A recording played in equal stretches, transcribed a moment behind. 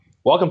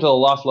Welcome to the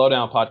Lost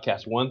Lowdown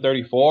podcast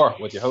 134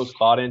 with your host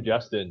Claude and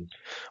Justin.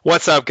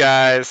 What's up,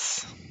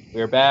 guys?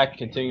 We are back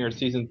continuing our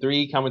season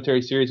 3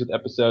 commentary series with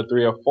episode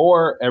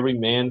 304, Every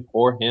Man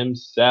for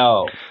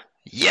Himself.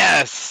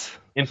 Yes.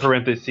 In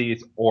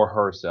parentheses, or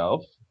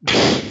herself. Well,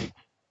 I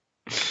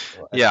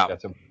think Yeah.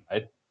 that's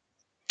implied.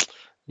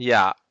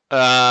 Yeah.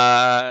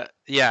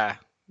 Yeah.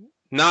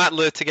 Not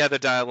live together,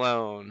 die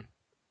alone,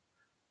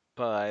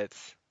 but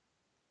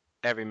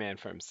every man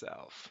for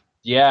himself.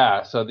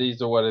 Yeah, so these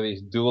are what are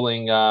these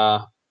dueling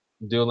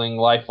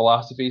life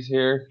philosophies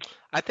here?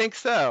 I think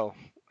so.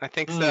 I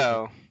think Hmm.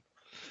 so.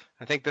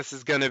 I think this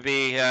is going to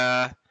be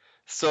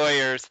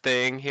Sawyer's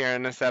thing here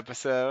in this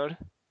episode.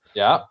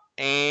 Yeah.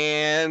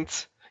 And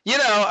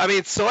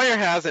Sawyer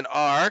has an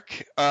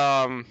arc,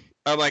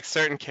 unlike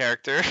certain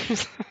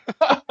characters.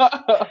 Who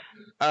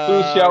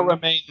shall um,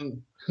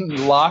 remain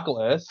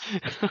lockless?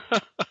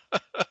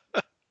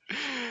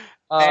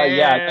 Yeah,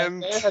 no,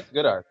 and Sawyer has a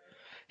good arc.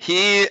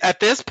 He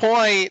at this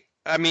point,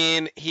 I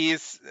mean,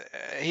 he's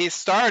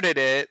started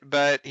it,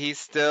 but he's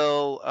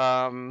still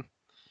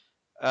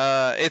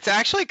it's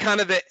actually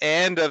kind of the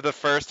end of the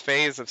first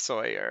phase of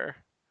Sawyer.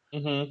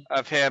 Hmm.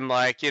 Of him,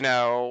 like,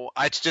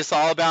 it's just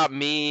all about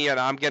me, and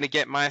I'm gonna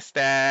get my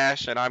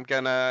stash, and I'm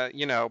gonna,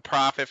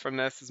 profit from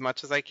this as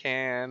much as I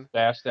can.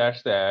 Dash,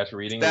 dash, dash.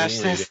 Reading, Stash,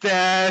 reading,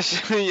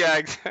 stash, reading. stash. Yeah,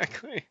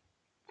 exactly.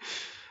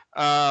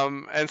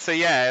 And so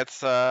yeah,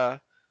 it's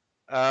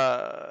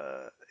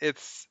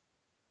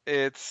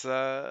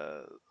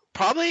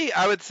probably,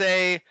 I would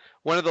say,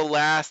 one of the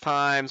last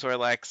times where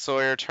like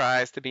Sawyer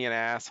tries to be an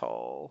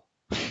asshole,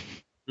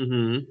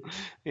 Hmm.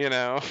 you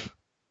know.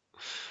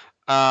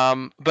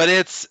 But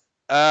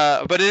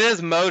it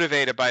is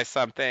motivated by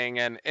something,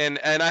 and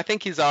I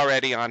think he's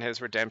already on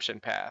his redemption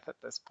path at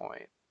this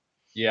point.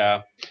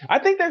 Yeah, I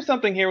think there's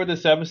something here with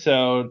this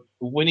episode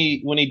when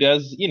he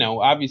does,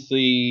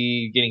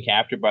 obviously getting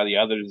captured by the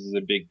others is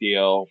a big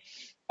deal,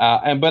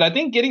 but I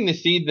think getting to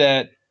see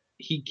that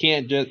he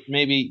can't just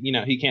maybe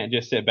he can't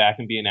just sit back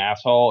and be an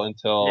asshole Yeah,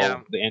 until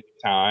the end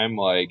of time.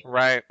 Like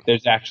right.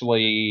 there's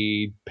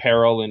actually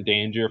peril and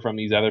danger from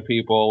these other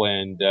people,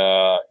 and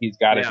he's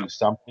got to Yeah, do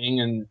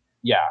something, and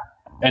yeah,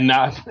 and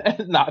not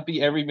not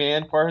be every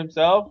man for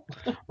himself.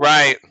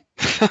 right.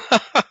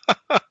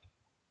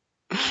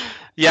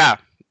 Yeah,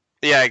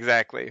 yeah,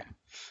 exactly.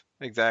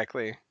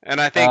 Exactly. And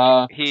I think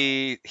Uh,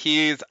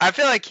 I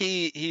feel like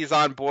he's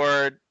on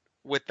board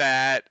with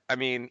that. I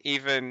mean,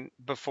 even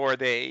before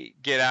they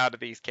get out of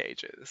these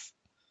cages,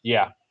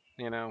 yeah.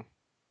 you know.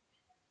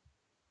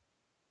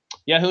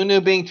 Yeah, who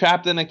knew being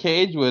trapped in a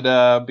cage would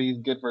be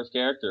good for his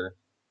character?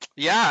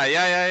 Yeah,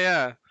 yeah, yeah,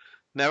 yeah.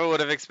 Never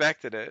would have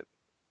expected it,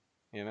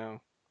 you know.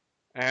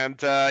 And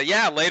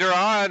yeah, later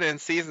on in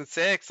season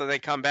 6, when they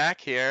come back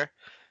here,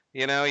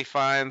 he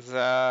finds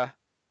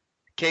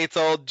Kate's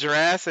old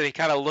dress, and he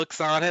kind of looks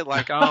on it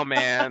like, "Oh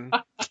man,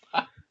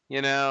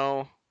 you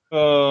know,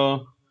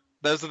 Oh,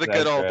 those are the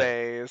good that old dress.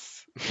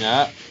 days."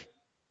 Yeah,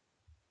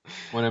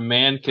 when a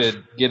man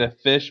could get a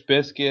fish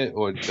biscuit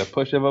or the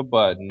push of a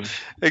button.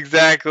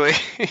 Exactly.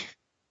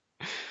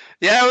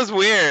 Yeah, it was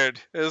weird.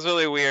 It was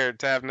really weird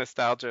to have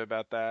nostalgia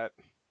about that.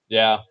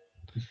 Yeah.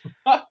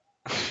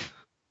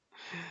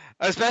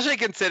 Especially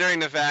considering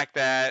the fact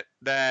that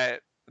the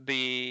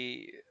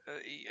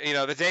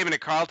the Damon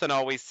and Carlton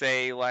always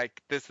say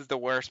like this is the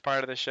worst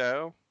part of the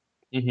show.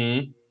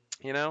 Mhm.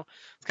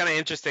 It's kind of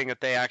interesting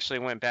that they actually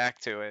went back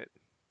to it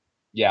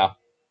Yeah.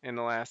 in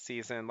the last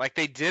season. Like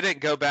they didn't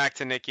go back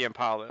to Nikki and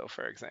Paulo,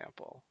 for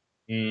example.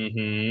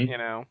 Mhm. You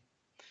know,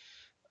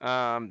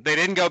 they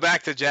didn't go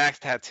back to Jack's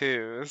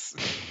tattoos.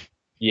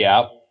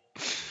 Yeah.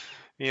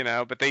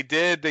 But they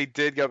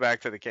did go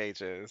back to the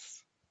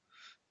cages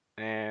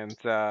and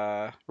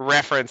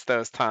reference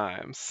those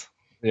times.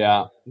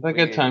 Yeah. The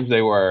good We times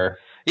they were.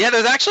 Yeah,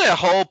 there's actually a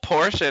whole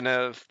portion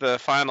of the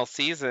final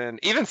season,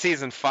 even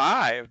season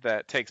 5,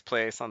 that takes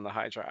place on the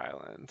Hydra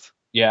Island.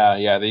 Yeah.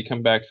 Yeah. They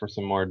come back for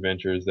some more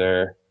adventures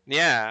there.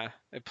 Yeah,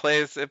 it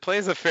plays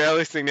a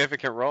fairly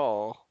significant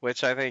role,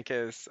 which I think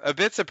is a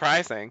bit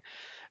surprising,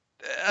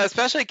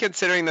 especially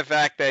considering the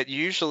fact that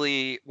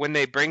usually when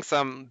they bring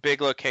some big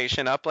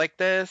location up like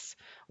this,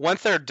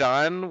 once they're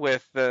done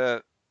with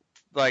the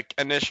like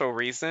initial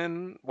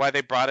reason why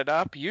they brought it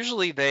up,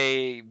 usually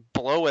they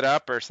blow it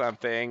up or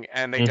something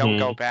and they don't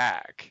go Mhm.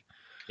 back,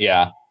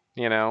 Yeah.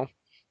 you know?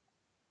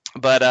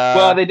 But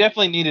Well, they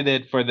definitely needed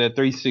it for the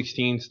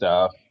 316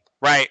 stuff.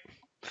 right.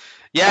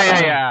 Yeah, yeah,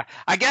 yeah.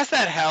 I guess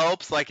that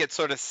helps, like it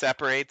sort of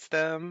separates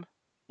them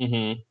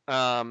Mhm.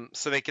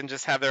 so they can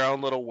just have their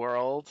own little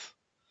world.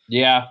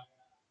 Yeah.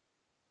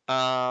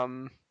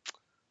 Um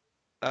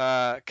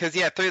 'Cause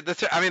yeah, the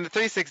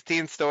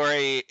 316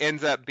 story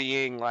ends up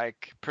being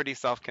like pretty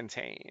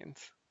self-contained,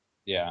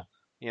 Yeah.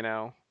 you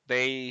know.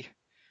 They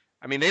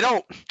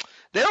don't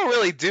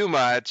really do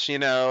much,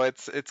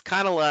 it's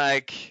kind of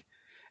like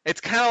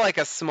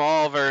a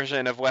small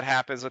version of what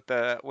happens with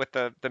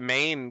the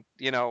main,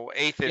 Yeah.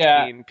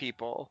 A15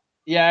 people.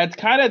 Yeah. It's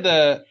kind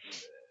of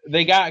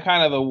they got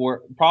kind of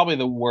probably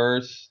the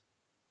worst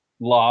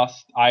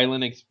Lost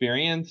Island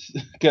experience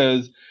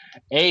because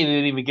A, they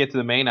didn't even get to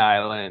the main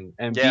island,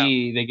 and Yeah.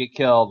 B, they get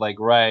killed like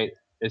right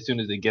as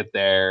soon as they get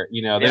there. They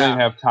don't Yeah. even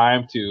have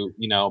time to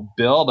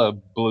build a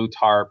blue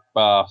tarp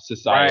Right.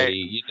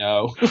 society.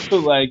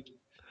 Like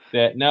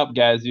that. Nope,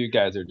 guys, you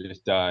guys are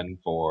just done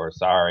for.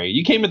 Sorry,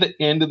 you came at the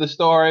end of the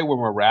story when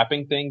we're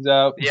wrapping things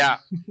up. Yeah.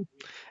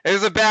 It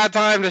was a bad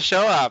time to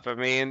show up. I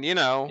mean,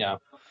 Yeah,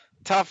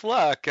 tough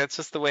luck. That's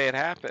just the way it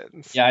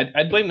happens. yeah,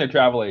 I'd blame their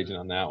travel agent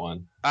on that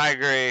one. I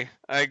agree.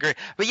 I agree.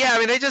 But yeah, I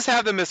mean, they just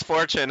have the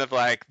misfortune of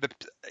like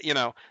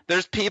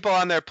there's people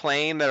on their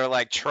plane that are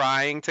like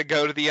trying to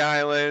go to the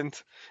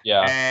island,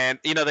 Yeah, and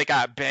they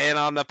got Ben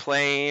on the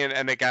plane,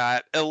 and they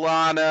got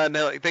Ilana, and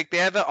they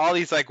have all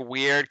these like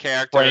weird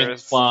Frank's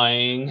characters.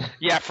 flying.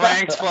 Yeah,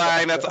 Frank's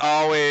flying. That's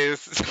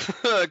always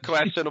a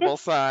questionable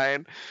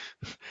sign.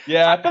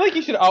 Yeah, I feel like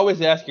you should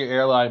always ask your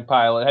airline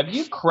pilot, have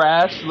you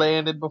crash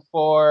landed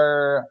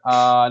before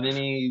on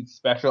any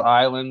special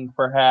island,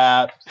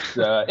 perhaps?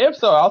 If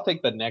so, I'll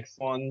take the next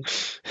one.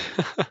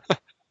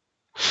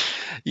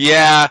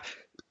 Yeah,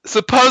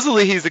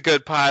 supposedly he's a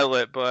good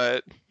pilot,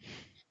 but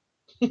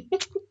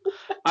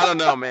I don't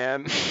know,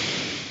 man.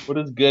 What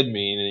does good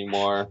mean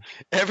anymore?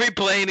 Every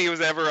plane he was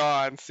ever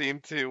on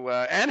seemed to,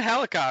 and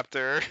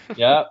helicopter,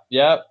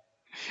 Yep.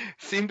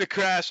 seemed to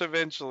crash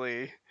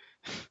eventually.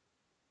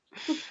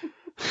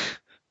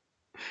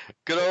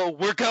 Good old,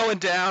 we're going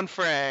down,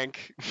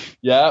 Frank.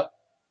 Yep.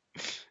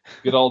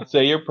 Good old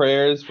say your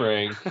prayers,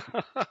 Frank.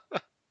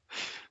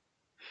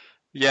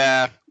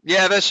 Yeah,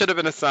 that should have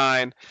been a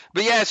sign.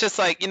 But yeah, it's just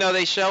like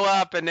they show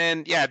up, and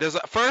then there's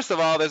first of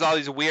all there's all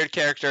these weird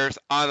characters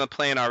on the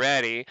plane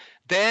already.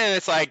 Then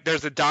it's like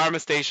there's a Dharma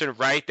station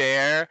right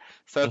there,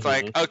 so it's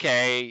like,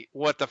 okay,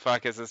 what the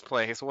fuck is this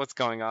place? What's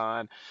going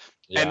on?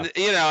 Yeah.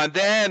 And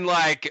then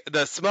like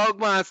the smoke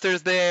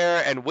monster's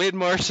there, and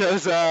Widmore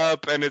shows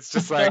up, and it's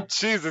just like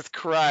Jesus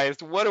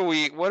Christ, what are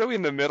we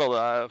in the middle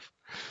of?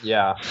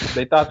 Yeah.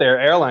 They thought their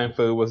airline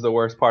food was the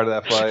worst part of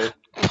that flight.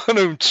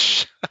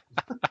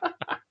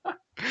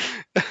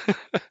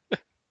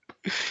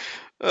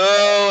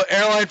 Oh,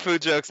 airline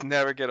food jokes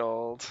never get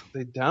old.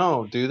 They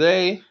don't, do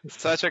they?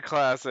 Such a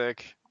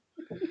classic.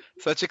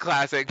 Such a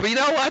classic. But you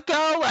know what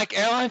though? Like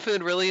airline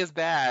food really is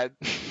bad.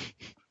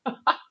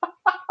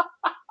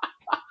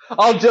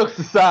 All jokes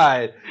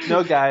aside,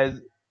 no guys,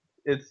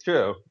 it's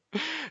true.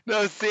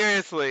 No,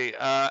 seriously.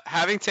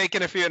 Having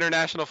taken a few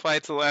international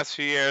flights the last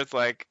few years,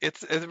 like it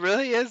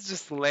really is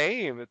just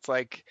lame. It's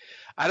like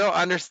I don't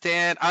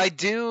understand. I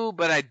do,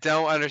 but I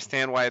don't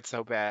understand why it's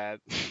so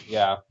bad.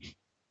 Yeah.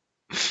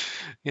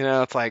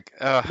 It's like,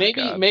 oh,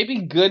 God.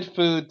 Maybe good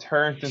food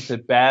turns into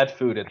bad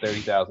food at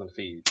 30,000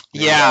 feet.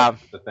 Maybe Yeah,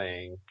 that's the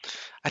thing.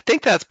 I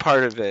think that's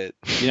part of it.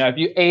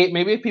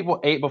 If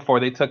people ate before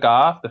they took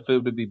off, the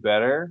food would be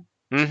better.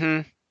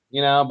 Mm-hmm.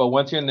 But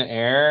once you're in the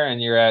air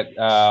and you're at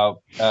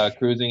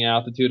cruising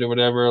altitude or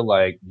whatever,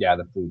 like, yeah,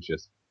 the food's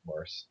just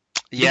worse.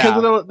 Yeah.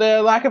 Because of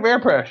the lack of air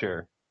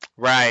pressure.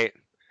 Right.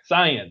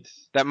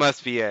 Science. That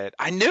must be it.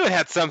 I knew it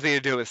had something to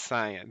do with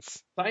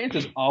science. Science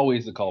is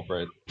always the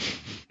culprit.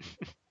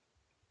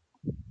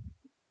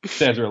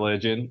 Says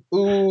religion.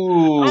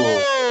 Ooh.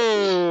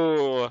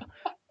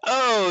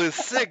 Oh,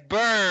 sick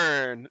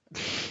burn.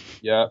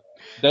 Yep.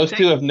 Those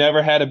two have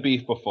never had a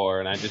beef before,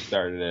 and I just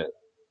started it.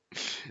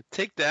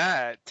 Take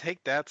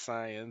that,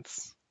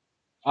 science.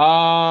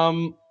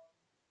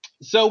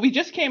 So we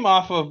just came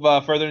off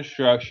of further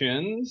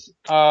instructions,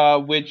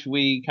 which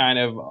we kind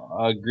of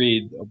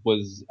agreed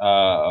was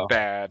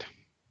bad,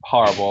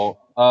 horrible.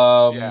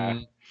 Yeah.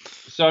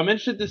 So I'm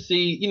interested to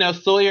see.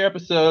 Sawyer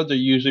episodes are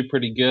usually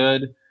pretty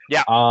good.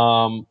 Yeah.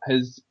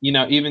 His,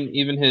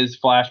 even his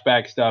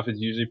flashback stuff is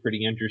usually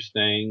pretty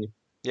interesting.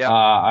 Yeah.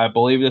 I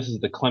believe this is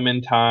the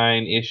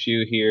Clementine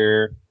issue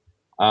here.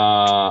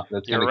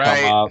 That's going to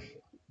come up.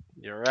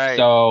 You're right.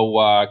 So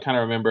I kind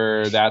of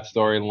remember that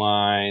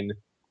storyline.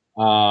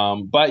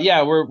 But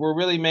yeah, we're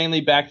really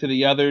mainly back to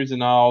the others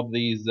and all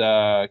these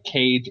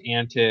cage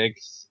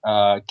antics.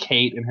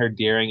 Kate and her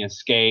daring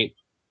escape.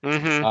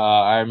 Mm-hmm.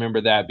 I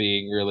remember that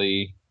being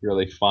really,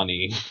 really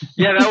funny.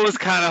 Yeah, that was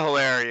kind of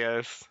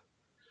hilarious.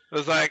 It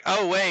was like,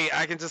 oh wait,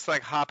 I can just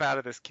like hop out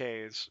of this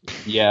cage.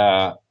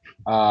 Yeah.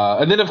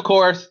 And then of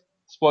course,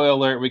 spoiler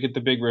alert, we get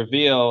the big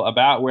reveal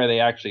about where they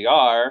actually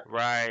are.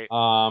 Right.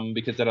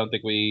 Because I don't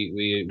think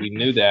we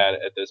knew that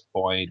at this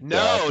point.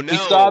 No. We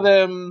saw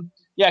them.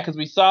 Yeah, because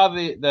we saw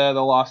the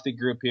Losty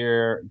group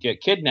here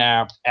get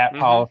kidnapped at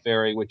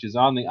Polyferry, which is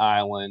on the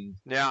island.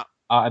 Yeah.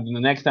 And then the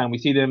next time we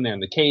see them, they're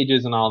in the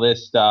cages and all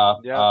this stuff.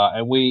 Yeah.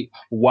 And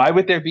why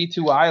would there be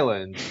two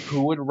islands?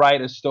 Who would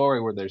write a story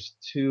where there's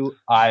two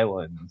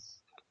islands?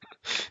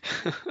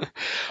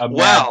 A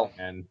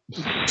madman.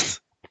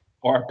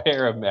 Or a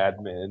pair of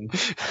madmen.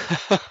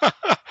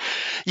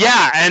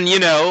 Yeah,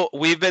 and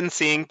we've been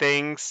seeing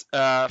things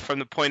from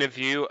the point of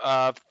view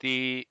of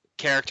the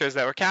characters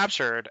that were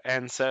captured,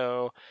 and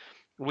so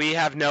we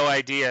have no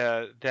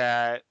idea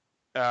that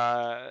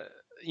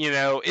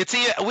it's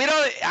we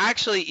don't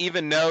actually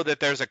even know that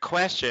there's a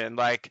question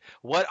like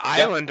what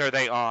island are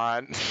they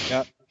on.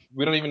 Yep.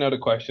 We don't even know to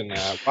question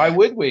that. Why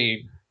would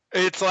we?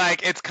 It's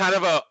like it's kind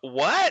of a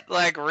what?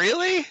 Like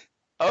really?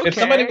 If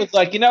somebody Okay. was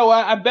like, you know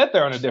what, I bet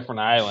they're on a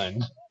different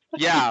island.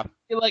 Yeah.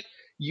 You're like,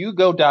 you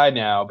go die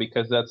now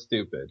because that's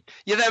stupid.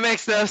 Yeah, that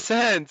makes no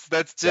sense.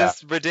 That's Yeah,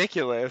 just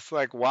ridiculous.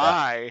 Like yeah,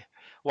 why?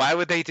 Why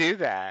would they do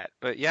that?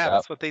 But yeah, yeah.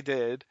 that's what they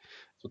did.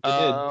 That's what they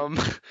did. Um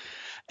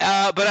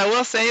but I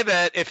will say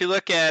that if you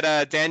look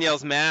at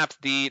Danielle's map,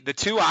 the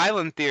two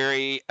island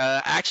theory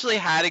actually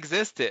had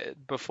existed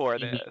before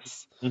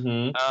this.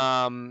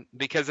 Hmm.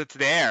 Because it's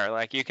there,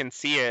 like you can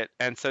see it,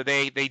 and so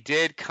they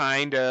did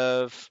kind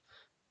of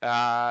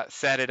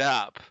set it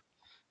up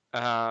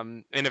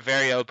in a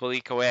very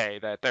oblique way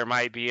that there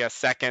might be a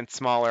second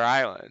smaller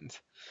island.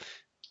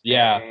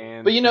 Yeah,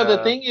 but And the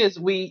thing is,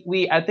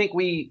 we I think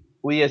we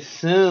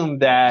assume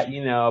that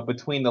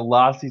between the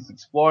Losties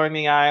exploring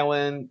the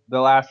island the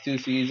last two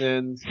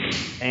seasons,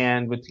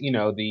 and with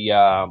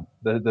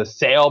the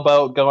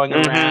sailboat going hmm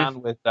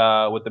around with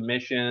the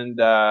mission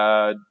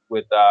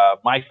with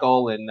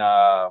Michael and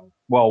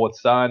with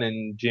Sun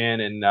and Jin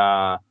and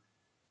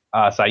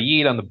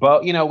Saeed on the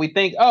boat. We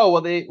think, oh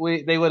well, they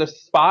would have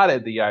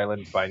spotted the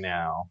island by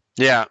now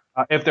yeah,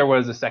 if there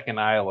was a second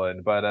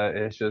island, but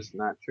it's just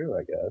not true,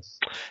 I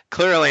guess.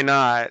 clearly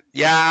not.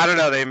 Yeah, I don't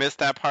know, they missed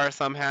that part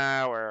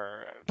somehow,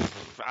 or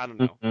I don't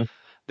know, Mhm.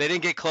 they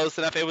didn't get close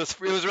enough. It was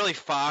really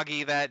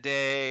foggy that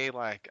day,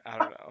 like I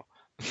don't know.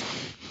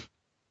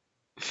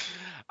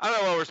 I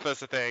don't know what we're supposed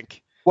to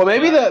think. Well,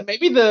 But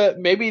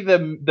maybe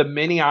the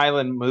mini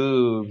island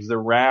moves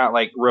around,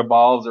 like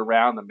revolves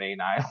around the main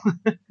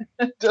island,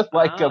 just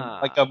like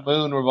a ah,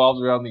 moon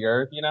revolves around the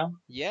Earth,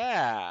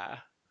 yeah,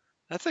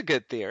 that's a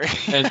good theory.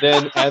 and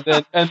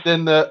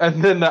then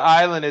the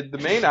island, the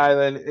main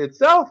island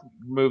itself,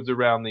 moves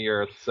around the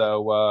Earth.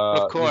 So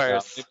Of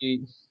course.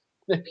 maybe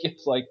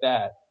it's like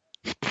that.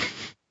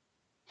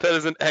 That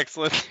is an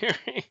excellent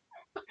theory.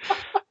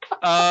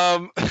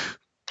 Um,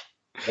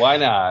 Why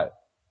not?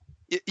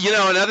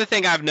 Another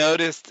thing I've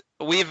noticed,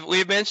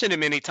 we've mentioned it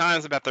many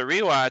times about the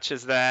rewatch,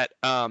 is that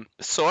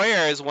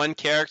Sawyer is one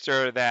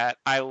character that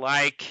I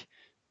like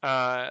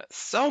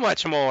so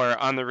much more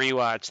on the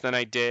rewatch than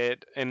I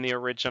did in the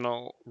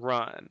original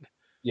run.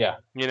 Yeah.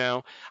 You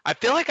know, I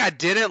feel like I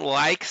didn't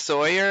like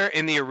Sawyer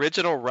in the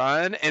original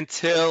run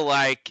until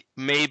like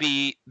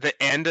maybe the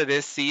end of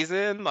this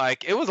season.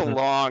 Like it was a Mhm.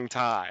 long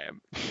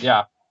time.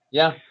 Yeah.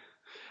 Yeah.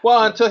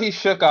 Well, until he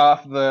shook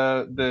off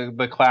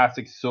the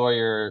classic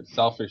Sawyer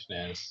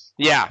selfishness.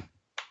 Yeah.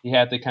 He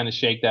had to kind of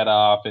shake that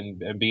off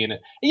and be in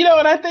it.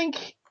 And I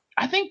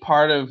think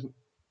part of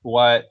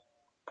what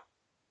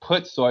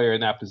put Sawyer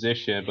in that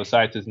position,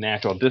 besides his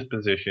natural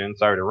disposition,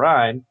 sorry to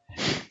rhyme,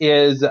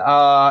 is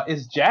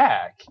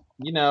Jack.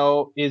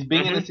 Is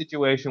being in a hmm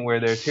situation where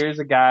here's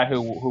a guy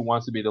who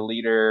wants to be the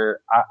leader.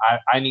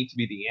 I need to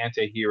be the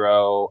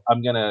anti-hero.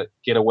 I'm gonna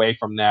get away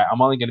from that.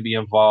 I'm only gonna be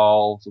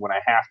involved when I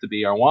have to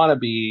be or want to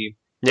be.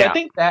 So I Yeah.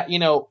 think that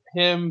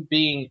him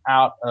being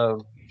out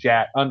of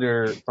Jack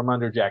from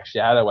under Jack's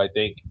shadow, I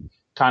think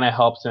kind of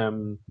helps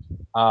him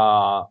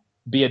uh,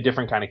 be a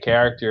different kind of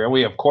character, and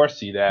we of course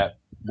see that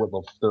with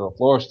the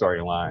LaFleur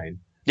storyline.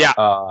 Yeah.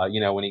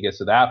 When he gets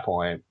to that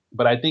point.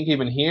 But I think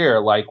even here,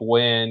 like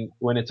when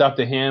it's up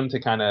to him to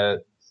kind of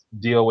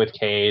deal with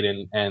Cade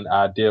and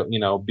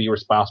deal, be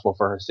responsible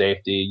for her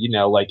safety,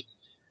 like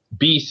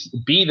be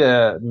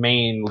the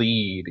main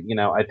lead.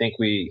 I think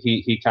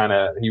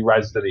he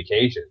rises to the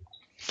occasion.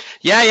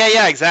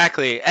 Yeah,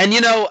 exactly. And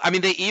I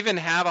mean, they even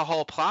have a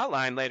whole plot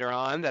line later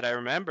on that I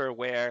remember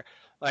where,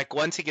 like,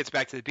 once he gets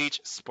back to the beach,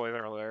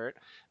 spoiler alert,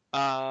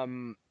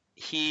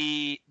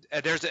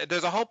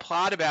 there's a whole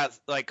plot about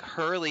like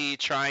Hurley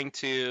trying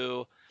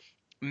to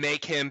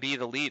make him be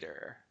the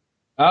leader.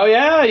 Oh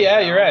yeah, You yeah,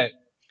 you're know, right.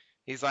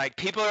 he's like,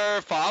 people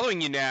are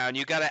following you now, and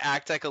you got to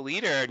act like a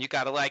leader, and you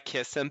got to like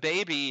kiss some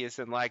babies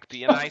and like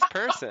be a nice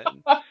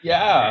person.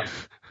 Yeah,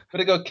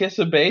 better go kiss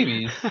some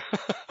babies.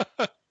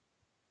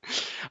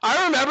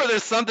 I remember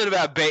there's something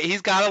about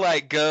he's got to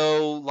like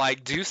go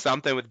like do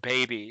something with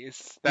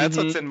babies. That's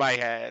what's Hmm. in my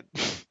head.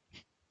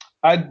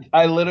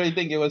 I literally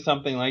think it was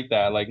something like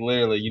that. Like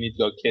literally, you need to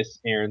go kiss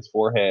Aaron's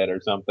forehead or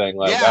something.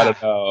 Like I Yeah.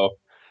 don't know,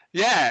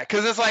 Yeah,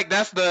 cuz it's like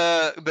that's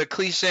the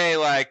cliche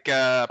like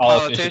politician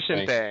politician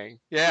thing. thing.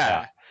 Yeah,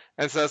 Yeah.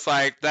 And so it's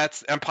like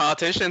and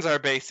politicians are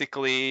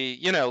basically,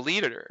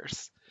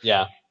 leaders.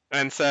 yeah.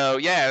 And so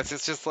yeah,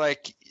 it's just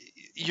like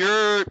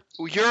your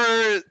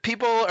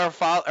people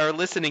are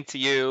listening to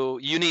you.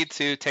 You need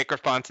to take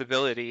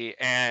responsibility.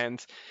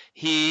 And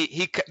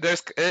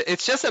there's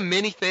it's just a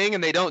mini thing,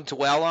 and they don't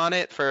dwell on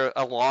it for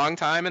a long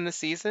time in the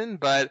season.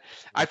 But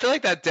I feel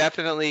like that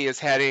definitely is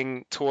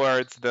heading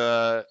towards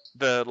the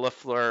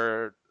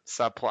Lafleur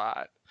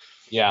subplot.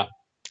 Yeah.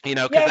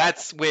 Because Yeah,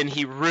 that's when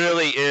he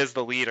really is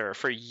the leader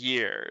for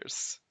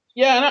years.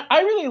 yeah, and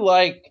I really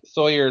like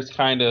Sawyer's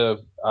kind of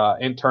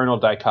internal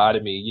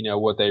dichotomy.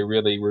 What they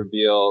really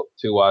reveal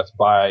to us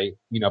by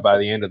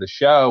the end of the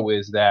show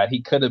is that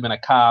he could have been a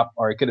cop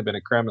or he could have been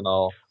a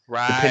criminal,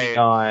 depending Right.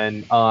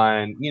 on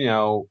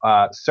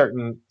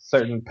certain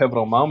certain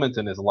pivotal moments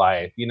in his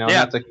life, and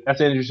Yeah. that's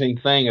an interesting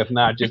thing. If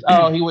not just,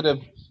 oh, he would have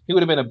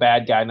been a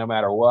bad guy no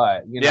matter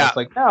what. Yeah. It's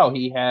like, no,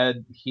 he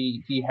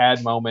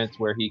had moments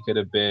where he could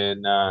have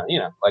been,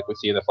 like we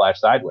see in the Flash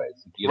Sideways.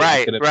 He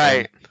Right. could have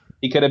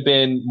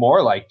been Right.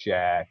 more like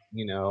Jack.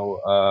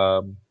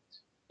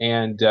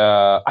 And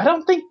I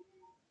don't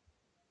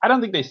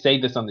think they say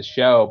this on the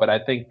show, but I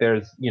think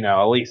there's,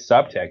 at least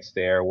subtext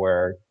there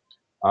where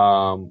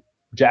um,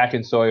 Jack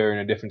and Sawyer in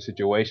a different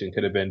situation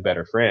could have been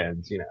better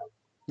friends. Yeah.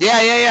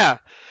 Yeah. Yeah.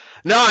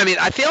 No, I mean,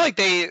 I feel like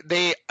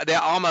they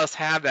almost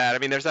have that. I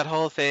mean, there's that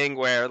whole thing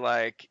where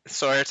like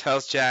Sawyer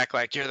tells Jack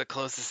like you're the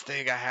closest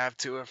thing I have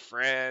to a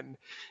friend,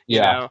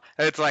 Yeah.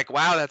 And it's like,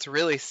 wow, that's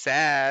really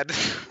sad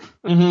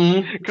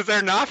Mm-hmm. because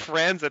they're not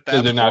friends at Because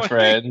that they're not point.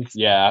 friends.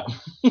 Yeah.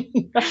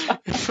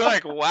 It's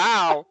like,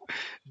 wow,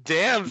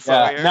 damn Yeah.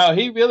 Sawyer. No,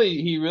 he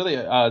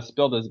really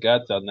spilled his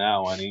guts on that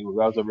one. That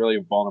was a really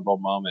vulnerable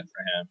moment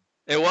for him.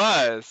 It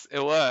was.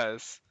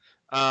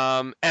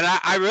 And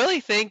I really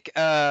think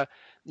the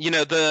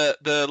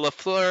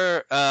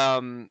LaFleur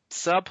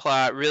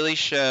subplot really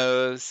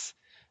shows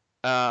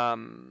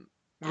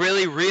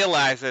really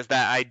realizes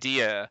that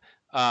idea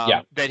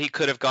Yeah. that he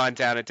could have gone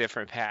down a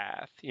different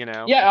path.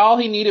 Yeah, all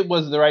he needed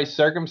was the right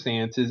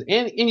circumstances.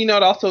 And it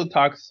also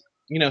talks,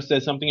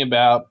 says something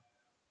about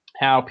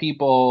how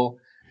people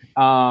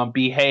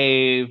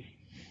behave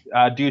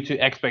due to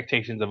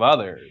expectations of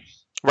others.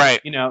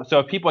 Right. So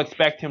if people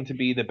expect him to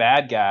be the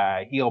bad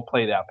guy, he'll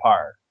play that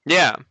part.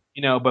 Yeah.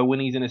 But when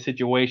he's in a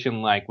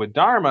situation like with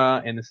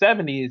Dharma in the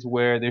 70s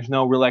where there's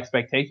no real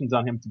expectations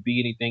on him to be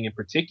anything in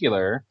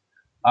particular,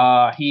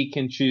 he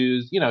can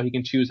choose, he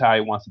can choose how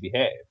he wants to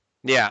behave.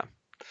 Yeah.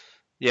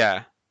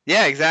 Yeah.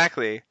 Yeah,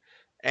 exactly.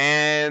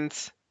 And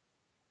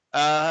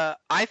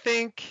I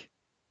think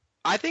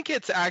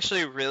it's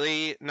actually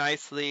really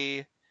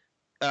nicely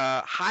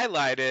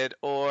highlighted,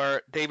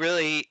 or they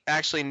really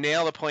actually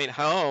nail the point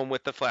home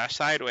with the Flash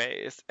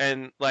Sideways,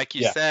 and like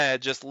you Yeah.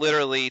 said, just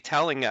literally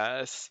telling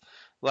us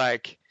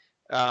like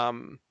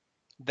um,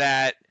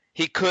 that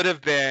he could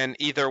have been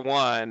either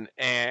one,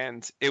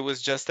 and it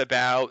was just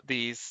about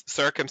these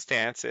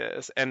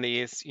circumstances and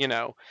these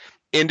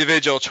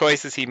individual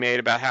choices he made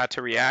about how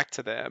to react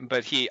to them,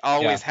 but he Yeah.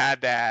 always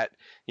had that.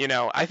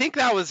 I think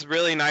that was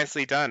really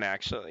nicely done,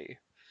 actually.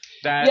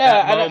 That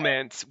Yeah.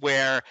 moment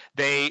where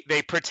they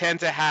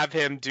pretend to have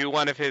him do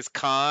one of his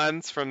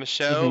cons from the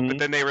show, but Hmm.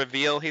 then they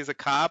reveal he's a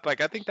cop.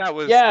 Like, I think that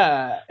was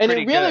Yeah. And it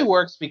pretty really good.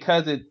 works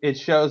because it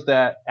shows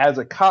that as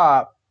a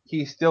cop,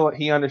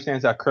 he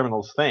understands how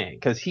criminals think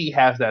because he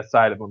has that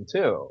side of him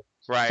too.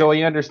 Right. So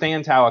he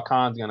understands how a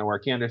con's going to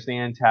work. He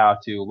understands how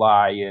to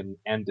lie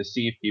and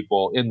deceive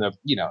people in the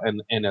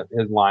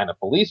his line of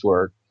police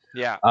work.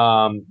 Yeah.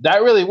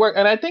 That really worked,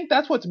 and I think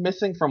that's what's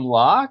missing from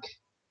Locke.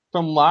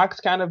 From Locke's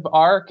kind of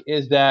arc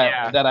is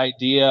Yeah. that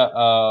idea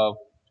of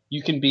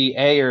you can be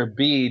A or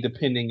B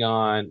depending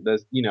on the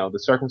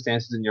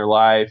circumstances in your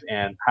life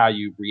and how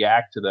you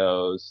react to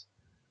those.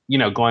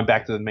 Going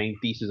back to the main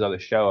thesis of the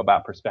show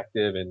about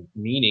perspective and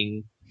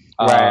meaning.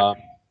 Right.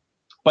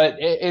 But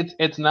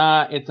it's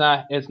not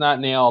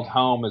nailed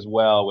home as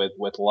well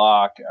with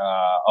Locke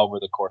over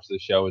the course of the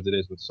show as it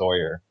is with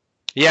Sawyer.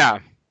 Yeah.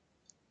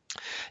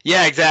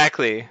 Yeah,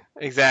 exactly.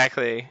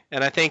 Exactly.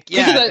 And I think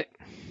Because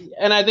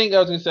I think I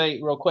was gonna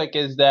say real quick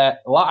is that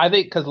I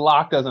think because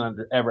Locke doesn't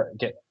ever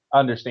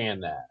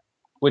understand that,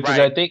 which is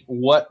right. I think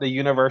what the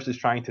universe is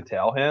trying to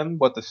tell him,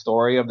 what the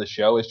story of the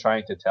show is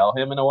trying to tell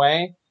him in a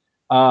way.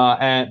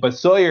 But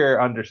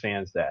Sawyer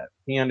understands that.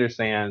 He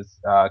understands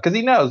because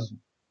he knows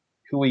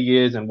who he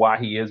is and why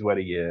he is what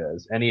he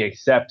is, and he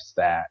accepts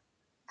that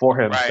for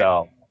Right.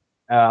 himself.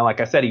 Like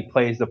I said, he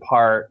plays the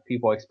part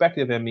people expect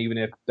of him, even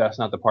if that's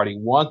not the part he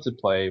wants to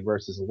play.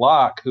 Versus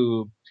Locke,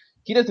 who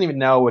he doesn't even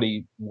know what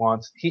he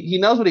wants. He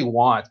knows what he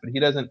wants, but he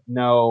doesn't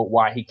know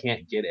why he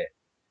can't get it,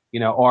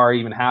 or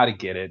even how to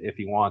get it if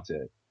he wants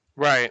it.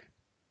 Right.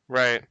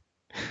 Right.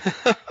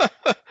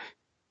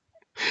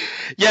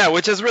 Yeah,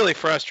 which is really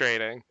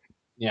frustrating.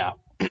 Yeah.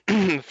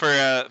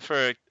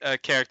 For a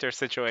character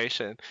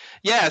situation.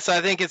 Yeah, so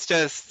I think it's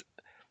just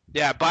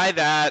by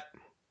that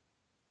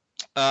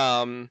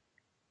um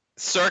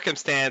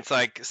circumstance,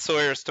 like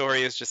Sawyer's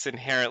story is just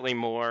inherently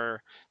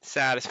more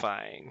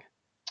satisfying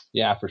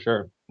Yeah, for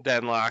sure.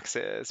 than Locke's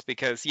is,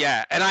 because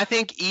and I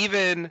think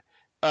even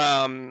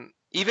in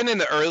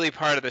the early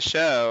part of the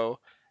show,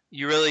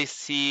 you really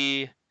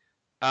see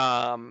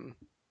um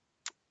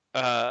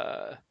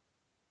uh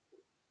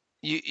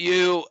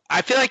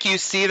I feel like you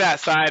see that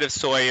side of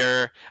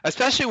Sawyer,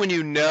 especially when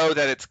you know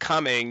that it's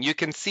coming. You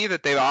can see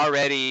that they've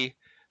already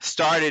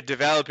started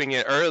developing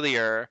it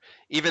earlier,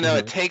 even though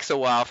it Hmm. takes a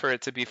while for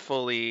it to be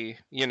fully,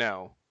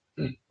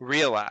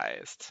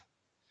 realized.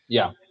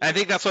 Yeah. I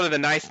think that's one of the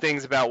nice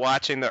things about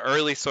watching the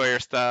early Sawyer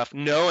stuff,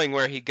 knowing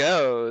where he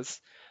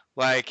goes.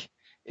 Like,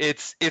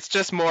 it's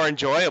just more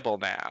enjoyable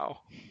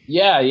now.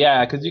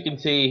 Yeah, because you can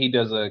see he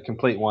does a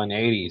complete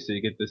 180, so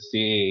you get to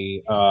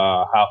see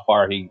how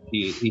far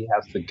he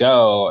has to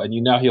go, and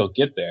he'll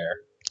get there.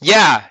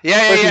 Yeah, yeah,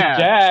 yeah, Versus yeah.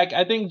 Jack,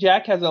 I think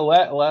Jack has a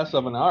less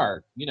of an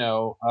arc.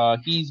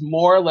 He's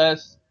more or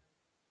less,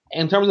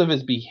 in terms of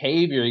his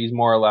behavior, he's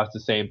more or less the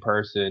same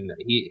person.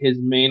 His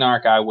main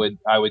arc, I would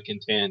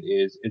contend,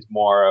 is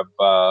more of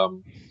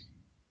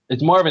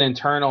it's more of an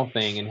internal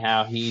thing in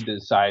how he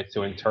decides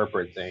to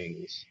interpret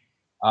things.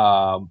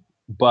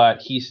 But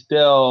he's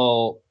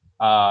still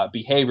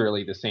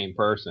behaviorally the same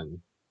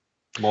person,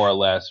 more or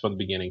less, from the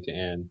beginning to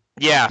end.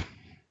 Yeah.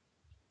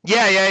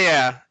 Yeah, yeah,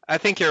 yeah. I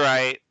think you're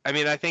right. I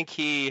mean, I think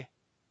he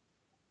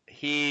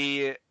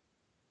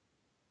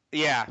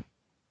yeah.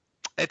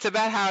 It's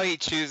about how he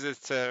chooses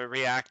to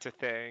react to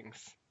things.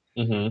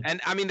 Hmm.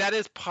 And I mean that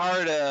is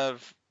part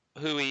of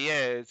who he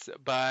is,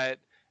 but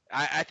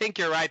I think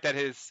you're right that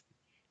his,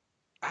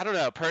 I don't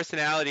know,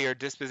 personality or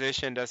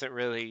disposition doesn't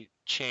really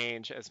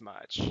change as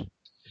much.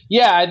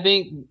 Yeah, I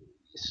think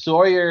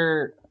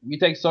Sawyer. You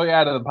take Sawyer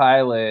out of the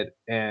pilot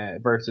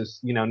and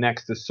versus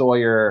next to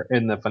Sawyer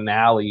in the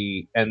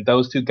finale, and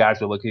those two guys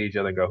will look at each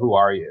other and go, "Who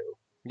are you?"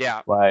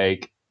 Yeah.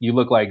 Like, you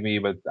look like me,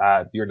 but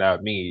you're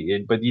not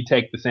me. But you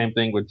take the same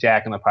thing with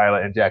Jack in the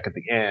pilot and Jack at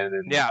the end,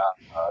 and Yeah.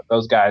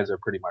 those guys are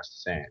pretty much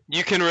the same.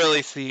 You can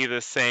really see the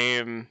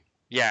same.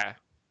 Yeah.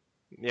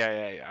 Yeah,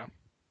 yeah, yeah.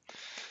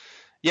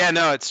 Yeah,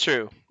 no, it's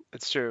true.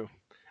 It's true.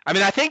 I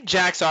mean, I think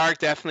Jack's arc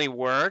definitely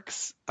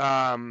works.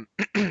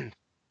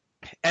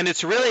 And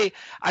it's really,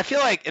 I feel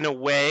like in a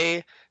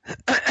way,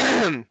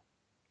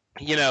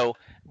 you know,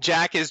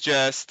 Jack is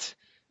just,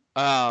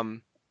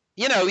 um,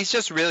 he's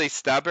just really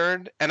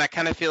stubborn. And I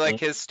kind of feel like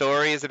his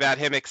story is about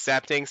him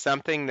accepting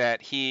something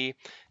that he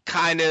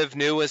kind of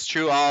knew was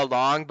true all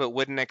along, but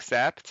wouldn't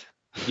accept.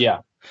 Yeah,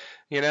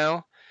 you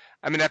know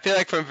I mean, I feel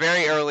like from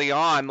very early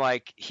on,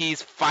 like,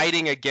 he's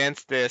fighting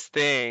against this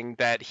thing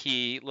that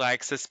he,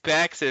 like,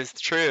 suspects is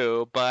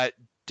true but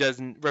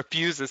doesn't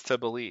refuses to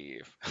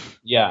believe.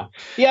 yeah,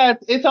 yeah.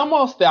 It's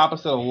almost the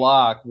opposite of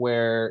Locke,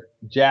 where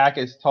Jack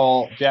is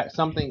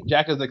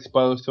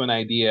exposed to an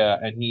idea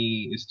and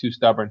he is too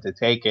stubborn to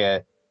take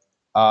it.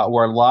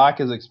 Where Locke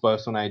is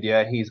exposed to an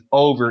idea, he's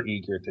over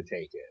eager to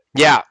take it.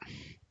 Yeah,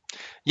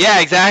 yeah,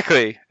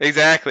 exactly,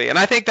 exactly. And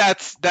I think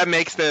that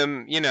makes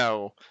them,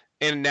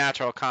 in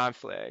natural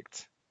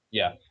conflict.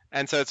 Yeah.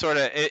 And so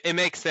it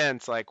makes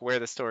sense, like, where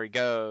the story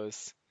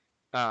goes,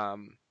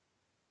 um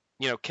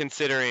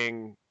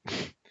considering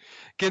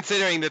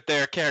considering that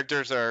their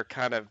characters are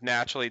kind of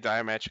naturally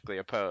diametrically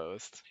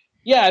opposed.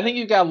 Yeah, I think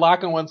you've got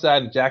Locke on one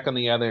side and Jack on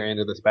the other end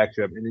of the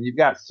spectrum, and then you've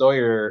got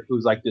Sawyer,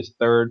 who's like this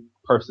third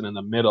person in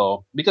the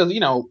middle, because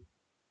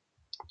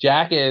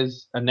Jack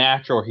is a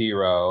natural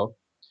hero,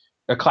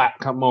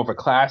 more of a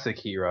classic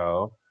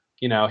hero.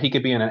 He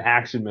could be in an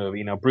action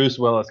movie. Bruce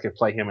Willis could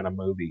play him in a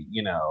movie.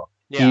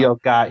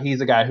 Yeah, He's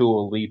a guy who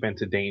will leap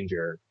into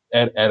danger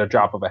at a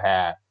drop of a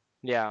hat.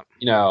 yeah,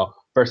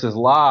 Versus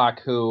Locke,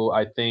 who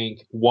I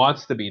think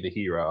wants to be the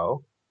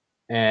hero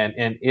and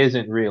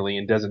isn't really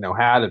and doesn't know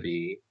how to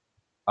be.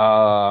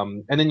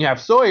 And then you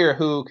have Sawyer,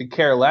 who could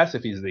care less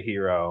if he's the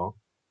hero,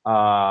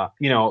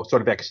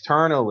 sort of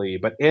externally,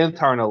 but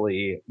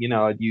internally,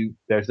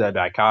 there's that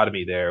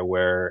dichotomy there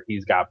where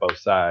he's got both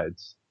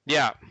sides.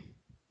 yeah,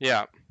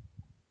 yeah,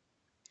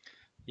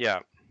 yeah.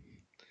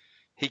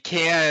 He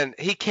can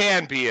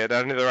be it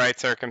under the right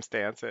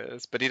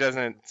circumstances, but he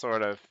doesn't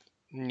sort of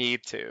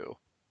need to.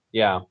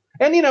 Yeah.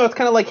 And, it's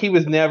kind of like he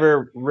was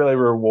never really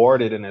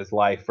rewarded in his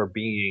life for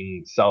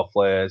being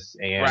selfless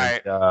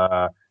Right.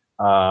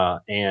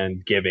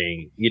 and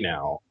giving,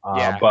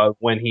 Yeah. but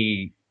when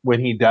he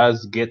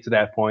does get to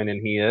that point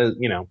and he is,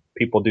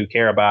 people do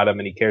care about him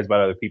and he cares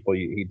about other people,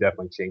 he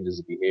definitely changes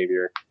his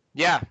behavior.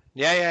 Yeah.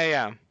 Yeah. Yeah.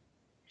 Yeah.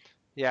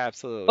 Yeah. Let's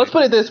Absolutely.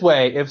 put it this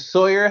way: if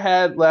Sawyer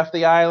had left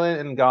the island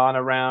and gone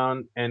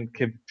around and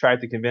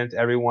tried to convince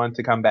everyone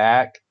to come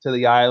back to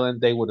the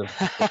island, they would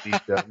have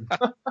believed him.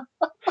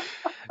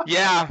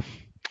 Yeah.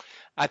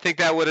 I think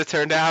that would have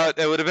turned out.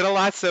 It would have been a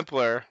lot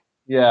simpler.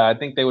 Yeah, I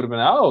think they would have been.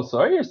 Oh,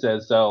 Sawyer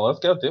says so. Let's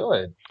go do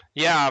it.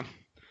 Yeah.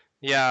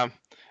 Yeah.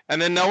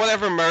 And then no one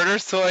ever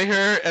murders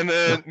Sawyer, and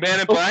the Man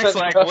in Black's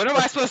like, "What am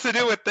I supposed to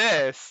do with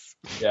this?"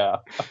 Yeah.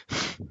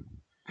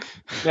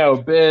 No,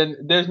 Ben,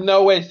 there's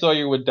no way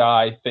Sawyer would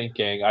die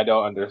thinking, I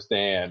don't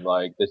understand.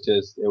 Like,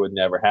 it would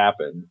never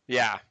happen.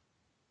 Yeah.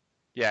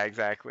 Yeah.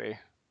 Exactly.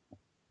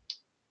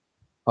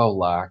 Oh,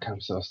 Locke,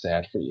 I'm so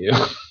sad for you.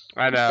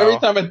 I Every know.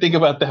 time I think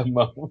about that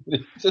moment,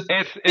 it's just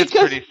It's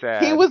because pretty he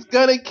sad. was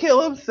gonna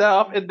kill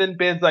himself, and then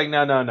Ben's like,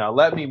 no, no, no,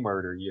 let me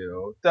murder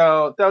you.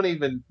 Don't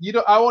even,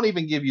 I won't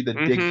even give you the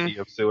Mhm. dignity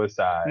of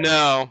suicide. No. You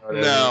know what I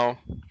mean? No.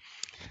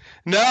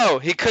 No.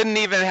 He couldn't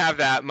even have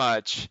that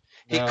much.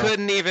 He No.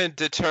 couldn't even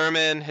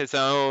determine his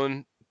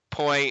own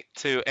point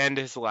to end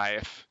his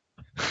life.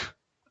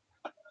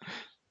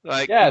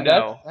 Like, Yeah, that's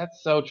no.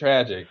 that's so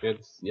tragic.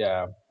 It's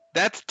yeah.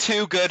 That's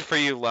too good for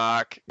you,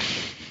 Locke.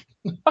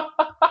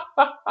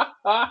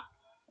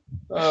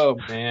 Oh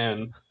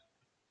man.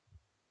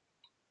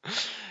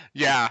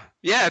 Yeah.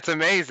 Yeah, it's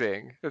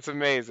amazing. It's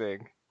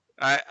amazing.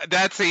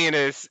 That scene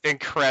is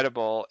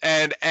incredible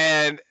and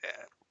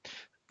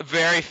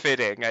very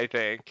fitting, I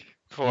think.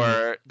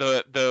 Mhm.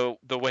 for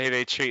the way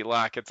they treat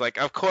Locke. It's like,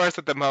 of course,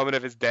 at the moment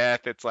of his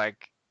death, it's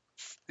like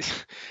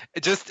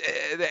it just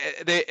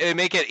they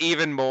make it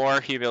even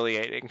more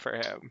humiliating for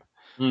him.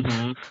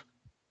 Mhm.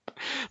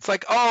 It's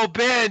like, oh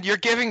Ben, you're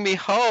giving me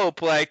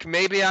hope. Like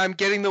maybe I'm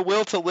getting the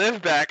will to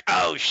live back.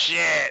 Oh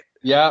shit.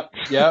 Yep.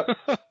 Yep.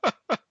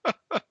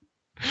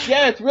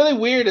 Yeah, it's really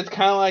weird. It's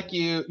kind of like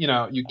you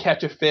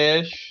catch a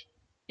fish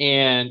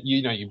and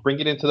you bring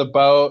it into the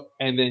boat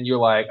and then you're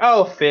like,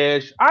 "Oh,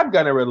 fish, I'm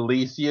going to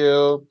release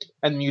you."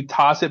 And you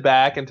toss it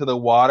back into the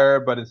water,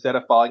 but instead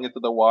of falling into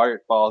the water,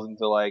 it falls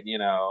into like,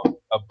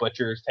 a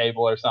butcher's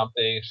table or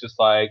something. It's just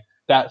like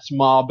that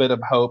small bit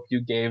of hope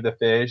you gave the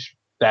fish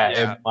that it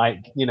Yeah. might,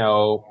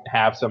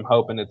 have some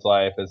hope in its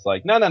life. It's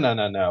like, "No, no, no,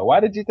 no, no.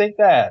 Why did you think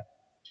that?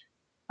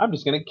 I'm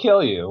just going to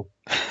kill you."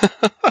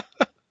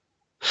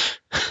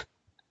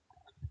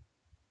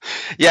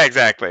 Yeah,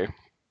 exactly.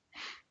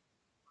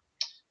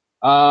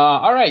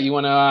 All right, you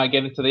want to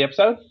get into the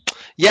episode?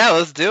 Yeah,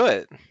 let's do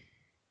it.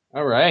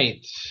 All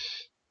right.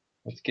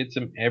 Let's get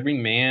some every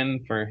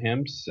man for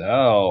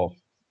himself.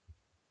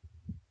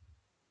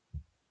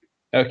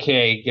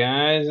 Okay,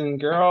 guys and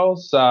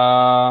girls,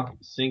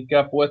 sync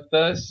up with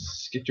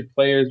us. Get your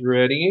players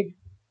ready.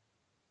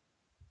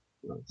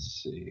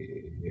 Let's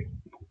see.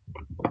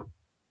 All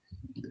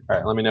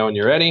right, let me know when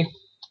you're ready.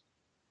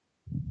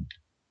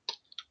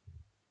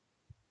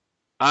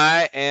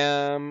 I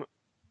am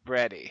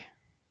ready.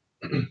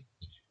 All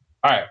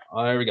right,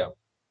 there we go.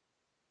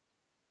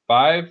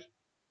 5,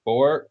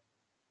 4,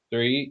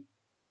 3,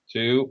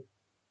 2,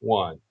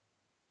 1.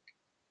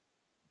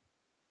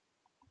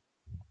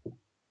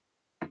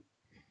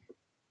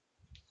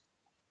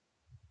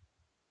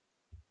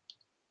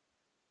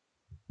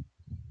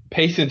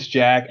 Patience,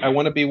 Jack. I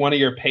want to be one of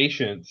your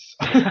patients.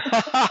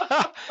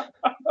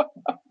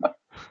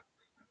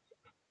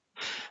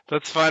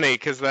 That's funny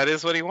because that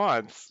is what he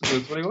wants.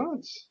 That's what he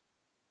wants.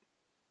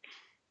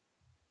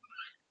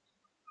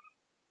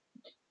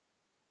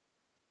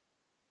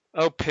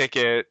 Oh,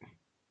 Pickett.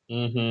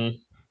 Mm-hmm.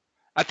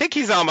 I think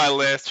he's on my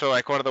list for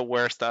like one of the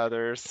worst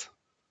others.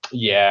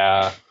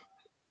 Yeah.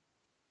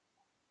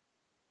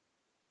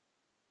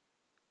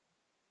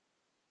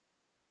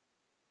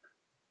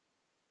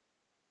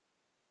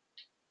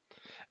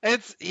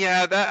 It's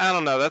that I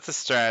don't know. That's a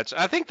stretch.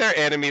 I think they're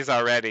enemies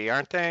already,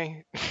 aren't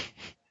they?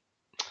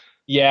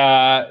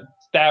 Yeah,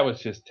 that was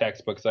just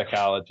textbook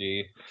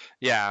psychology.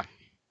 Yeah.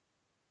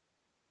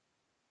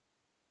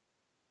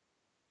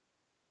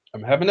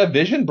 I'm having a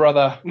vision,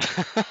 brother.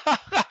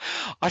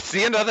 I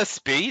see another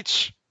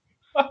speech.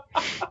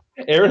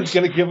 Aaron's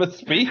gonna give a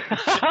speech.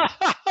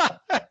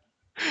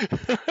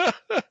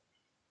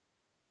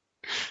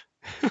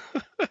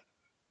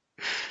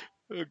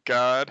 Oh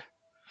God.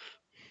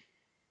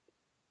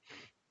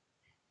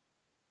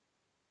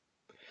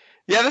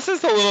 Yeah, this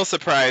is a little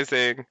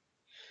surprising.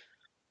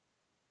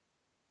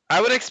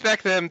 I would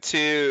expect them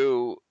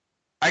to.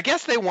 I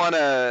guess they want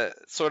to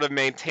sort of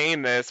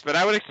maintain this, but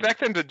I would expect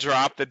them to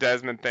drop the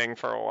Desmond thing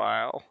for a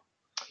while.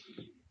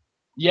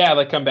 Yeah,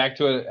 like come back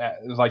to it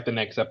as like the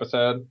next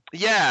episode.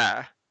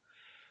 Yeah.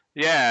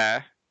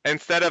 Yeah.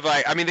 Instead of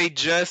like, I mean, they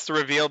just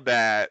revealed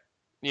that,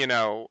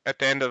 at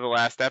the end of the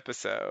last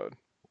episode.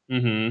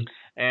 Mm-hmm.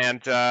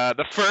 And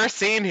the first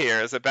scene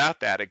here is about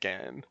that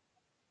again.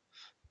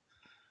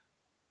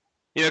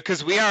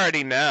 Because we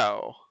already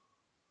know.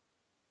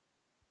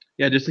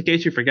 Yeah, just in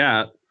case you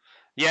forgot.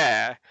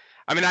 Yeah.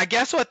 I mean, I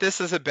guess what this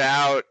is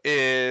about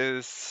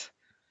is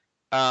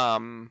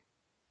um,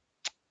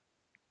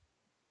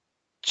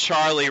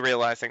 Charlie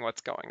realizing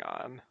what's going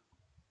on.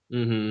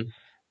 Mm-hmm.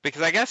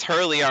 Because I guess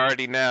Hurley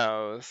already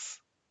knows.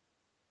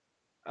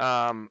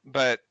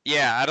 But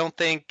yeah, I don't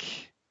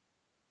think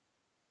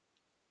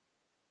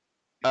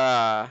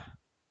uh,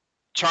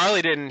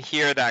 Charlie didn't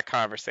hear that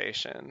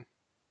conversation.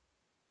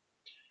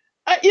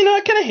 I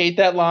kind of hate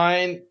that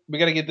line. We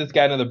got to get this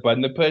guy another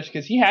button to push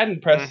because he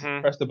hadn't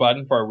Hmm. pressed the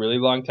button for a really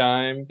long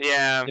time.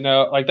 Yeah.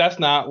 Like that's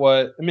not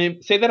what I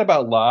mean. Say that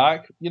about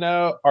Locke,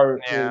 or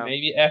Yeah.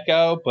 maybe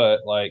Echo, but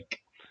like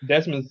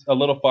Desmond's a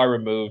little far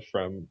removed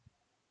from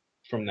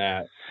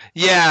that.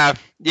 Yeah.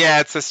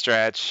 Yeah, it's a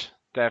stretch.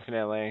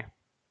 Definitely.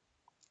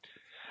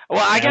 Well,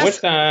 I guess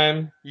Sandwich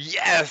time.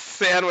 yes,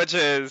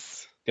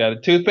 sandwiches. Got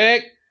a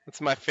toothpick?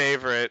 That's my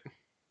favorite.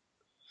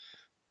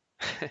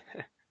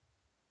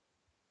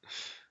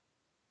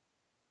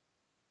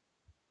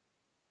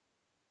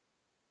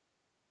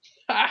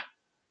 Ha!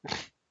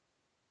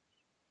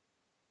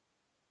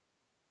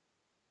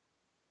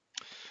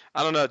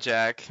 I don't know,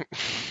 Jack.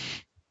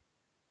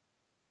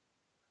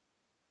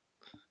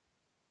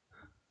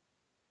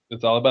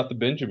 It's all about the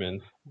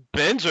Benjamin.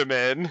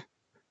 Benjamin.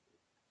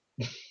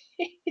 A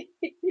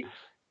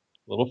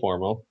little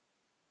formal.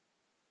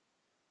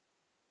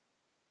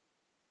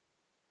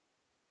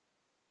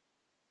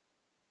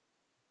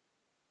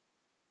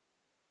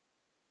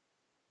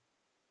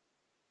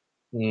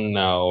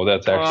 No,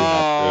 that's actually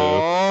not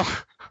true.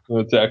 Oh.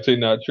 That's actually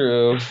not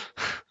true.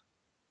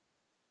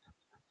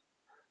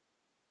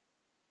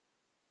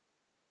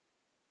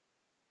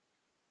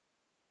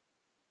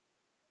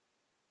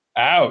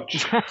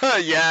 Ouch.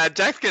 Yeah,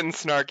 Jack's getting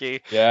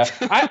snarky. Yeah,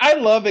 I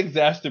love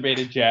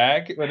exacerbated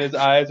Jack when his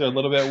eyes are a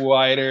little bit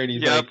wider and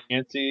he's Yep. like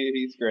antsy.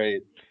 He's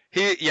great.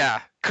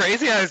 Yeah,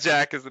 Crazy Eyes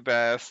Jack is the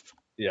best.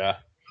 Yeah.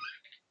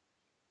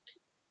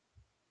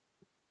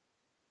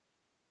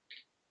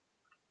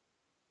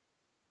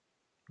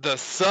 The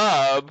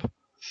sub.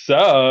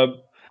 Sub.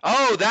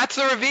 Oh, that's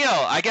the reveal.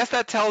 I guess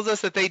that tells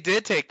us that they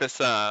did take the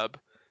sub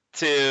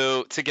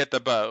to get the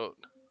boat.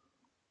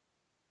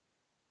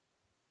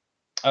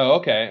 Oh,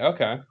 okay,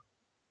 okay.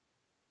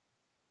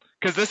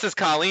 Because this is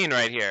Colleen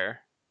right here.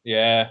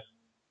 Yeah,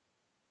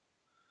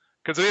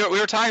 Because we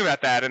were talking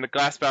about that in the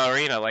Glass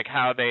Ballerina, like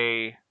how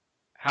they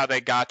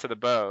got to the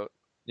boat.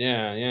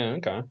 yeah, yeah.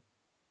 Okay.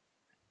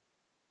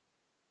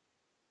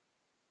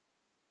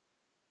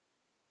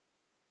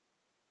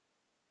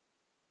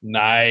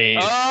 Nice.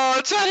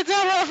 Oh,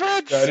 Chinatown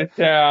reference.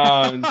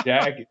 Chinatown.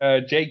 Jack.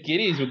 Jake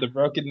Giddies with the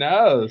broken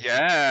nose.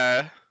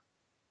 Yeah.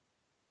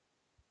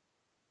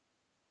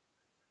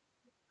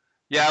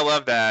 Yeah, I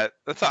love that.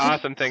 That's an Such a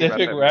awesome thing about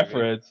specific that movie.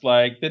 reference.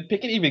 Like, did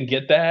Pickett even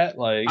get that?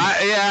 Like,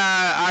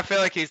 I feel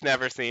like he's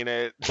never seen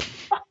it.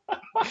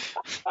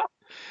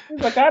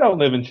 he's like, I don't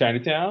live in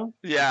Chinatown.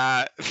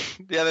 Yeah.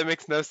 Yeah, that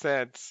makes no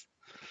sense.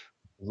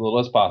 As little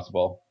as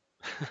possible.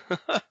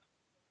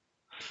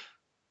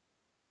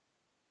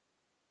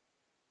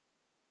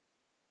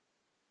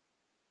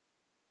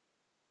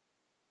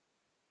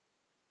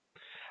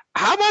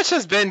 How much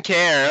does Ben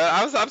care?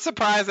 I'm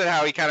surprised at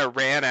how he kind of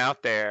ran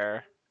out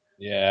there.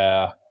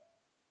 Yeah.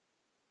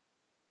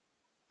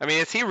 I mean,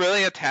 is he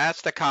really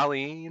attached to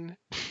Colleen?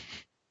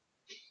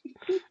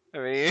 I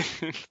mean,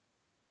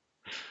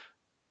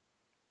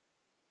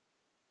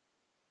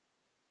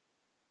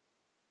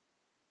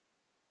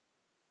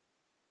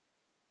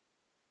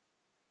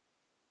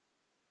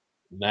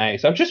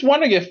 Nice. I'm just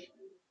wondering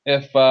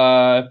if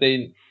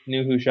they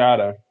knew who shot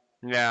her.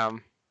 yeah.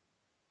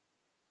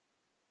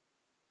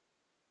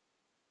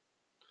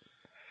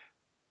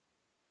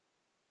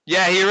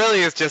 Yeah, he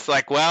really is just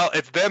like, well,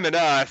 it's them and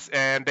us,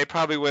 and they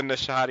probably wouldn't have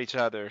shot each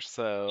other,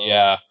 so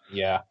Yeah,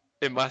 yeah.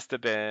 it must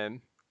have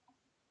been.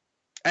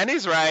 And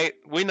he's right.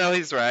 We know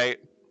he's right.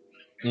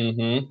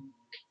 Mm-hmm.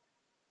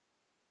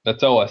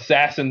 That's old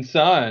assassin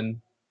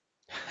son.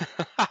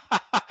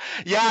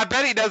 Yeah, I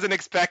bet he doesn't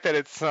expect that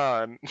it's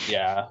Son.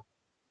 Yeah.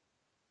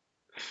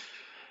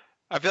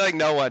 I feel like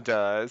no one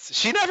does.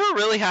 She never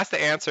really has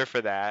to answer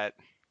for that.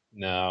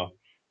 No.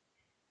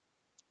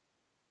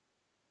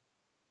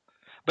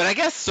 But I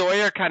guess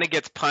Sawyer kind of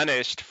gets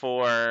punished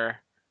for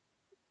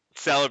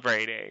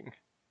celebrating.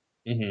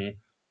 Mm-hmm.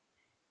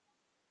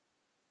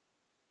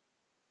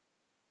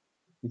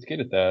 He's good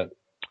at that.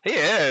 He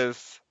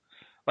is.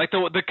 Like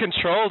the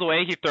controlled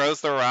way he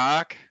throws the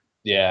rock.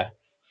 Yeah.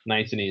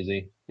 Nice and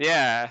easy.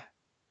 Yeah.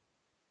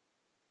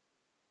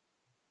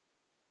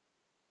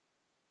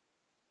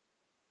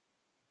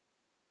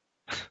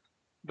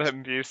 The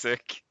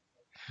music.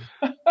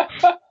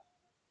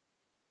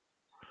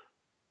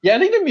 Yeah, I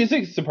think the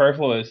music's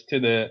superfluous to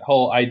the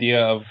whole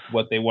idea of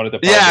what they wanted to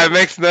Yeah, publish. it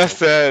makes no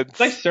It's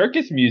like sense.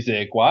 circus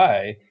music.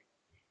 Why?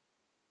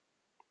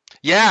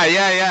 Yeah.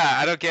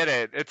 I don't get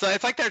it. It's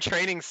like they're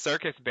training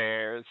circus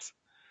bears.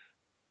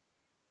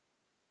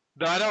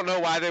 Though I don't know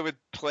why they would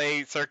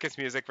play circus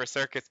music for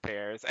circus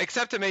bears,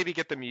 except to maybe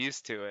get them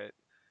used to it.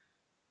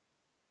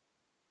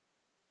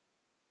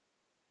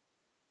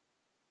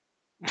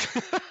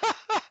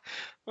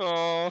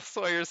 Oh,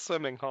 Sawyer's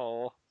swimming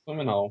hole. I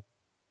don't know.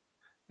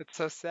 It's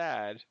so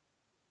sad.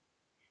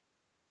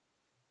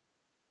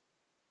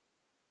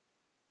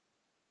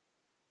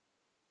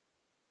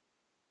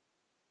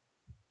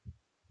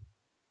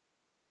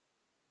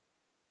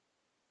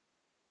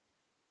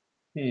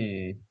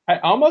 I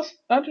almost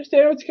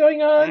understand what's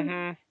going on.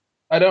 Mhm.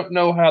 I don't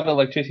know how the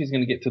electricity is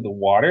going to get to the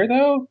water,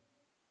 though.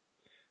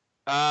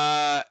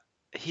 Uh,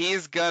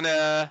 he's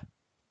gonna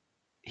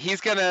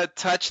he's gonna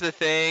touch the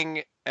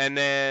thing and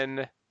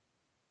then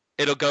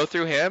it'll go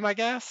through him, I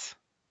guess.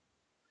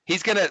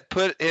 He's gonna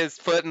put his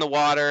foot in the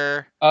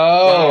water. Well,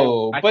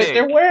 Oh, I but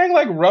they're think. wearing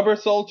like rubber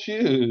sole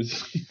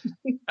shoes.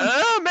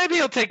 Maybe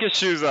he'll take his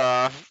shoes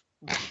off.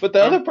 But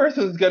the other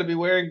person's going to be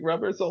wearing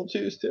rubber sole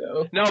shoes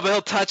too. No, but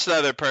he'll touch the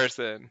other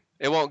person.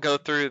 It won't go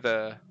through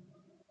the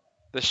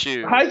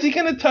shoes. How's he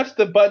going to touch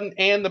the button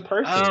and the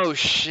person? Oh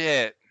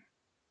shit.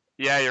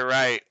 Yeah, you're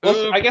right. Well,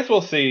 Oop. I guess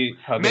we'll see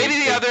how they Maybe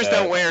the take others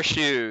don't that. wear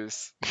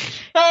shoes.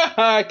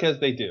 Because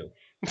they do.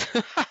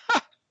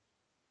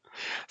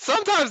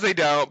 Sometimes they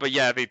don't, but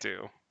yeah, they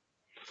do.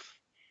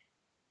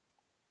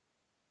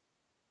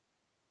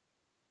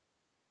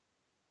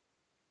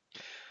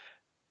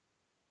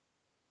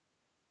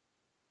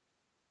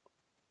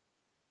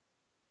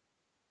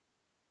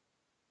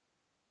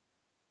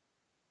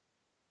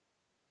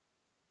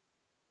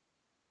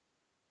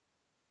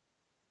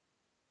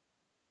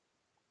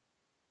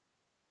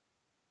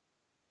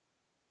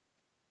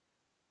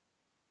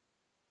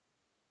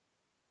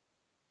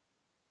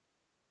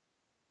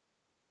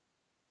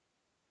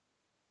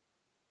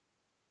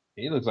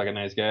 He looks like a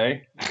nice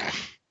guy.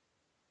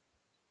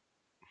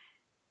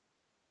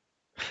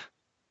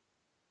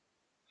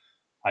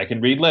 I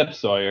can read lips,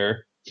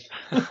 Sawyer.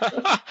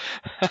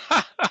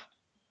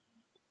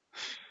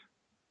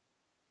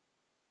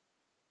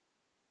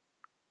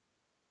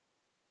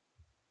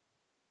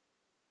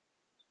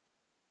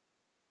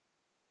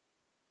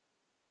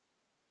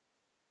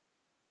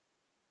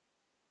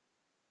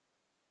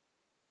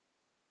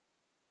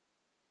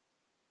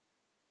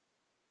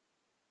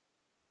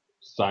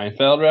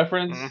 Seinfeld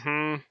reference?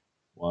 hmm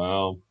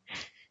Wow.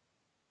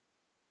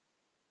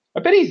 I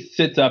bet he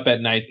sits up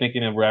at night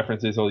thinking of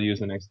references he'll use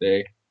the next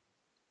day.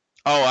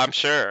 Oh, I'm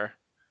sure.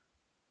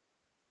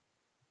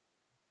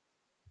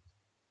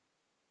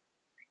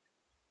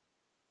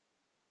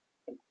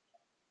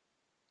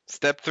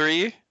 Step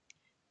 3?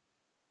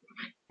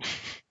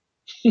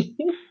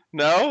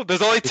 No,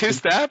 there's only 2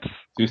 steps.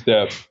 Two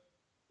step.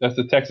 That's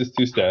the Texas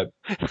two step.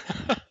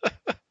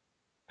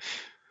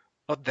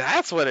 Oh,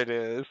 that's what it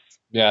is.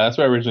 Yeah, that's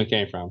where it originally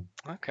came from.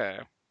 Okay.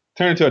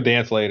 Turned into a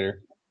dance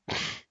later.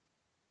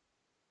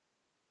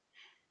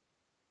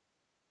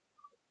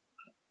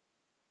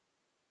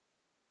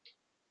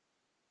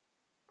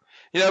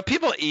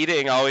 People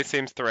eating always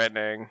seems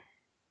threatening.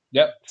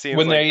 Yep. Scenes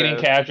When they're like eating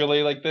this.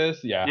 casually like this,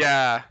 yeah.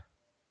 Yeah.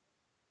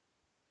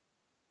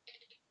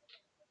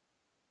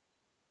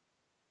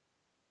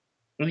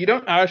 Well, you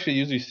don't actually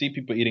usually see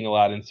people eating a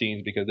lot in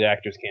scenes because the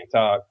actors can't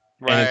talk,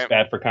 and it's Right.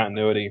 bad for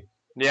continuity.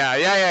 Yeah,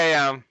 yeah, yeah,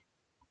 yeah.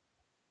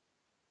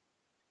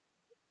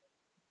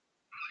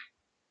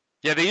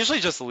 Yeah, they usually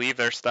just leave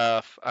their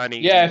stuff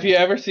Yeah, if uneaten. you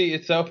ever see,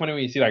 it's so funny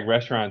when you see like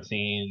restaurant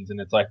scenes and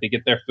it's like they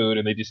get their food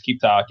and they just keep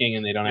talking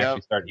and they don't Yep.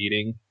 actually start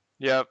eating.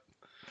 Yep.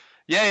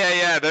 Yeah, yeah,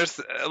 yeah. There's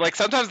like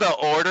sometimes they'll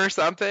order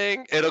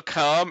something, it'll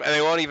come and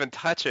they won't even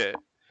touch it.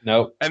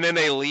 Nope. And then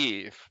they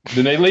leave.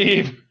 Then they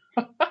leave.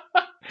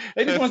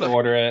 They just It's want to like,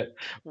 order it.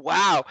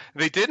 wow,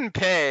 they didn't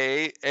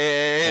pay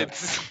and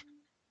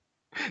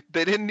Yep.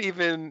 they didn't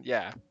even,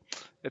 yeah,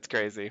 it's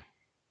crazy.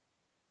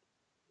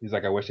 He's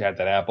like, I wish I had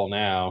that apple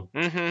now.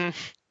 Mhm.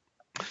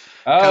 Kind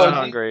Oh, of is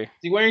hungry.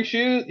 he wearing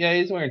shoes? Yeah,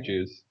 he's wearing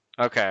shoes.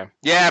 Okay.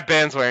 Yeah,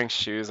 Ben's wearing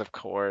shoes, of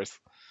course.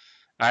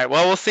 All right.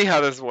 Well, we'll see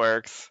how this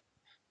works.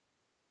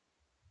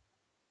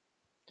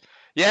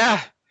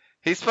 Yeah,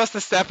 he's supposed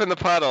to step in the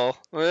puddle.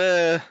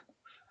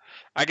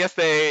 I guess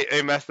they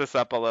messed this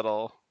up a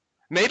little.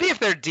 Maybe if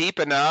they're deep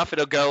enough,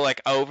 it'll go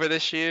like over the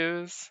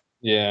shoes.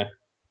 Yeah.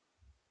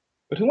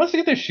 But who wants to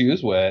get their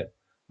shoes wet?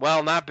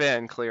 Well, not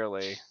Ben,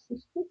 clearly.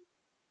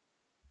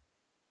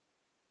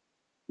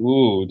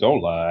 Ooh,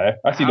 don't lie.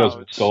 I see those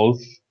Ouch.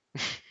 wrinkles.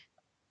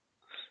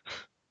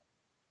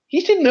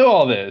 He should know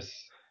all this.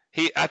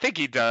 I think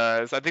he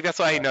does. I think that's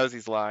why he knows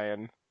he's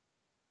lying.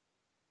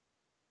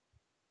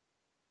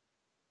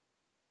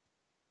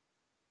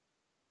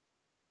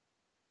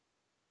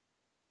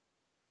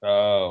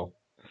 Oh,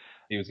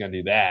 he was gonna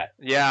do that.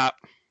 Yeah.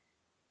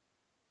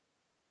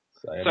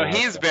 So Sayonara.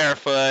 he's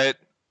barefoot.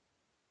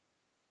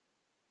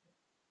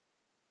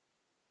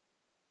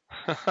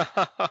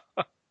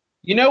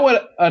 You know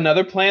what?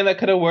 Another plan that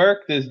could have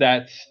worked is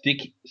that stick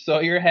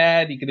Sawyer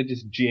had. He could have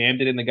just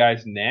jammed it in the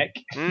guy's neck.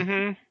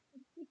 Mhm.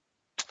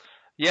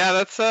 Yeah,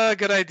 that's a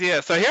good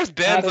idea. So here's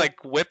Ben's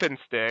like whipping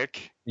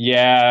stick.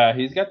 Yeah,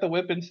 he's got the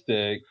whipping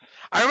stick.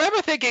 I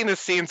remember thinking this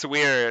seems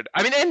weird.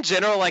 I mean, in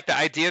general, like the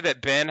idea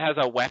that Ben has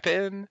a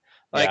weapon,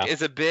 like, Yeah.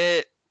 is a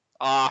bit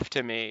off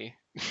to me.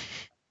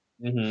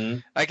 Mm-hmm.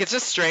 Like, it's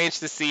just strange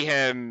to see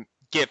him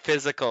get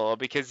physical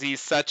because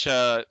he's such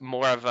a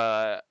more of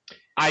a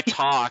I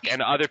talk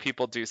and other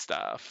people do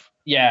stuff.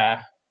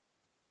 Yeah.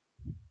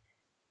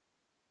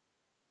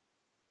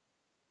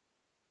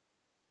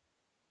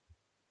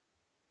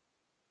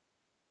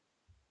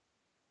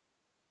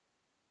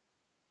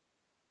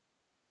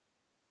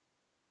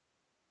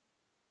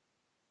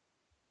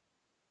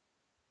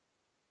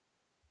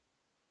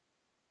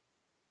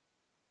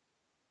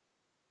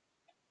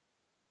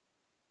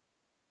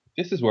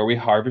 This is where we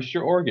harvest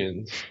your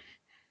organs.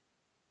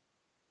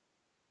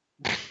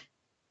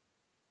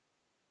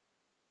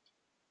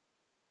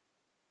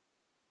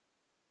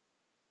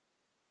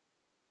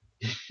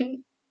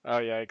 Oh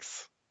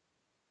yikes!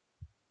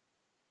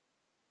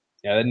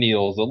 Yeah, the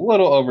needle's a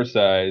little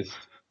oversized.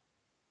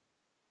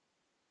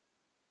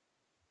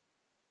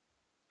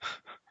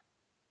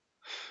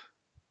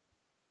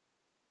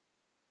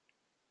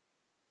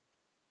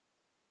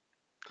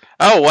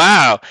 Oh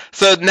wow!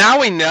 So now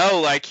we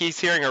know like he's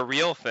hearing a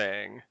real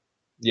thing.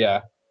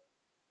 Yeah.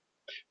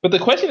 But the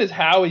question is,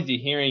 how is he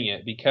hearing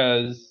it?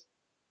 Because,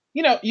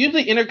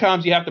 usually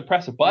intercoms you have to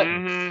press a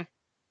button. Mm-hmm.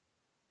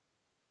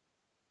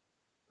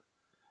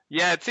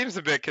 Yeah, it seems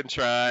a bit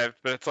contrived,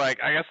 but it's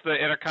like I guess the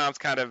intercom's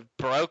kind of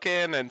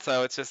broken, and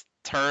so it's just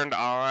turned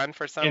on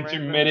for some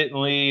reason.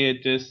 Intermittently,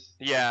 it just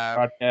Yeah,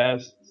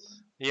 broadcasts.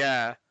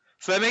 yeah.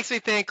 So that makes me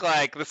think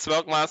like the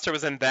smoke monster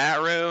was in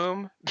that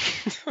room.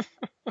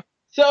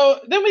 So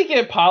then we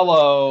get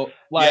Paulo.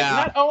 Like, Yeah,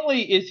 not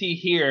only is he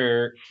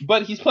here,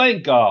 but he's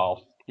playing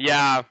golf.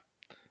 yeah,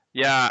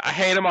 yeah. I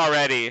hate him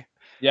already,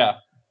 Yeah.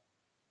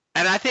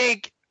 and I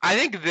think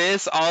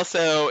this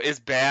also is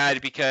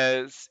bad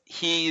because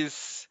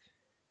he's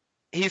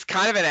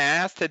kind of an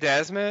ass to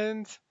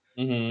Desmond.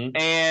 Mm-hmm.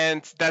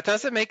 and that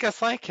doesn't make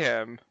us like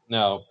him.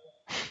 No.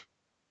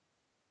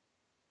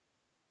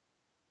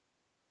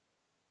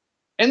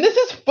 And this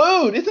is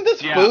food. Isn't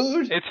this Yeah,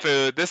 food? it's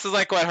food. This is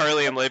like what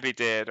Hurley and Libby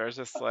did, or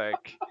just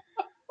like,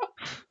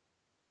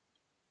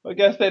 I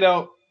guess they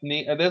don't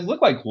need. Those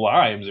look like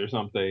limes or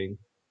something.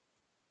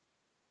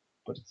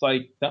 But it's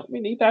like, don't we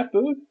need that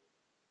food?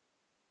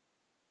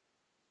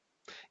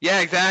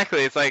 yeah,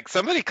 exactly. It's like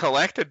somebody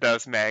collected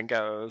those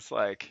mangoes.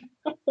 Like,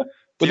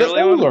 do But you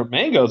really those want? were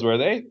mangoes, were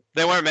they?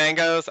 They weren't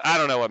mangoes. I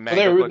don't know what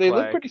Well, mangoes look they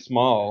look like. pretty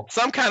small.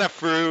 Some kind of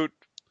fruit,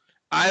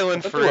 I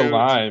island thought they were fruit.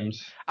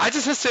 limes. I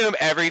just assume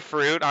every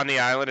fruit on the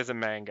island is a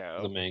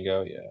The mango.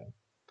 mango, yeah.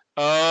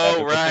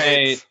 Oh, Epical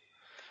right. Fate.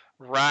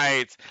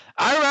 Right.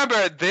 I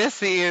remember this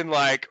scene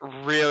like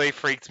really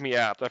freaked me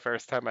out the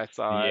first time I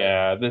saw it.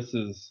 Yeah, this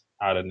is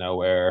out of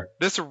nowhere.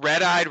 This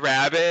red-eyed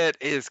rabbit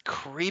is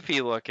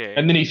creepy looking.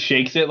 And then he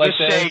shakes it The like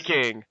this.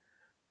 shaking.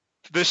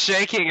 The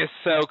shaking is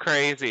so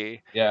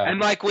crazy. Yeah. And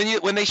like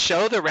when they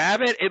show the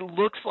rabbit, it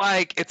looks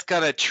like it's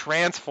gonna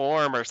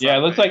transform or Yeah,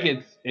 it looks like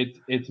something.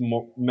 it's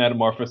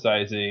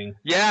metamorphosizing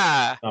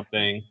Yeah.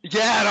 something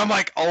Yeah, and I'm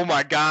like, oh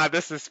my god,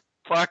 this is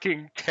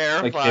fucking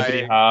like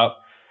hippity terrifying. hop.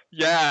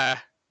 Yeah.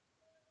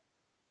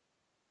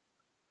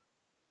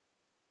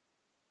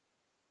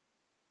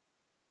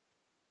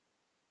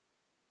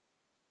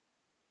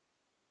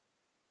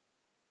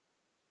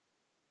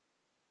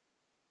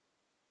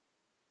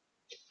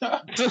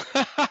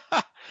 I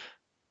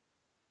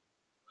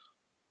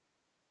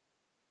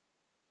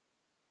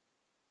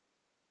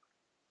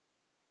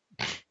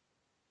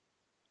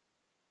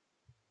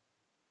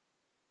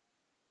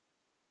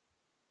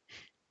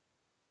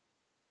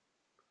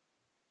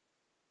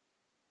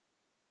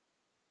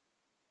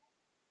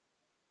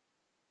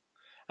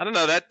don't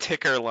know, that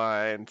ticker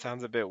line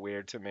sounds a bit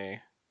weird to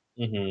me.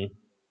 hmm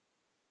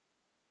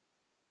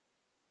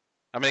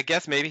I mean, I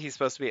guess maybe he's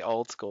supposed to be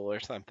old school or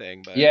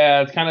something, but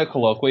Yeah, it's kind of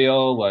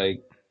colloquial.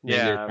 Like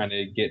maybe they're yeah. trying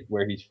to get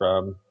where he's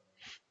from.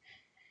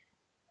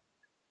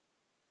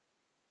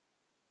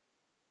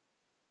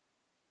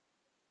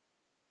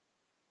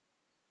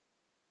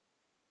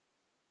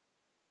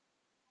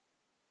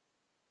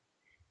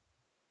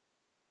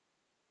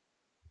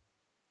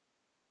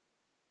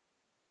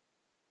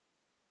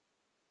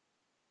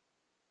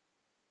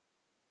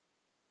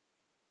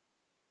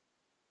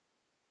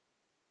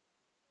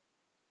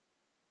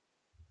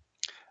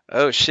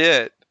 Oh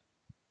shit.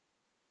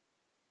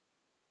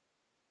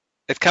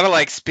 It's kind of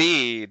like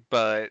Speed,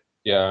 but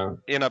Yeah.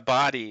 in a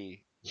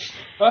body.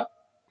 Huh?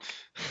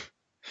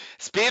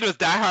 Speed was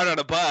Die Hard on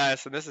a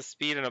bus, and this is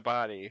Speed in a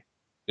body.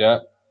 Yeah.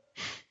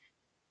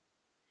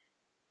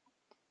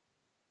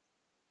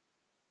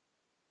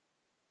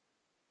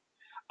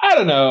 I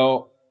don't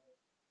know.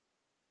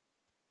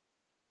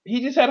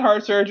 He just had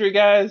heart surgery,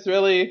 guys.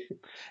 Really?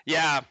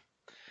 Yeah.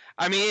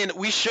 I mean,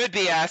 we should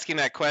be asking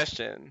that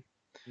question,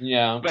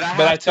 Yeah. but I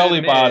But I have to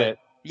totally bought admit, it.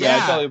 Yeah, I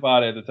yeah, totally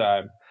bought it at the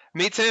time.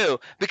 me too.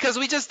 Because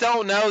we just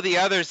don't know the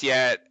others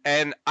yet,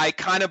 and I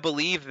kind of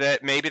believe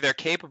that maybe they're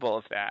capable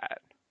of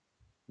that.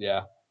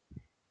 Yeah.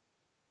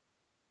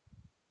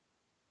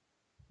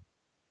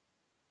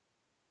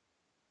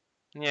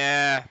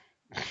 Yeah.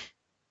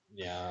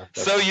 Yeah.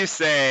 So That's you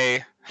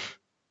say,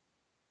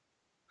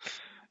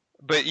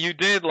 but you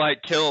did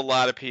like kill a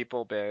lot of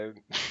people, babe.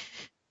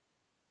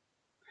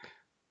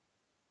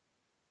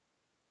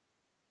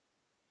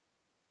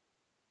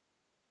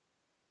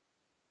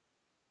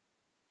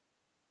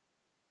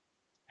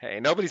 Hey,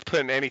 nobody's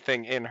putting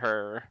anything in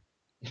her.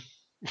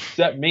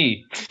 except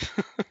me.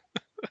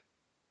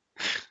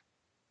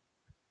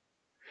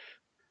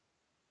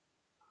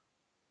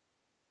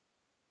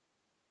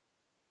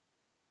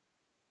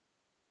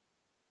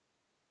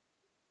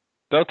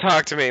 Don't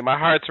talk to me. My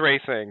heart's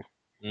racing.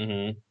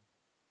 hmm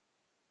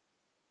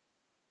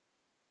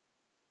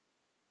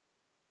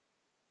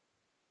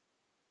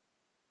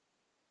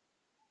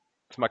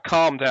It's my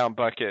calm down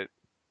bucket.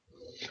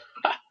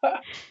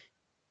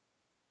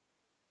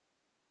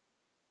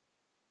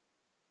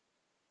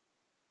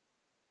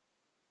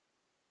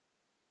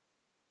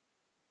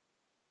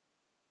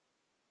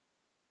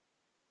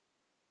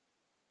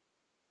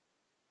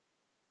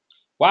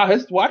 Wow,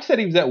 his watch said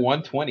he was at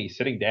 120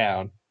 sitting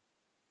down.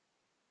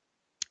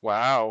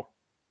 Wow.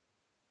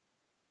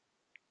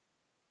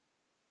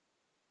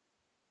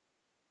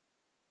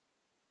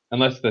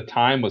 Unless the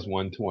time was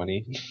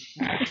 120.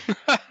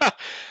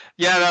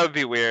 Yeah, that would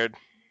be weird.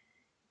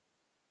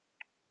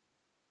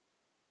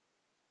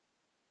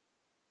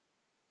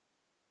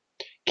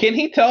 Can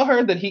he tell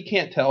her that he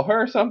can't tell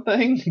her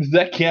something? Does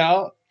that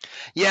count?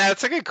 Yeah,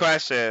 it's a good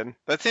question.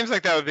 That seems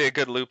like that would be a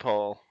good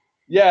loophole.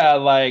 Yeah,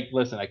 like,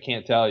 listen, I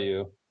can't tell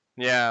you.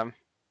 Yeah.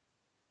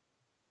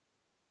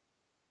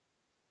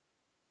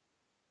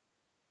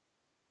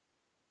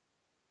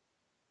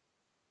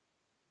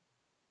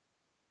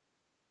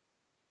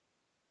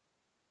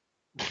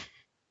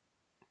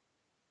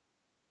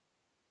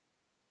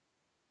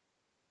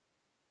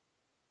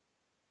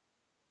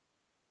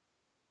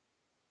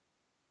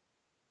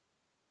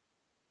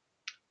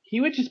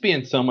 he would just be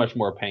in so much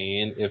more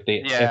pain if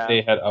Yeah,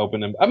 they had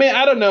opened him. I mean,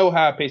 I don't know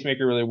how a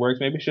pacemaker really works.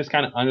 Maybe it's just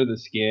kind of under the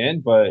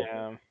skin, but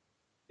yeah,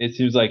 it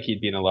seems like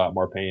he'd be in a lot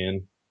more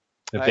pain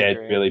if I they had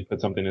agree. really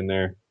put something in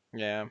there.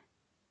 Yeah.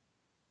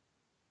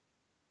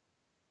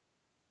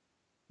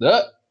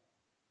 Uh,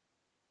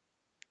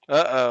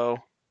 Uh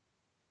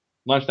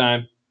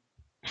lunchtime.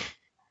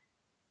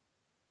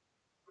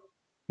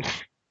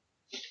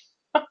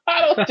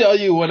 I don't tell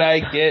you when I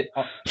get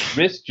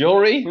wrist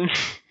jewelry, oh.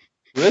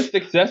 wrist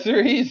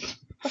accessories.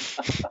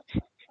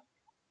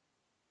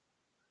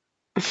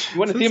 You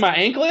want to see my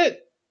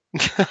anklet?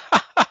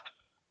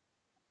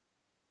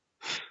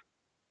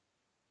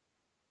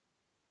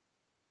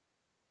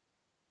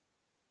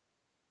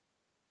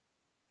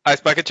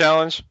 Ice bucket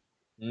challenge.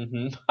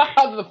 Mm-hmm.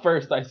 The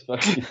first ice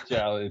bucket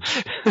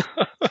challenge.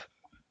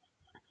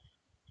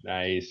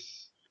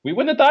 Nice. We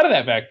wouldn't have thought of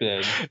that back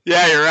then.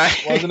 Yeah, you're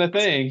It wasn't right. a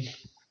thing.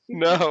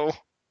 No.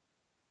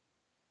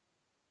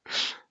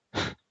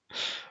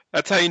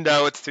 That's how you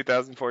know it's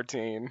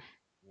 2014.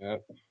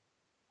 Yep.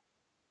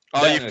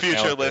 All That you and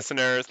future Metallica.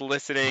 listeners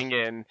listening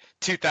in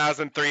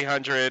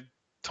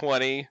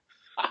 2320.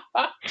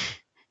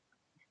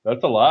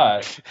 That's a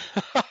lot.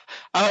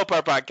 I hope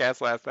our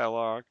podcast lasts that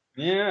long.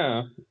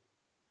 Yeah.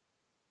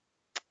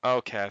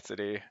 Oh,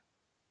 Cassidy.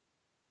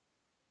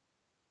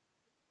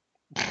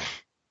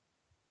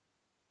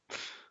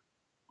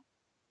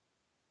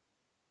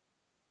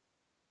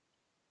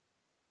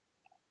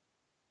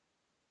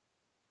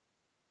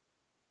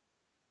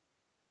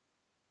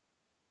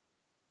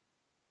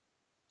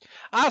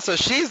 Ah, so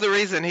she's the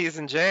reason he's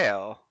in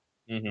jail.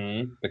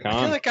 Mm-hmm. The I feel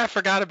con. like I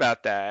forgot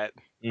about that.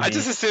 I Mm-hmm.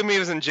 just assumed he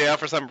was in jail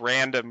for some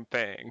random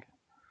thing.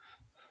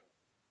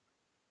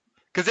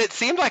 Because it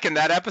seemed like in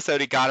that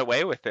episode he got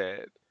away with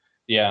it,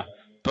 Yeah.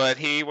 but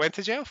he went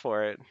to jail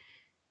for it.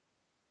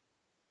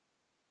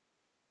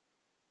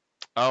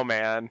 Oh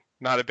man,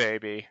 not a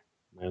baby.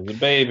 There's a You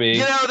baby.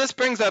 know, this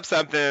brings up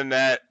something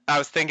that I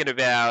was thinking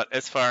about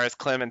as far as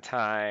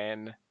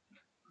Clementine.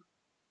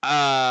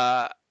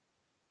 Uh,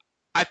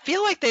 I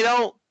feel like they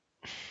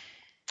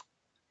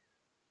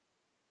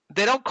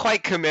don't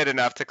quite commit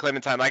enough to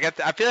Clementine. Like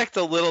I feel like it's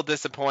a little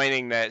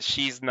disappointing that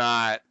she's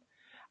not.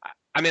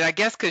 I mean, I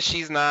guess because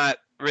she's not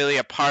really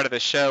a part of the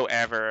show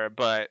ever,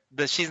 but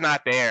that she's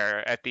not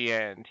there at the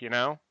end. You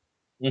know,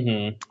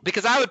 Mm-hmm.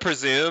 because I would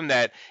presume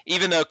that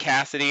even though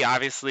Cassidy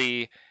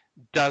obviously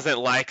doesn't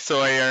like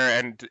Sawyer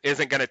and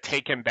isn't going to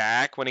take him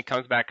back when he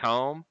comes back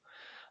home,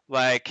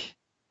 like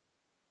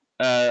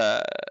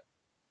uh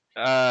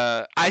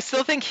I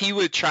still think he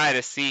would try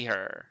to see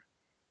her.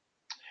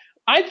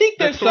 I think The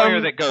there's Sawyer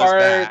some that goes part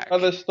back.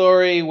 of the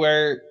story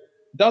where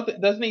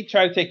doesn't he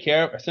try to take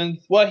care of her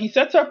since he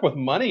sets her up with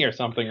money or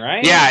something,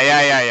 right?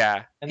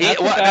 Yeah. And He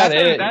that's well about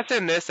it. that's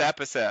in this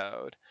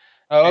episode.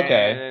 Oh,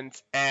 okay.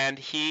 And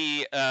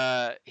he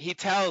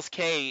tells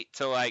Kate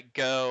to like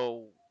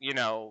go,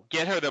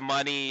 get her the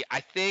money,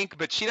 I think,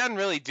 but she doesn't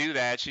really do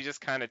that. She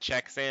just kind of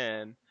checks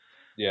in.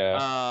 Yeah.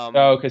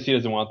 Oh, Um because she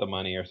doesn't want the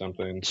money or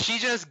something. she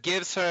just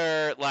gives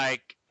her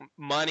like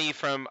money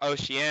from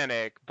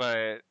Oceanic,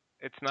 but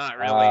it's not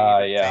really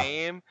the Yeah.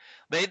 same.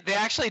 They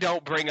actually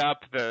don't bring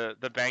up the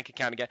bank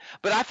account again.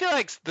 But I feel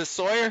like the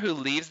Sawyer who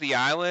leaves the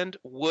island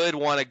would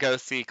want to go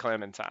see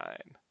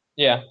Clementine,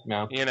 Yeah.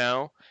 No. you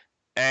know?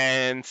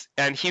 And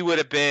he would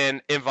have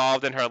been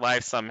involved in her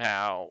life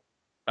somehow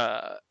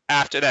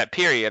after that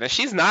period. And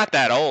she's not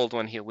that old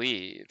when he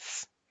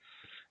leaves,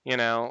 you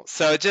know?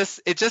 So it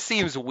just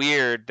seems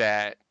weird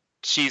that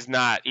she's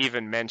not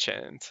even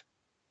mentioned.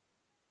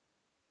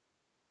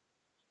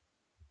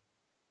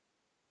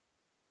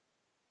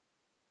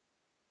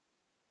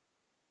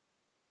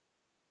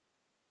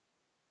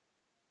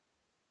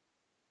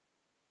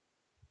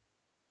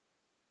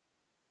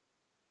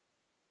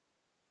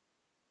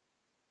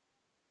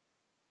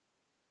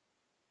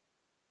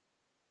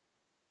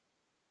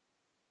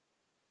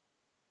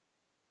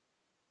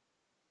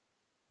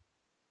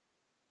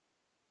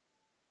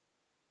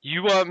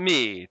 You want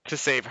me to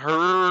save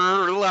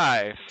her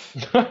life?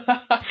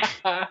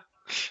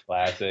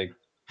 Classic.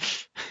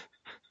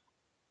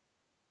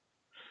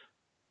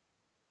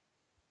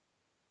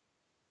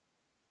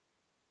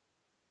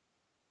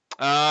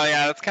 Oh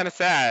yeah, that's kind of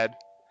sad.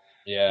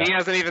 Yeah. He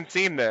hasn't even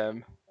seen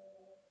them,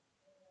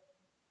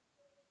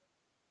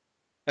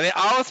 and they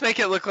almost make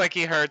it look like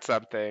he heard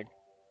something.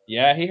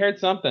 Yeah, he heard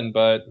something,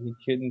 but he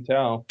couldn't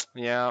tell.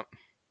 Yeah,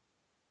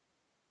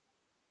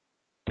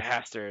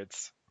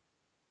 bastards.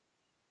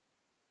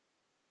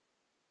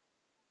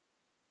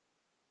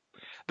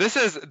 This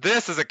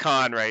is a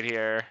con right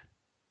here.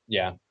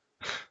 Yeah.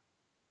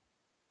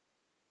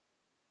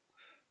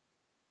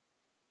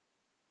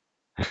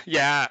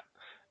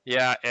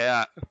 Yeah,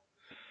 yeah.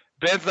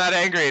 Ben's not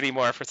angry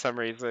anymore for some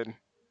reason.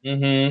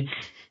 Mm-hmm.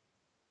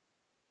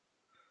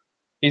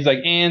 He's like,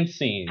 and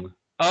scene.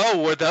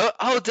 Oh, were those?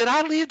 Oh, did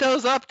I leave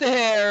those up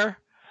there?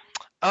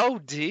 Oh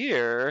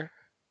dear,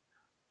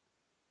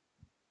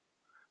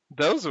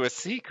 those were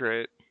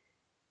secret.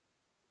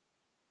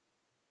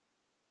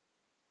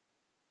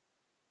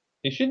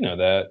 He should know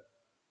that.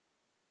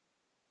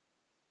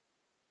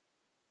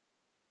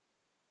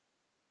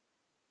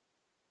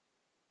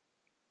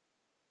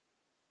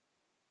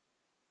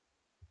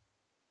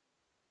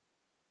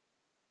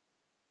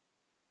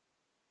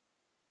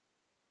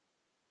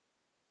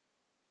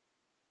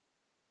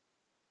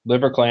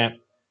 Liver clamp.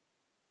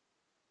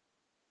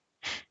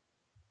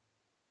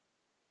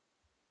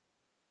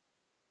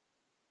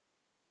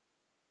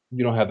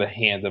 You don't have the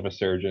hands of a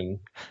surgeon.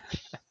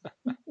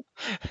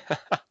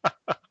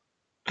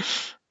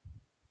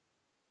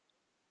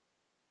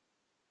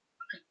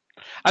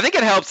 I think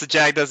it helps that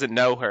Jack doesn't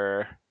know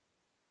her.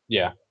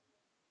 Yeah.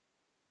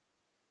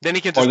 Then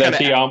he can Or just kind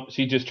that of,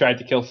 she just tried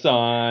to kill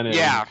Son and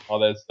yeah, all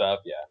that stuff.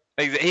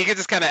 Yeah. he can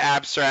just kind of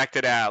abstract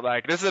it out.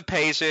 Like, this is a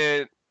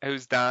patient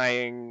who's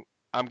dying.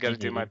 I'm gonna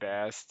do my Hmm.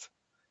 best.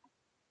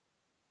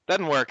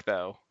 Doesn't work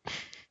though.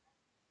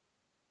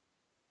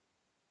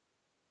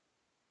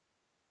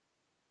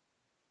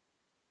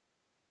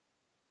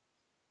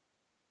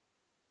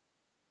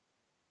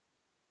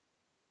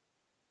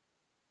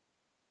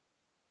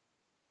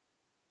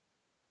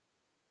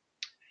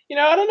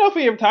 I don't know if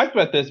we ever talked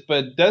about this,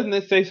 but doesn't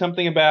this say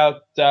something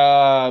about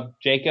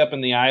Jacob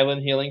and the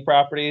island healing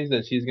properties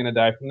that she's going to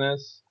die from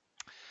this?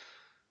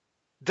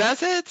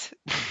 Does it?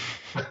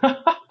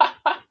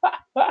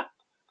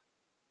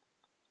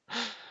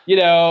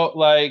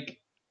 Like,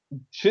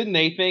 shouldn't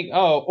they think,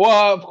 oh,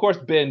 well, of course,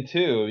 Ben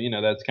too.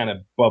 That's kind of,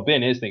 well,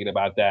 Ben is thinking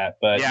about that,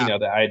 but, Yeah,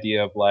 the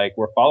idea of like,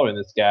 we're following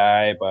this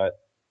guy, but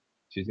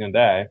she's going to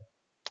die.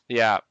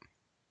 yeah,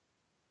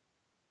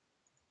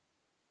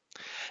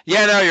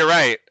 yeah. No, you're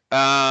right.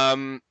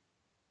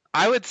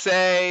 I would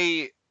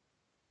say,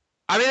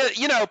 I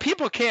mean,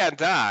 people can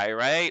die,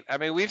 right? I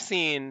mean, we've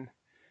seen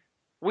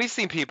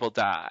people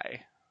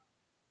die.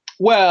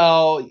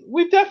 Well,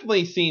 we've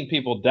definitely seen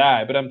people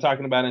die, but I'm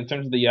talking about in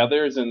terms of the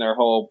others and their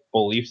whole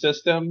belief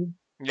system,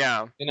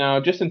 Yeah,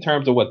 just in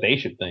terms of what they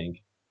should think.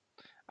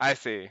 I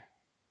see.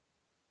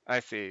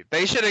 I see.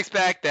 They should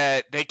expect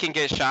that they can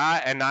get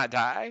shot and not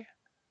die.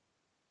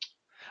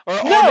 Or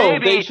No,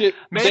 maybe they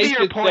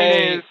your should point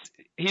is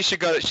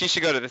say, she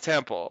should go to the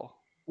temple.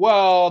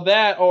 well,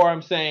 that, or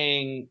I'm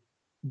saying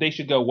they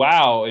should go,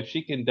 wow, if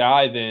she can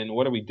die, then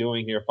what are we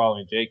doing here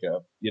following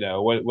Jacob?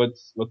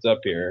 What's up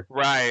here?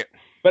 Right.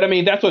 But I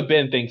mean, that's what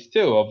Ben thinks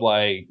too, of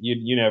like,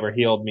 you never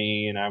healed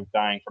me and I'm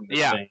dying from this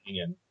Yeah. thing.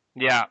 And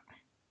Yeah.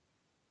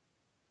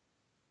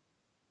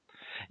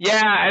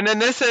 Yeah, and then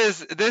this is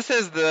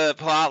the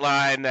plot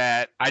line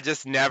that I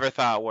just never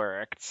thought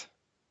worked.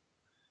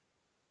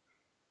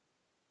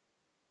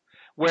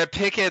 Where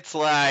Pickett's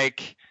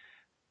like,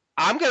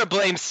 I'm going to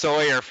blame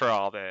Sawyer for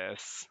all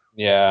this.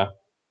 yeah,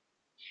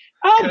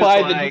 I'll Cuz buy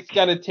that he's like,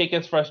 got to take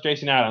his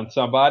frustration out on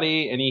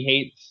somebody, and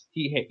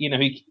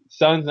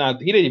Son's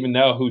not, he didn't even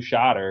know who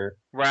shot her,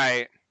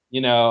 right.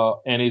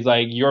 and he's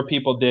like, your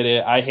people did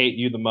it. I hate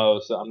you the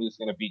most, so I'm just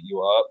gonna beat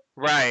you up.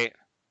 Right.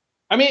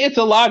 I mean, it's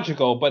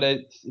illogical,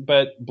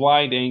 but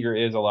blind anger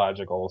is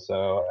illogical.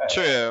 So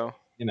True.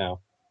 you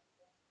know,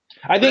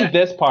 I But think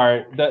this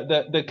part,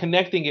 the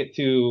connecting it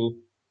to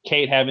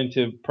Kate having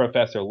to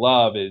Professor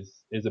Love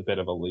is a bit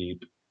of a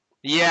leap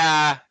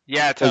yeah,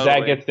 yeah, because that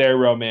totally. gets their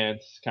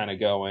romance kind of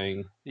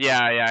going,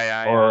 Yeah, yeah,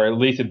 yeah, or yeah. at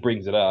least it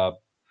brings it up.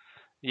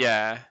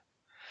 Yeah.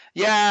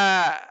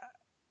 Yeah.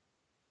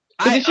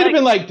 Because I it should have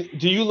like been like,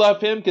 do you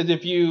love him? Because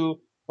if you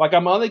like,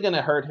 I'm only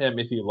gonna hurt him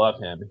if you love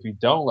him. If you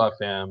don't love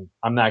him,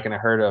 I'm not gonna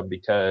hurt him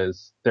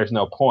because there's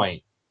no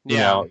point.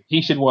 yeah,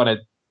 He should want to,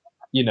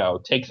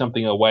 take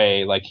something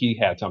away like he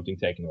had something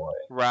taken away.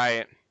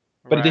 right.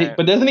 But Right.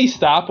 but doesn't he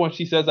stop when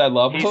she says I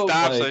love He him?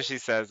 stops Like, when she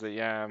says it,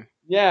 yeah.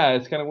 yeah,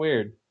 it's kind of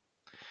weird.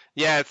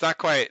 Yeah, it's not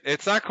quite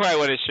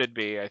what it should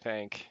be, I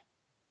think.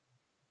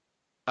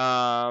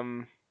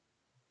 Um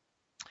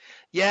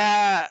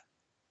yeah,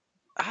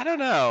 I don't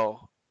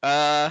know.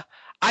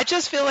 I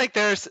just feel like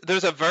there's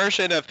a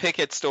version of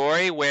Pickett's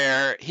story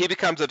where he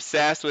becomes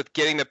obsessed with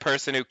getting the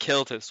person who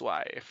killed his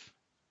wife,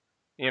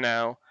 you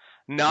know?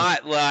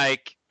 Not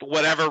like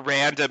whatever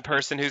random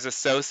person who's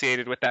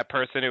associated with that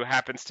person who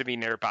happens to be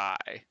nearby,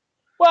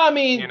 Well, I you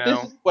mean, this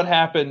know? is what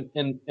happened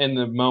in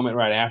the moment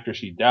right after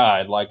she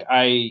died. Like,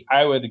 I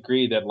would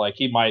agree that like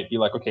he might be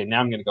like, okay, now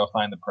I'm gonna go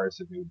find the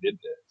person who did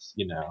this.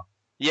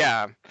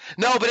 Yeah.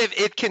 No, but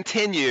it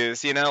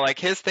continues, like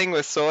his thing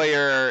with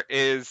Sawyer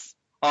is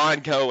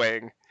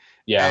ongoing,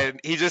 Yeah. and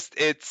he just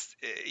it's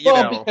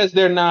Well, because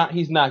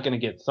he's not gonna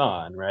get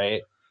Son,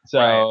 right? right.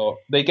 So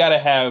they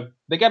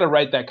gotta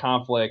write that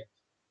conflict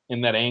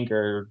and that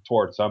anger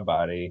towards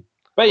somebody.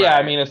 But yeah, I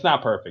Right. mean, it's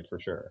not perfect for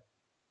sure.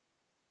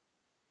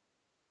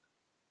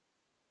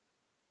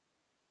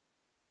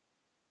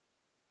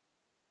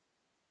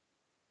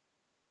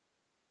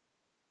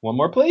 One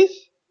more,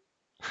 please.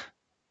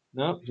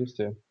 No, just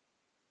two.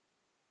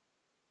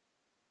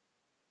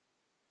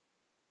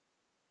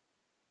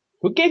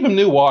 Who gave him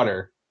new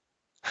water?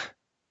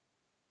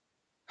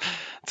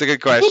 It's a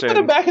good Who put him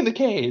question. back in the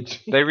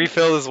cage? They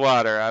refilled his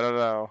water. I don't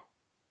know.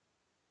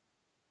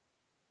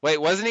 Wait,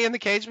 wasn't he in the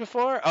cage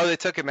before? Oh, they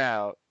took him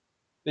out.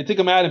 They took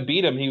him out and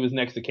beat him. He was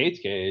next to Kate's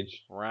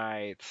cage.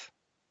 Right.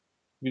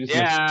 We just missed.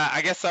 Yeah,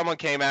 I guess someone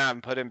came out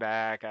and put him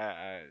back.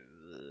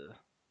 Ugh.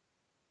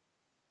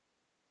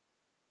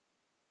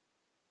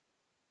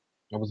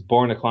 I was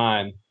born to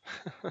climb.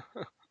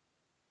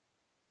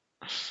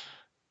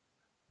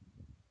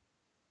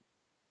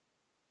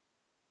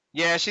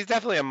 Yeah, she's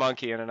definitely a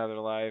monkey in another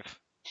life.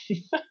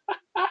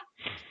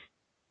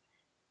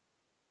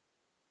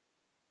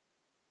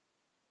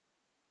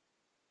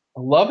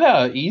 I love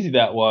how easy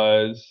that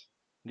was.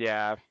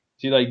 Yeah.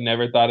 She like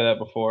never thought of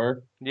that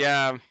before.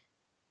 Yeah.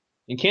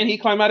 And can't he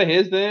climb out of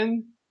his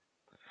then?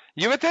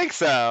 You would think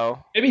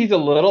so. Maybe he's a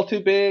little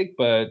too big,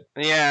 but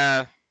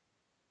Yeah.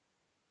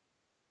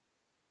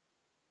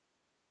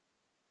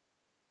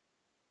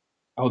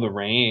 oh, the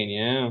rain,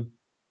 yeah,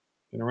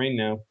 gonna rain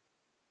now.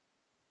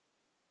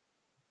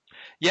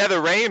 Yeah,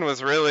 the rain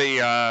was really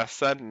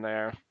sudden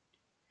there.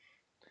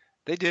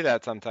 They do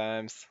that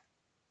sometimes.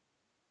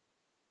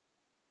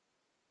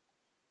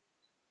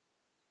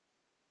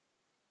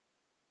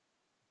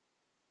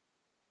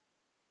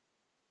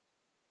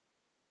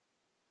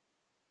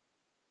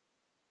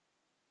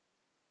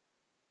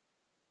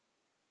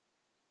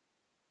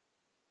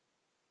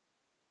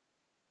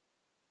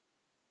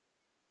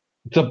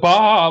 It's a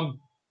bomb.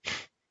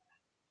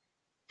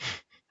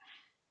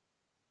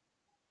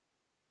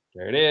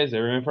 There it is.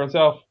 Every man for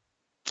himself.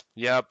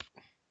 Yep.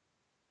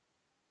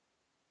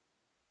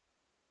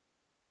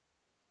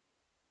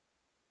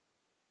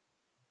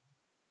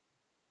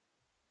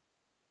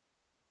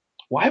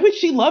 Why would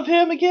she love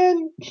him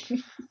again?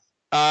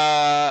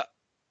 Uh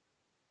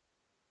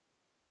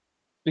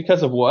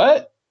Because of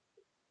what?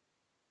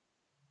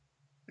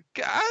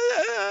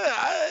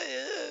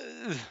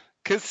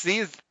 cuz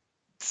he's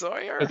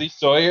Sawyer. Because he's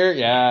Sawyer?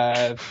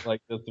 Yeah,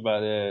 like that's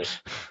about it.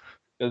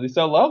 Because he's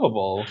so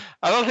lovable.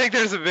 I don't think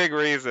there's a big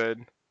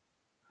reason.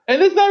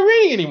 And it's not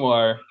raining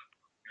anymore.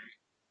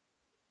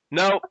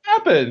 Nope. What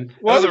happened? It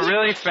Why was would a they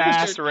really leave for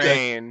fast 30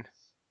 seconds? rain.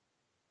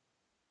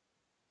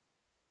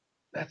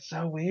 That's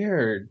so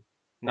weird.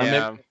 Maybe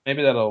Yeah.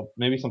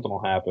 maybe something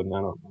will happen.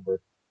 I don't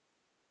remember.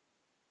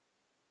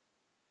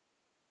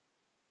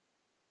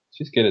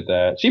 She's good at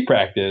that. She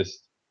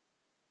practiced.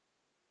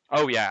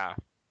 Oh yeah.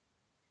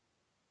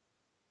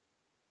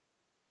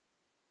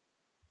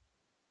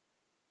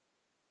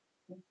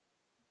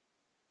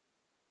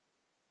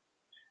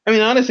 I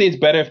mean, honestly, it's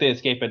better if they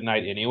escape at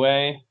night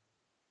anyway.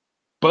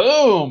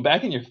 Boom!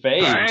 Back in your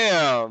face.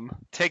 Bam.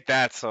 Take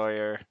that,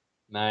 Sawyer.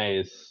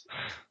 Nice.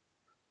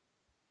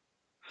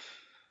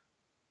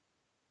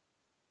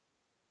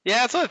 Yeah,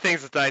 that's one of the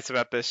things that's nice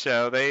about this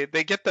show. They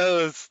get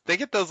those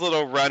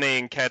little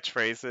running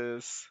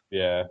catchphrases.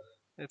 Yeah.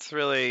 It's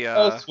really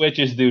Those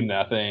switches do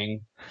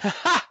nothing.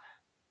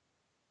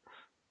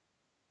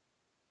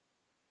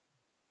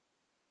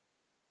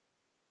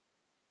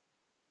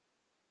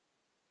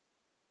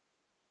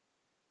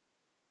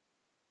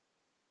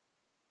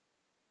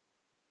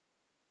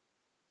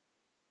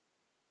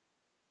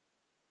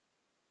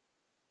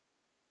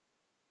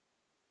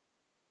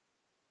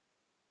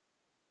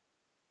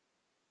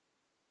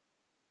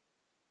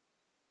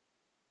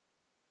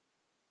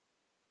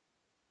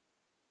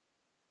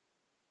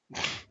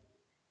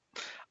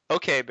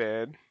 okay,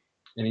 man.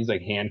 And he's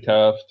like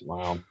handcuffed.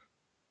 Wow.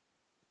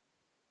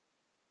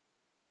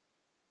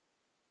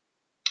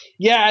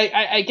 Yeah,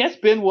 I guess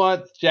Ben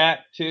wants Jack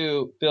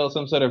to feel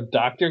some sort of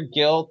doctor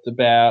guilt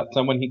about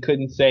someone he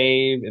couldn't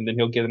save, and then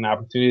he'll get an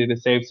opportunity to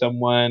save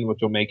someone, which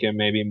will make him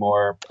maybe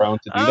more prone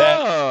to do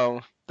that.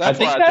 Oh, I that's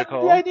think that's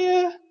the logical.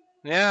 idea.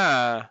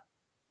 Yeah.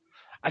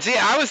 I see.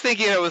 I was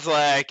thinking it was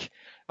like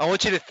I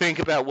want you to think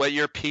about what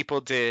your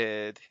people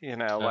did. You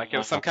know, like it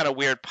was some Uh, kind of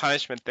weird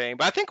punishment thing.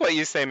 But I think what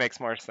you say makes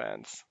more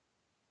sense.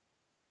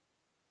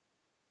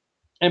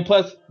 and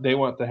plus, they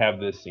want to have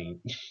this scene.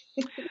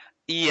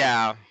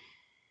 Yeah.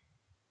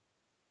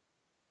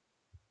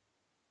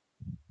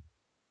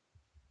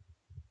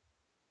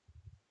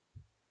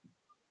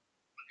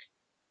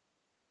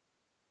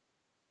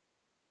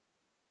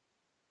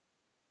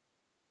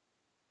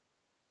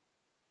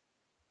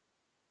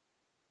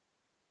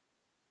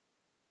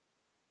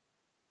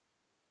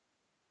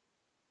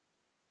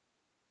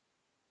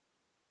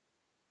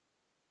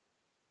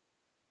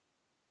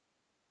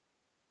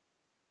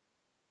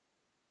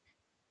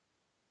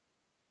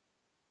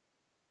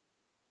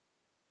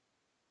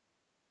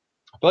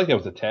 I feel like that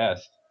was a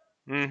test.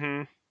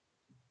 Mhm.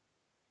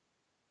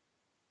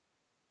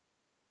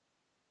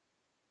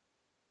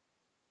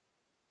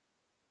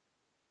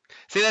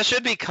 See, that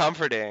should be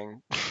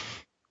comforting.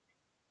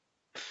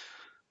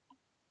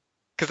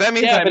 Because that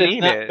means Yeah, I but it's mean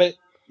not. it. But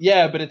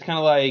yeah, but it's kind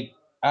of like,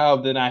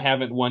 oh, then I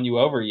haven't won you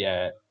over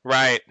yet.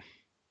 Right.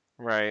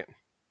 Right.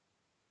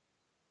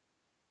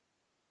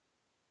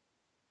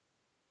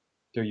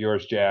 They're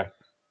yours, Jack.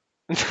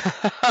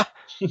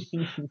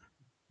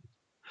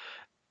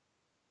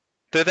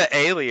 They're the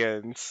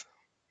aliens.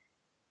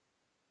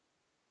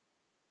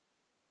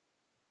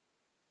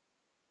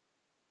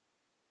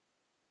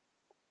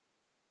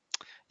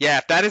 Yeah,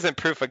 if that isn't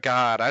proof of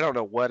God, I don't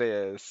know what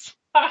is.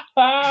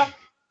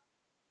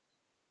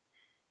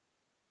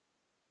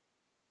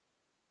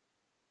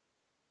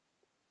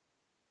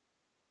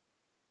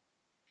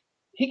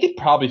 He could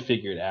probably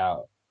figure it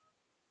out.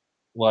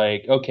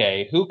 Like,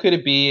 okay, who could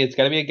it be? It's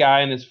got to be a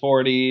guy in his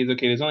 40s.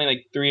 Okay, there's only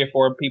like three or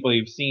four people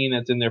you've seen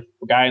that's in their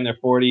guy in their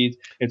 40s.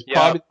 It's Yep.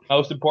 probably the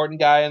most important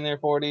guy in their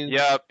 40s.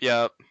 Yep.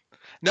 Yep.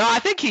 No, I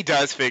think he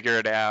does figure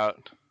it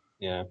out.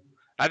 Yeah.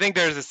 I think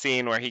there's a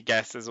scene where he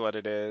guesses what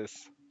it is.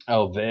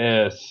 Oh,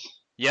 this.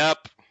 Yep.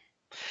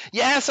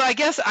 Yeah, so I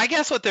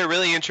guess what they're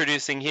really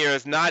introducing here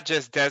is not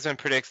just Desmond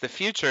predicts the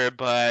future,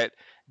 but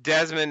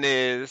Desmond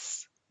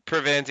is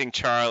preventing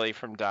Charlie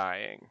from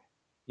dying.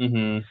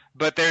 Mm-hmm.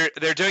 But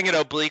they're doing it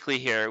obliquely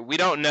here. We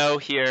don't know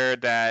here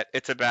that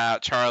it's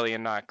about Charlie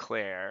and not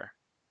Claire.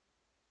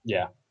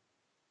 Yeah.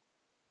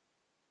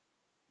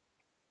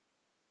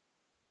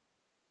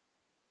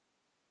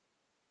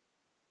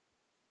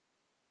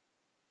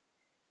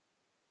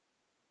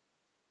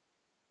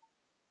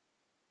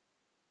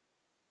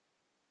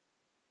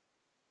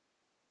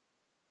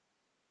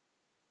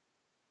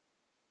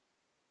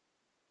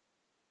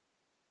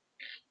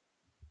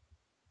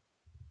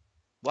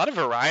 A lot of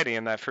variety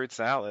in that fruit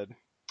salad.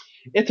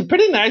 It's a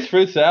pretty nice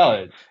fruit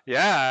salad.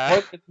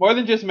 Yeah. It's more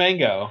than just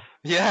mango.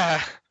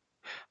 Yeah.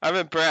 I'm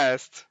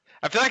impressed.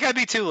 I feel like I'd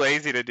be too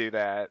lazy to do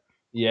that.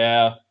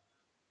 Yeah.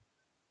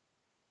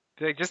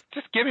 Like, just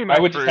give me I my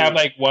would just have fruit.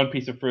 like one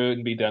piece of fruit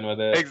and be done with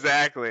it.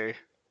 Exactly.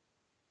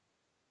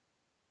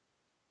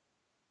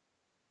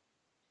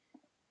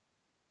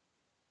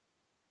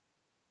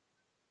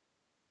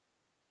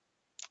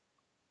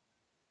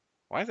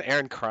 Why is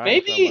Aaron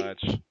crying so Maybe,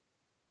 much?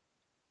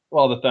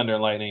 well, the thunder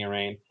and lightning and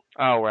rain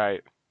Oh,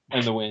 right.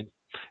 and the wind.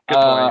 Good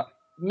point.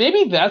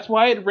 Maybe that's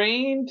why it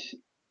rained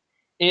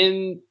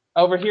in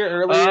over here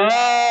earlier.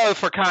 Oh,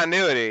 for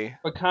continuity.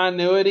 For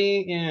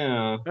continuity,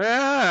 yeah.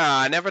 Yeah,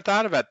 I never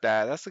thought about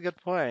that. That's a good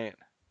point.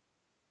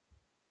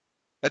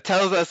 That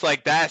tells us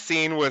like that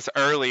scene was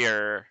earlier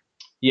where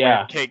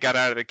Yeah. Kate got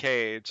out of the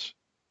cage.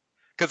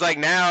 Cause like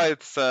now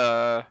it's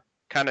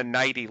kind of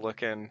nighty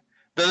looking.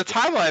 The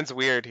timeline's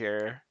weird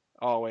here.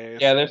 Always.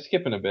 Yeah, they're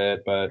skipping a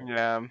bit, but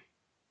Yeah.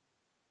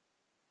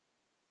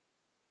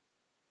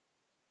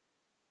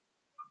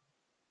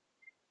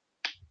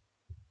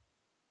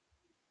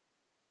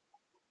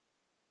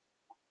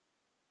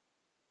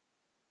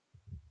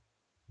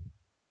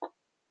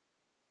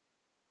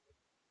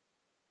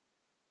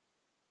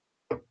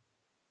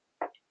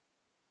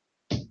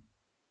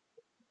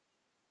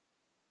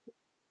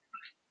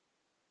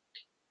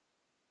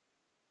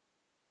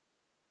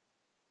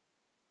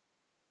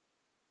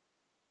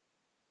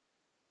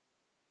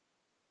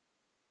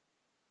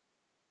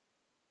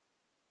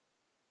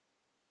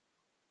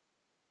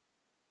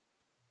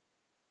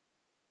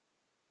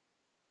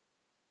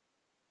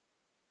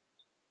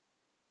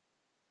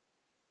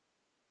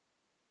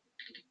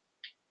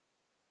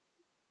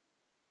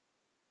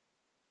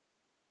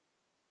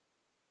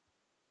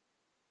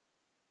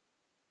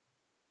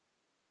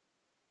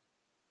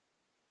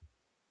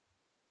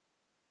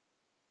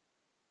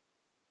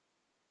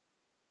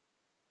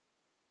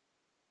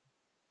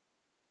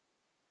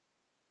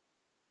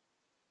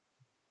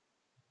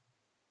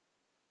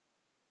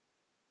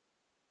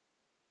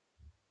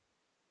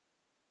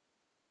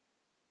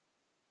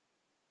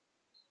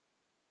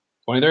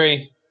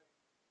 '23.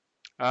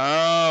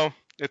 Oh,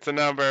 it's a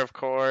number, of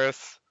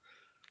course.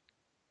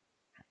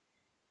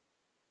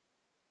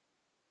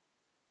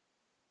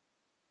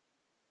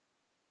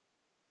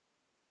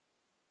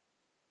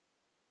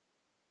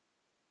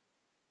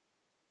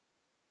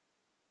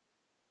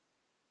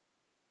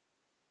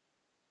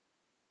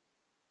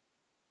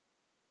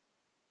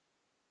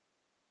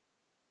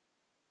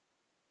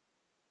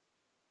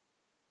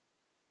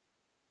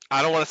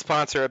 I don't want to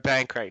sponsor a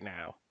bank right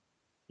now.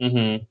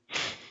 Mm-hmm.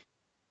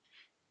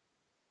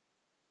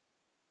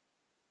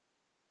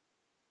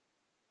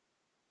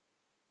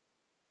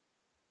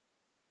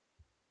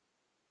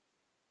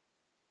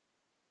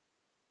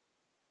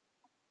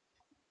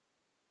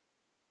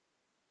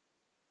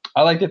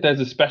 I like that there's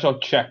a special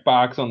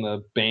checkbox on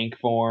the bank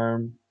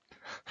form.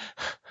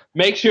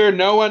 Make sure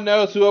no one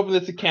knows who opened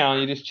this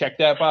account. You just check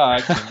that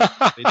box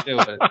and they do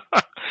it.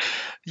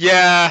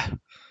 Yeah.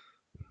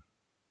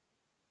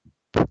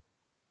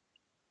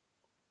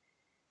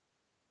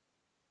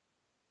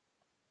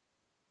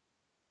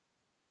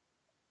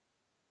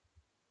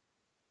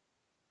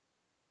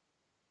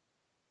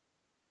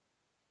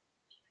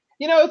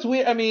 It's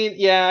weird. I mean,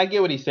 yeah, I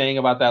get what he's saying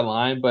about that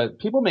line, but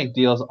people make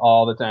deals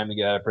all the time to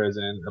get out of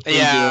prison. A plea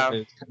deal Yeah.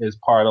 is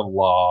part of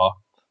law.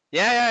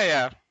 Yeah, yeah,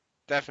 yeah.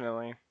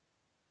 Definitely.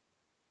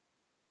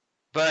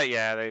 But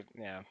yeah,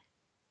 yeah.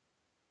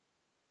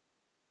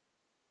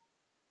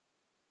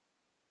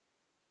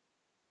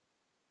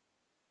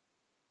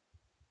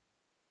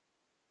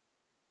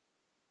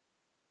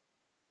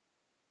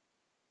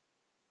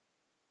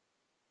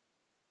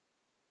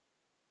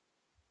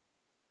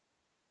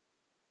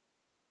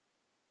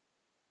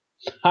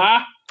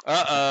 Ha! Hey,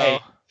 Uh-oh.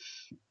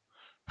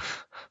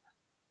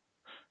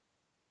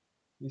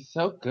 he's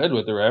so good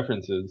with the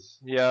references.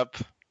 Yep.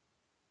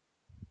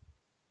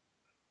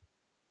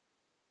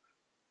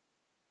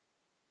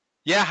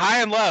 Yeah,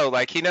 high and low.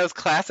 Like he knows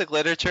classic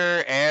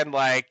literature and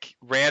like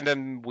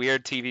random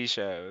weird TV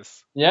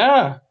shows.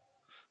 Yeah.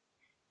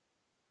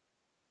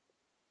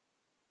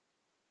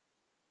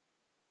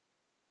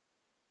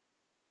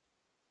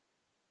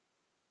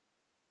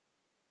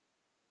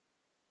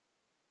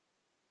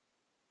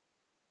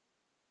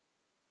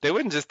 They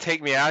wouldn't just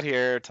take me out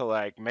here to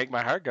like make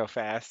my heart go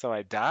fast so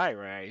I die,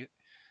 right?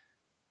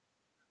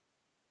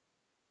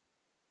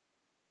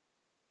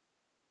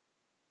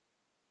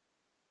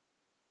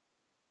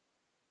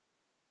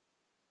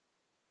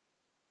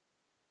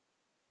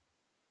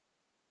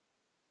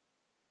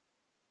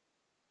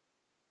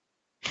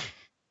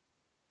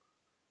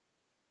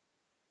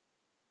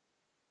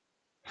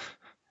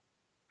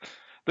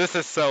 This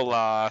is so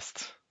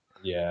lost.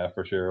 Yeah,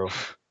 for sure.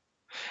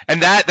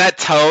 And that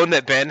tone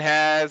that Ben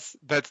has,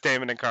 that's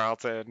Damon and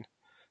Carlton.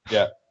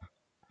 Yeah.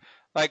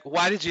 Like,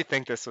 why did you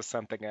think this was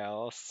something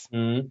else?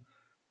 Mhm.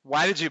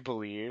 Why did you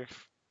believe?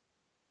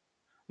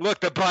 Look,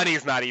 the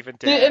bunny's not even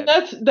See, and dead.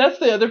 that's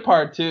the other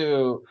part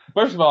too.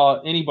 First of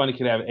all, any bunny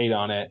could have 8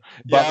 on it,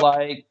 but Yep.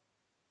 like,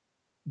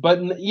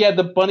 yeah,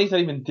 the bunny's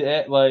not even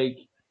dead. Like,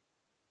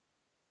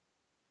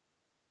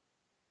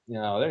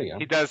 there you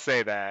He go. does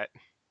say that.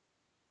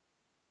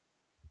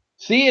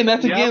 See, and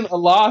that's Yep. again a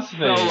loss So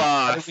thing.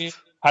 lost.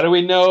 How do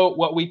we know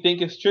what we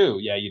think is true?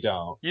 Yeah, you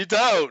don't. You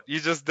don't. You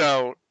just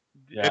don't.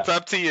 Yeah. It's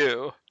up to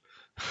you.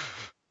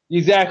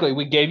 Exactly.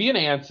 We gave you an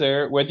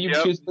answer. Whether you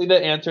Yep. choose to believe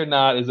that answer or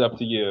not is up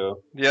to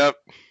you. Yep.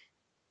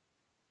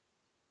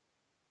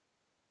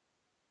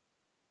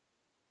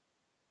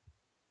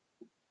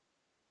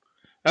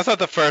 That's not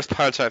the first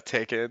punch I've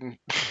taken.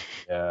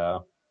 Yeah.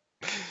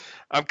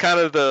 I'm kind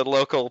of the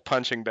local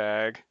punching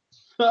bag.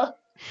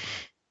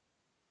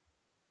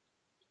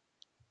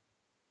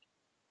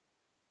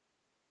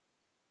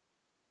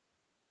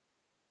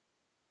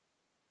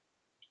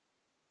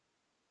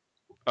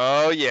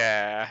 Oh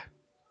yeah.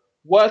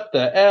 What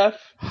the F?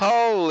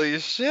 Holy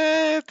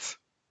shit.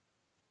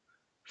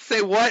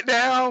 Say what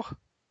now?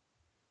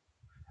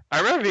 I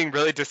remember being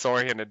really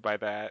disoriented by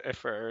that at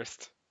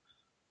first.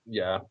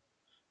 Yeah.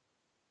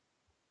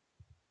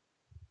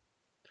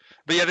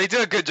 But yeah, they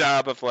do a good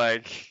job of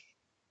like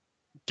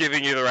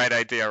giving you the right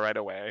idea right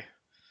away.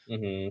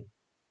 hmm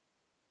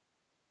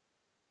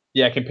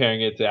Yeah,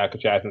 comparing it to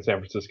Alcatraz in San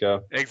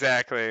Francisco.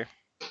 Exactly.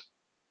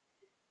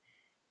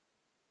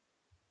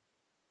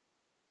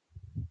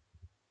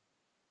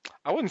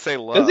 I wouldn't say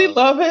Does he love.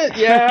 love it?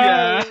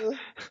 Yeah. Yeah,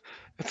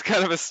 it's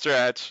kind of a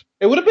stretch.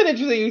 It would have been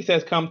interesting if he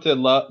says come to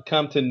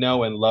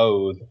know and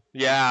loathe.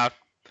 Yeah,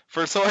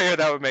 for Sawyer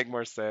that would make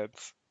more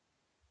sense.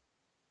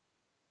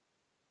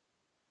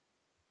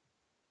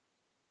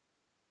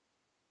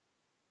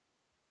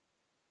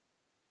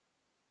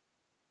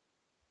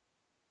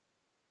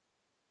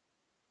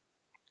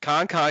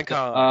 Con.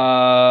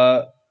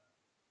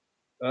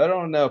 I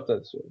don't know if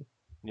that's true.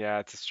 Yeah,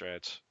 it's a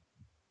stretch.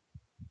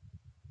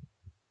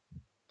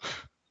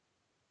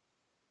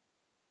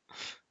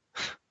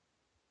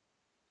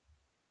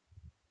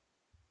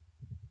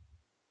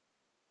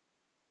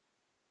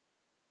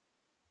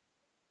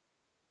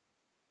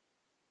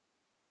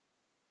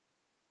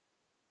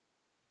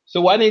 So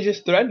why didn't they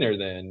just threaten her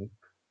then?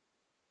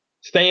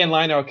 Stay in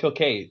line or I'll kill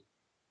Kate.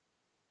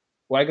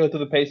 Why go through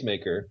the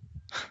pacemaker?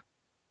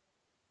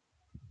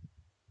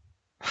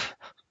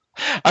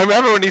 I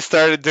remember when he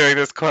started doing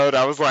this quote,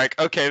 I was like,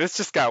 okay, this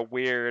just got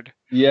weird.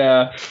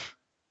 Yeah,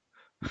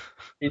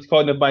 he's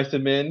calling the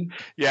bison men.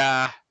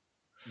 Yeah.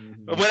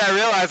 Mm-hmm. When I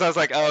realized, I was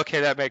like, oh,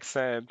 okay, that makes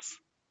sense.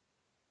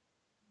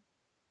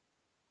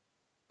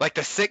 Like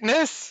the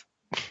sickness?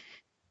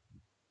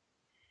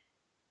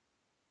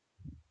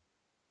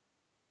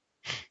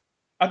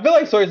 I feel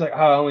like Sawyer's like,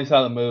 I only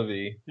saw the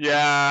movie.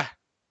 Yeah.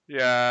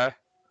 Yeah.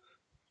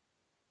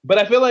 But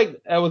I feel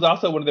like that was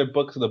also one of their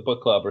books of the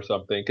book club or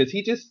something because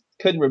he just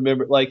couldn't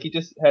remember. Like he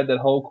just had that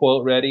whole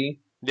quote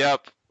ready.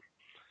 Yep.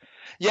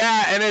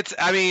 Yeah, and it's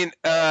I mean,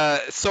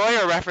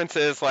 Sawyer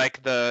references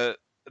like the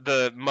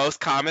most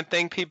common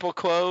thing people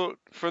quote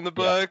from the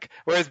Yeah, book,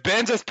 whereas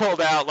Ben just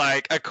pulled out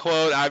like a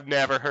quote I've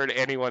never heard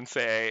anyone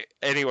say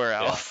anywhere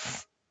yeah,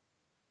 else.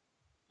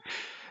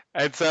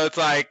 And so it's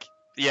like,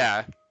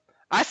 yeah.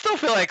 I still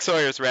feel like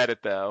Sawyer's read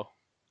it though.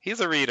 He's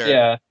a reader.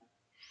 yeah.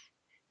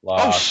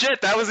 Oh Lost.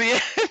 shit, that was the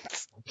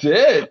end.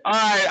 Did.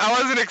 Alright, I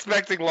wasn't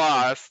expecting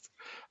Lost.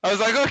 I was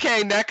like,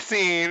 okay, next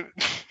scene.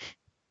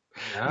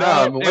 No, I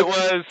No, mean, it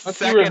was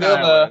once you Second reveal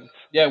Island.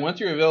 once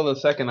you reveal the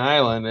second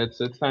island, it's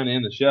time to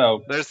end the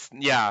show.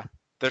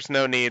 There's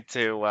no need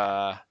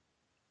to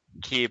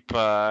keep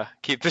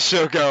the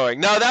show going.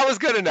 No, that was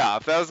good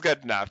enough. That was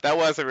good enough. That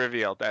was a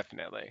reveal,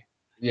 definitely.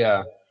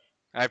 Yeah,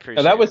 I that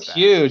appreciated was that.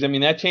 huge. I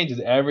mean, that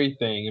changes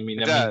everything.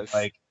 It does.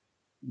 Like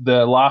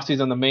the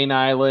Losties on the main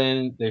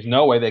island. There's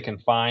no way they can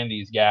find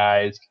these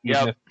guys,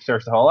 even Yep. if they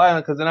search the whole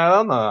island, because they're not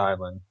on the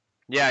island.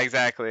 Yeah,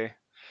 exactly.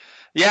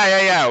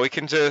 Yeah. We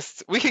can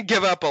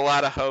give up a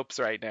lot of hopes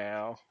right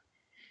now.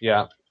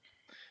 Yeah,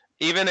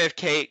 Even if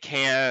Kate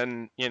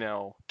can,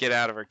 get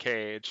out of her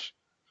cage.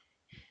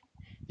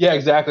 yeah,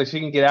 exactly. She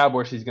can get out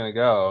where she's gonna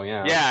go.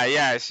 Yeah,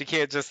 Yeah, she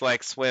can't just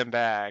like swim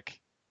back.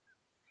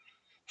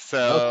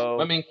 no So,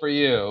 swimming for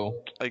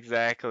you.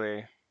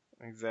 exactly.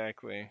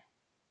 Exactly.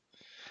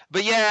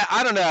 But yeah,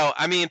 I don't know.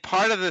 I mean,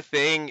 part of the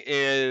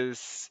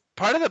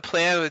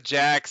plan with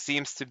Jack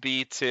seems to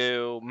be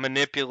to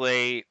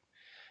manipulate.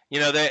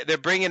 They're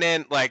bringing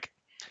in like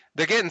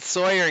they're getting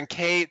Sawyer and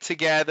Kate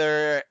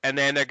together, and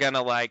then they're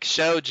gonna like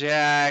show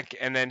Jack,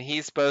 and then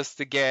he's supposed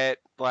to get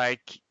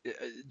like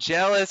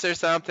jealous or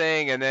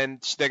something, and then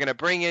they're gonna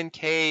bring in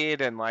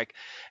Kate, and like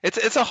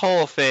it's a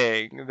whole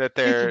thing that It's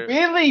they're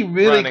really,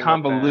 really running with them.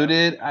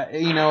 convoluted.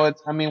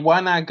 I mean,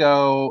 why not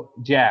go,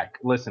 Jack?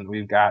 Listen,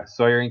 we've got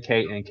Sawyer and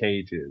Kate in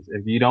cages.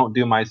 If you don't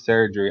do my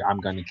surgery, I'm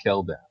going to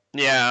kill them.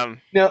 Yeah,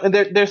 And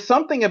there's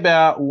something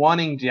about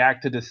wanting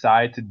Jack to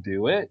decide to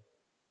do it.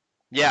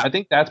 yeah, I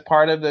think that's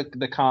part of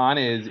the con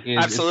is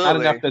it's not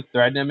enough absolutely. to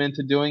threaten him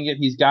into doing it.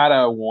 He's got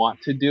to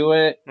want to do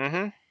it.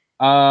 Mhm.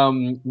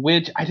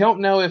 Which I don't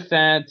know if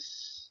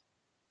that's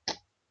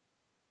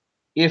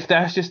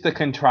just a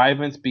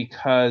contrivance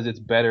because it's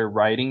better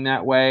writing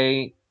that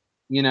way,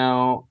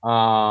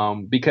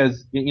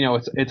 because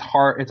it's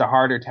a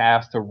harder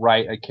task to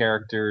write a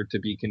character to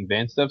be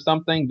convinced of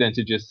something than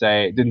just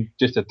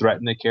to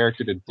threaten the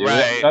character to do it.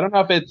 Right. So I don't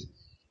know if it's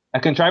a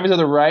contrivance of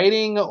the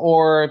writing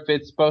or if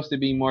it's supposed to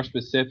be more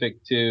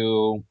specific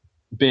to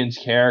Ben's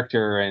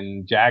character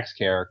and Jack's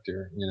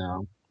character. Yeah.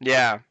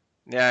 Yeah.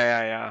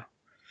 Yeah.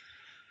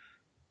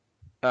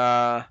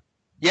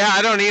 Yeah.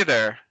 I don't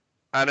either.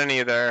 I don't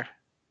either.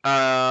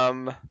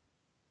 Um.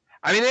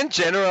 I mean, in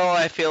general,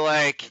 I feel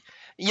like,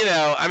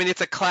 I mean,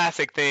 it's a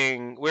classic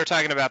thing. We're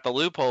talking about the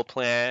loophole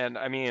plan.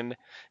 I mean,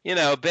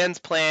 Ben's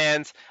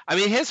plans. I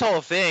mean, his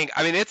whole thing.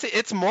 I mean,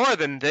 it's more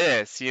than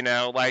this.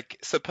 Like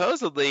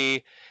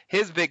supposedly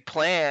his big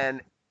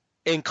plan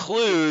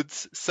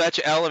includes such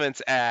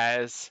elements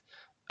as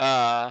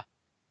uh,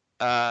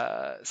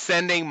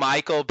 sending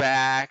Michael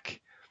back,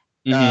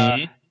 uh,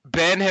 Hmm.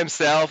 Ben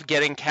himself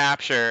getting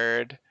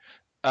captured.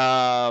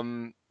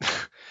 Um,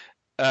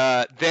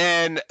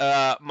 then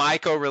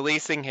Michael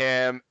releasing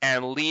him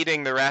and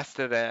leading the rest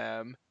of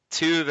them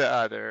to the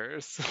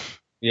others.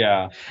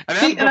 Yeah. And that's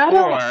See, and I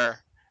don't. before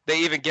they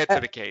even get to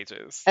the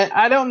cages. And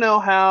I don't know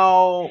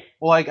how,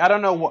 like, I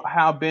don't know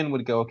how Ben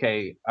would go.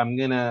 Okay, I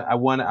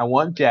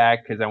want Jack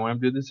because I want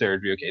him to do the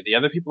surgery. Okay, the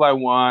other people I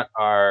want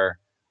are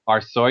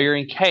Sawyer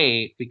and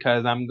Kate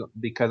because I'm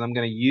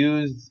gonna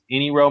use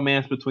any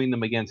romance between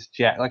them against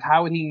Jack. Like,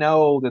 how would he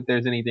know that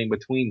there's anything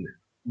between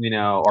them,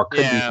 or could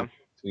be Yeah, something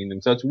between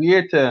them? So it's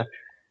weird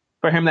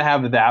for him to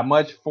have that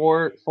much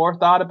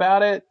forethought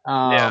about it.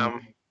 yeah.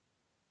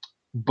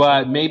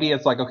 But maybe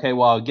it's like, okay,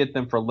 well, I'll get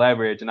them for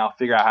leverage, and I'll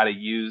figure out how to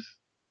use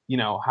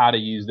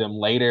them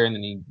later, and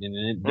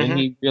then Hmm.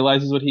 he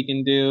realizes what he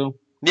can do.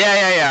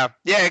 Yeah.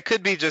 Yeah, it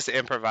could be just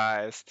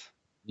improvised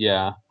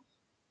Yeah,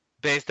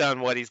 based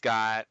on what he's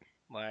got.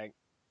 Like,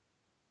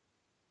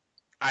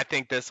 I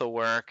think this will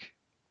work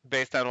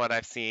based on what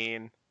I've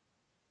seen.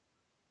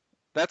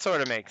 That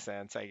sort of makes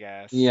sense, I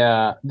guess.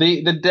 yeah.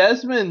 The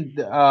Desmond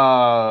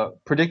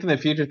predicting the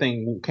future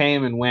thing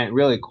came and went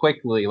really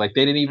quickly. Like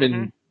they didn't Hmm.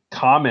 even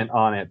comment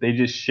on it; they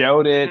just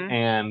showed it Hmm.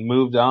 and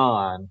moved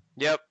on,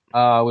 Yep.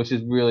 which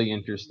is really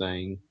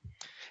interesting.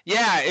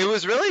 Yeah, it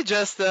was really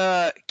just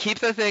keep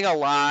the thing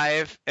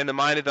alive in the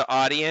mind of the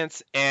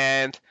audience,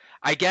 and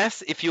I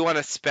guess if you want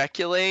to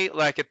speculate,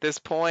 like at this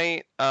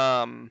point,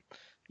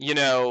 you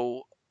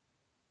know,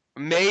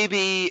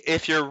 maybe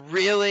if you're a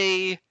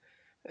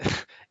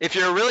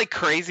really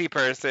crazy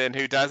person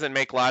who doesn't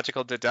make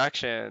logical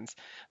deductions,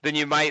 then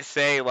you might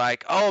say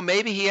like, oh,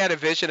 maybe he had a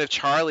vision of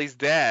Charlie's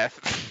death,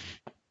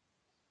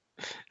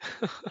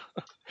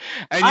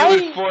 and you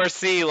would I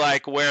foresee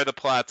like where the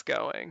plot's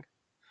going.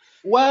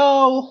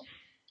 Well,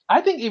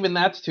 I think even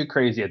that's too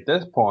crazy at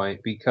this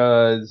point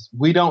because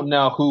we don't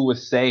know who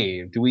was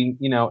saved.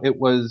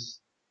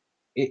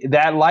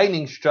 That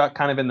lightning struck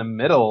kind of in the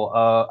middle.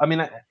 I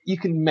mean, you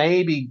can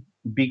maybe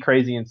be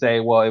crazy and say,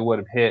 well, it would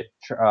have hit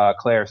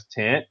Claire's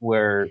tent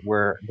where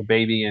the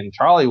baby and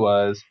Charlie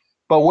was,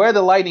 but where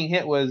the lightning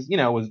hit was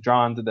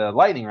drawn to the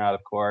lightning rod,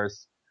 of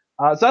course.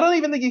 So I don't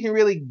even think you can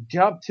really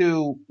jump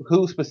to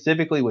who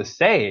specifically was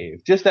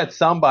saved. Just that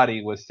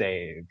somebody was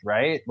saved,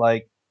 right?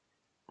 Like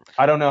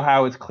I don't know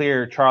how it's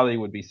clear Charlie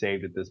would be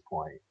saved at this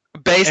point.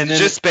 Based And then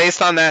just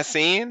based on that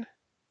scene.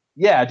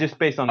 yeah, just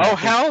based on Oh that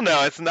scene. hell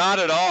no, it's not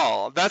at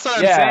all. That's what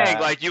I'm saying. Yeah,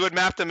 Like you would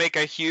have to make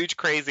a huge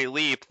crazy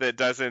leap that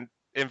doesn't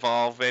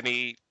involve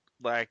any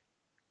like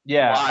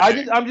yeah.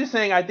 logic. I'm just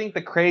saying I think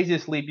the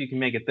craziest leap you can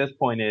make at this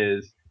point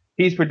is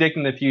he's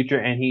predicting the future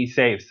and he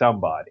saves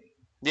somebody.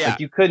 Yeah, Like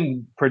you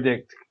couldn't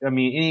predict. I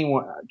mean,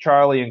 anyone,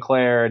 Charlie and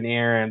Claire and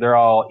Aaron, they're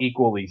all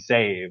equally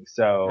saved.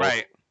 So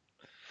right.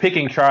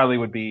 picking Charlie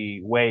would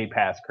be way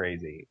past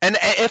crazy. And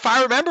if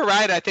I remember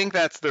right, I think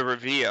that's the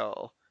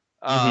reveal.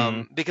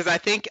 Hmm. Because I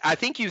think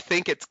you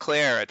think it's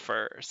Claire at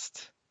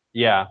first.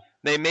 Yeah,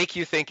 They make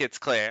you think it's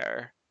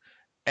Claire,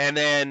 and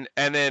then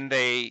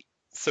they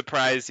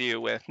surprise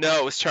you with no,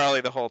 it was Charlie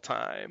the whole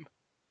time.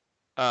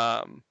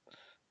 Um,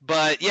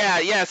 But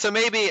yeah. So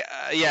maybe,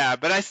 yeah.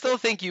 But I still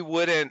think you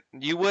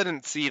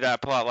wouldn't see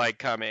that plot like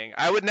coming.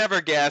 I would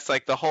never guess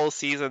like the whole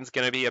season's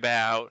gonna be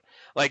about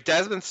like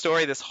Desmond's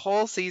story. This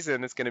whole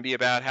season is gonna be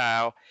about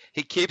how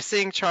he keeps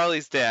seeing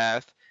Charlie's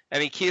death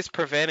and he keeps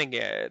preventing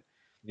it.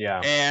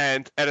 yeah.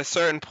 And at a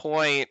certain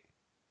point,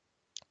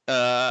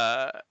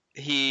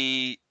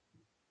 he,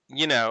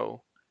 you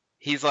know,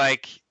 he's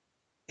like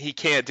he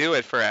can't do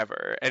it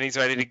forever and he's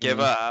ready to give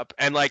Hmm. up,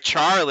 and like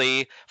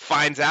Charlie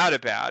finds out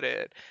about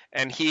it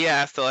and he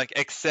has to like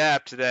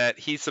accept that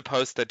he's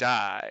supposed to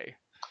die.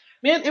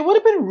 Man, it would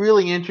have been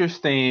really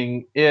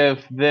interesting if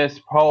this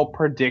whole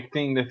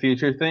predicting the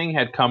future thing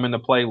had come into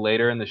play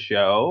later in the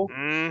show.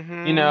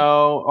 Mm-hmm.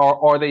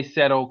 Or they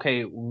said,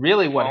 okay,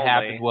 really If what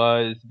happened only.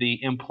 was the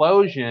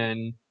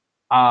implosion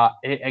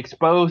it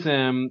exposed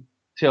him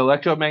to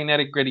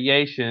electromagnetic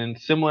radiation,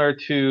 similar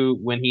to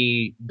when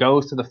he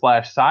goes to the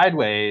Flash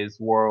Sideways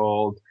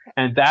world,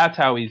 and that's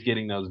how he's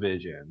getting those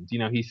visions.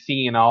 He's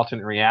seeing an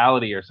alternate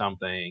reality or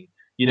something.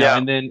 Yeah.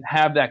 And then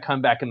have that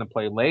come back into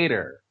play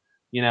later.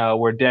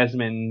 Where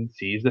Desmond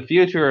sees the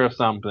future of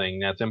something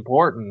that's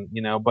important.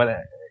 But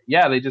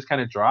yeah, they just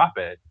kind of drop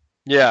it.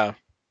 Yeah.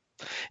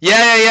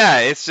 Yeah.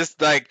 It's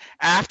just like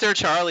after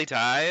Charlie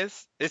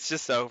dies, it's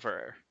just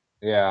over.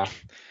 Yeah.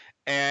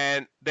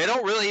 And they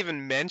don't really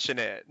even mention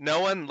it.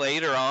 No one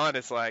later on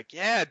is like,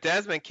 "Yeah,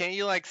 Desmond, can't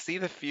you like see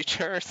the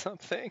future or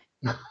something?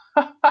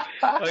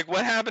 Like,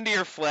 what happened to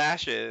your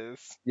flashes?"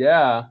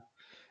 Yeah.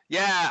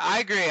 Yeah, I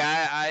agree.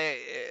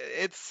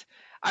 It's,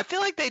 I feel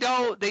like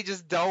they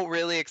just don't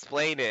really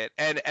explain it.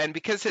 And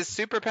because his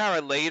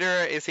superpower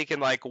later is he can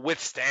like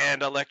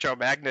withstand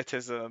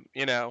electromagnetism,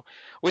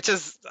 which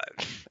is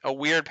a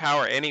weird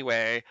power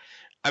anyway.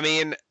 I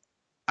mean,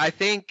 I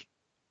think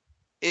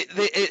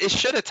it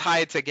should have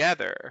tied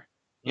together,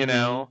 you Hmm.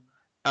 know.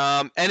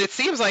 And it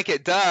seems like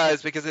it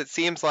does because it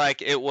seems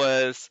like it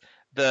was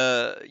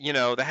the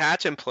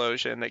hatch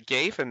implosion that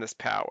gave him this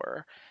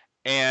power.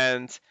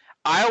 And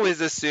I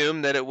always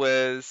assumed that it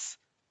was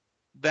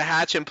the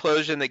hatch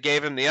implosion that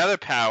gave him the other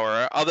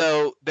power.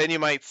 Although then you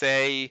might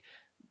say,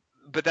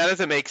 but that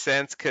doesn't make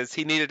sense because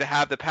he needed to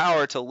have the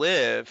power to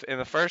live in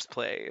the first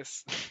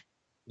place.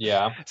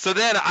 Yeah. So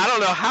then I don't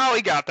know how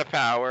he got the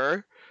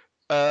power.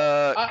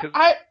 I 'Cause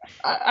I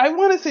I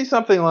want to say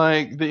something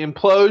like the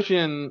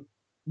implosion.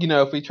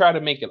 If we try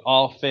to make it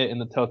all fit in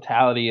the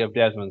totality of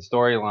Desmond's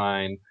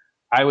storyline,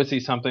 I would see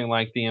something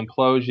like the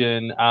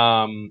implosion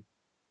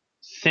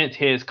sent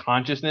his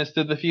consciousness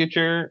to the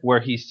future, where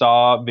he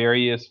saw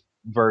various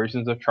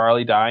versions of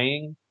Charlie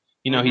dying.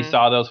 He Mhm.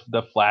 saw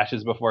the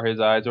flashes before his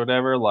eyes or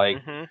whatever. Like,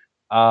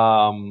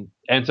 Mhm.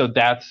 and so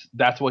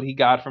that's what he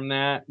got from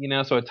that.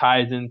 So it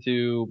ties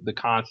into the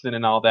constant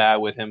and all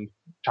that with him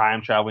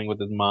time traveling with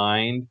his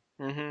mind.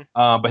 Mhm.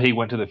 But he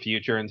went to the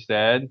future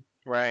instead.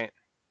 Right.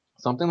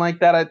 Something like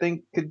that, I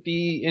think, could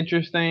be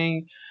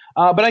interesting.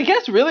 But I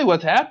guess really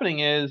what's happening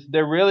is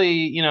they're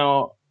really,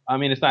 I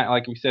mean, it's not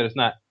like we said, it's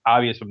not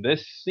obvious from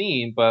this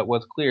scene, but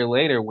what's clear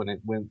later when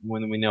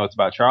we know it's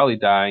about Charlie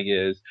dying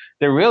is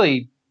they're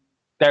really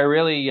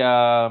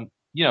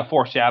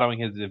foreshadowing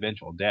his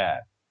eventual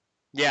death,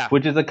 Yeah.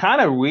 which is a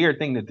kind of weird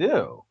thing to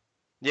do.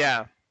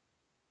 Yeah.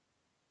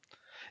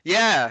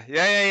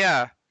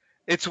 Yeah.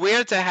 It's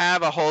weird to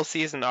have a whole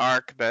season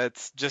arc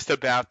that's just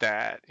about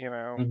that,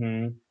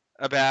 Hmm.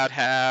 about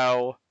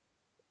how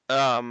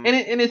um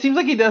And it seems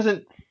like he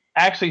doesn't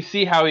actually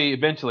see how he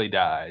eventually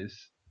dies.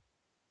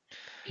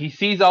 He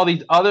sees all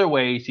these other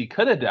ways he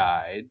could have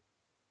died.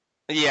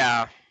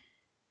 yeah.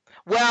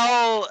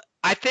 Well,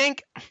 I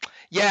think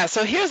yeah,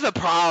 so here's the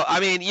problem. I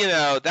mean,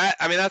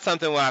 that's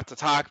something we'll have to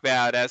talk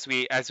about as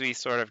we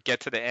sort of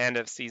get to the end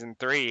of season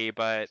 3,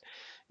 but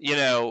you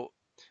know,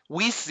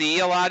 we see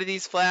a lot of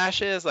these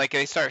flashes, like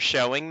they start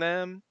showing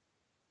them.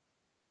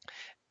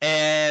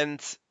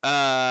 And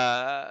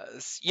so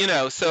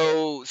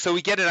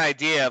we get an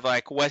idea of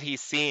like what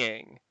he's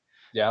seeing.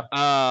 Yeah.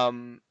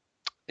 um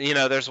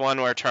there's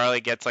one where Charlie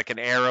gets like an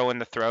arrow in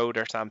the throat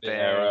or The something, and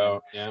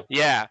arrow. Yeah.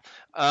 yeah.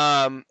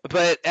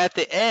 But at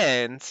the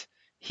end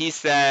he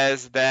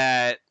says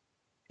that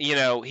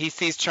he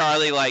sees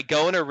Charlie like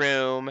go in a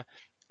room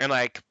and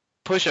like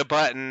push a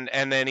button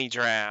and then he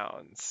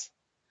drowns.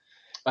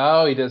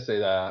 Oh, he does say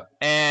that.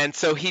 And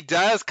so he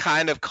does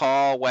kind of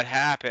call what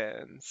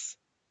happens.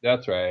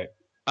 That's right.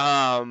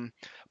 Um,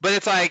 but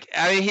it's like,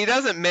 I mean, he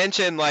doesn't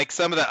mention like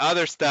some of the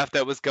other stuff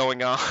that was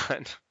going on,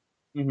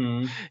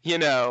 Hmm. you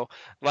know,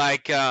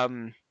 like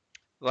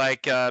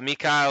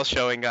Mikhail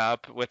showing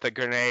up with a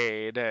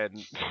grenade,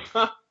 and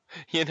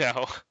you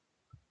know.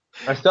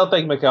 I still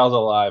think Mikhail's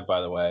alive,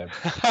 by the way.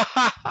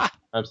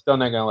 I'm still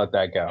not gonna let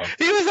that go.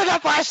 He was in a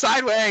flash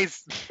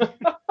sideways.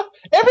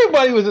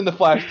 Everybody was in the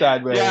Flash Yeah,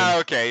 sideways.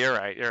 okay, you're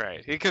right. You're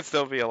right. He could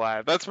still be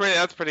alive. That's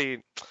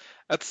pretty.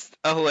 That's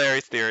a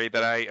hilarious theory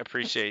that I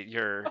appreciate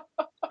your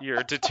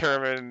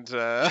determined.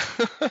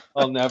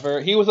 I'll never.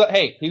 He was.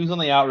 Hey, he was on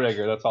the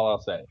Outrigger. That's all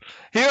I'll say.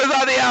 He was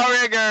on the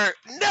outrigger.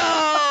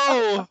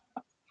 No,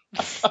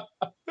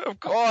 of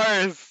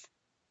course.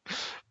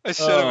 I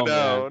should have Oh man,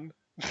 known.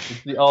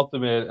 it's the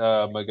ultimate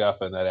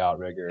MacGuffin. That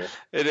Outrigger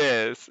It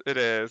is. It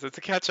is. It's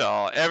a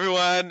catch-all.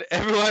 Everyone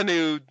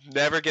who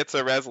never gets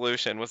a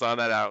resolution was on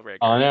that on outrigger.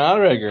 the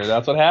Outrigger.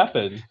 That's what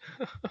happened.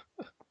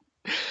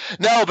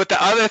 No, but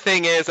the other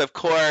thing is, of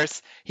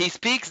course, he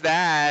speaks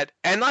that,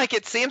 and like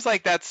it seems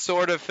like that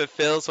sort of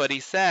fulfills what he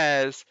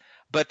says.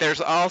 But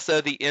there's also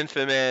the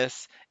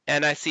infamous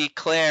and I see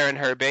Claire and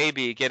her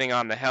baby getting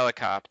on the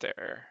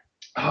helicopter.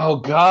 Oh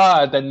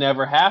God, that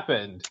never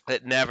happened.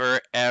 It never,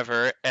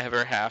 ever,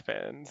 ever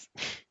happens.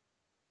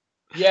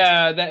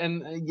 Yeah,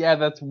 yeah,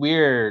 that's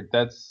weird.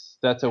 That's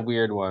a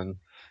weird one.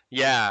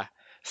 Yeah,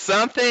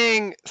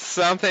 something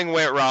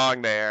went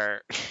wrong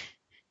there,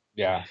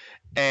 Yeah.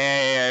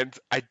 and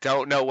I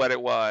don't know what it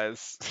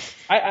was.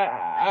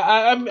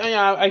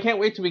 I can't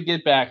wait till we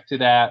get back to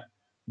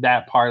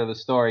that part of the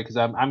story because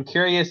I'm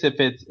curious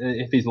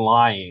if he's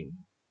lying,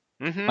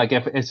 Hmm. like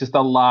if it's just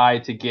a lie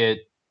to get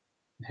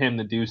him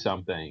to do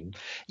something.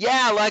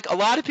 Yeah, like a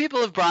lot of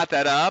people have brought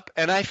that up,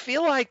 and I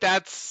feel like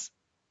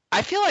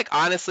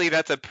honestly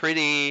that's a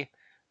pretty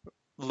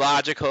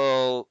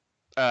logical,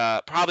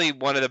 probably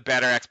one of the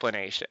better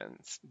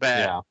explanations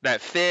Yeah. that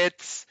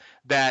fits,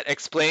 that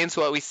explains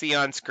what we see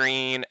on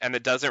screen, and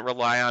that doesn't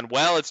rely on,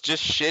 well, it's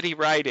just shitty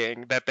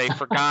writing that they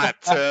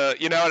forgot to,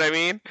 you know what I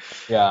mean?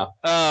 Yeah.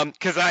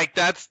 Because like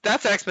that's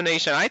the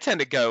explanation I tend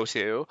to go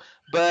to,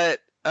 but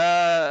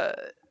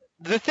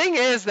the thing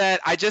is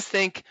that I just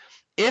think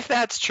if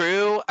that's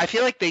true, I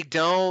feel like they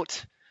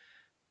don't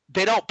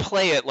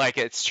play it like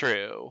it's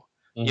true.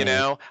 You Hmm.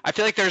 know, I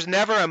feel like there's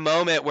never a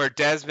moment where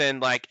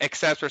Desmond like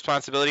accepts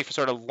responsibility for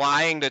sort of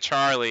lying to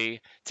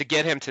Charlie to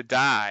get him to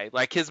die.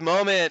 Like his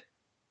moment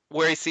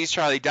where he sees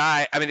Charlie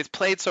die, I mean, it's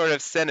played sort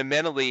of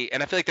sentimentally,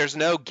 and I feel like there's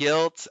no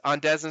guilt on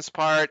Desmond's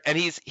part, and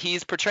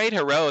he's portrayed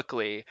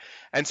heroically,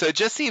 and so it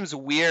just seems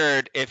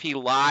weird if he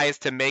lies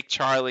to make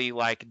Charlie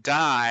like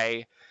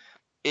die,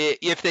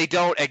 if they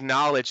don't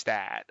acknowledge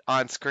that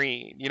on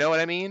screen. You know what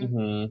I mean?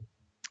 Hmm.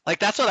 Like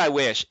that's what I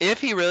wish. If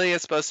he really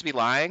is supposed to be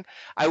lying,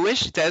 I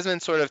wish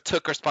Desmond sort of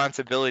took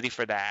responsibility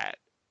for that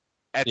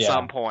at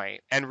some Yeah.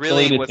 point and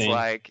really Deleted was scene.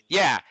 like,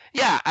 yeah,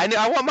 yeah,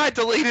 I want my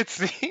deleted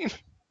scene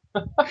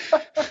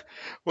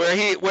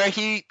where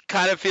he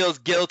kind of feels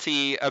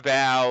guilty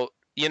about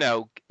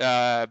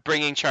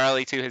bringing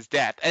Charlie to his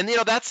death, and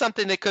that's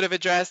something they could have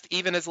addressed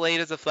even as late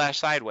as a Flash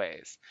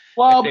Sideways if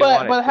Well, they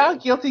wanted but how to.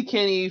 guilty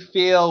can he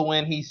feel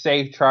when he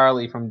saved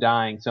Charlie from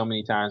dying so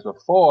many times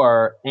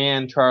before,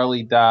 and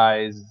Charlie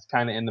dies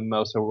kind of in the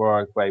most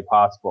heroic way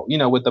possible?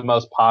 With the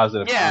most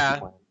positive Yeah,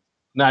 consequence,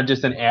 not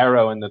just an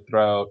arrow in the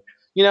throat.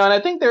 And I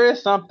think there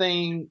is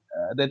something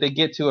that they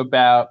get to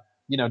about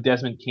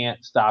Desmond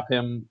can't stop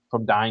him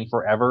from dying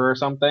forever or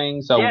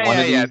something. So yeah,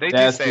 yeah, yeah. They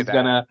do say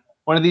that.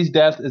 one of these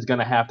deaths is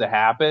gonna have to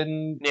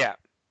happen. Yeah.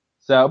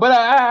 So, but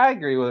I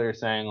agree with what you're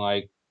saying.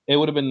 Like, it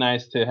would have been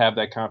nice to have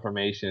that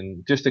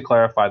confirmation just to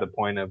clarify the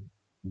point of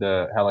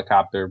the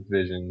helicopter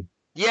vision.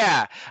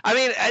 Yeah, I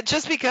mean,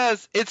 just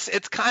because it's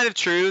kind of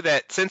true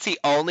that since he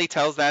only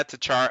tells that to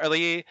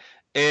Charlie,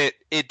 it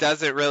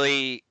doesn't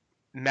really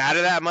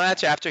matter that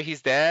much after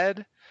he's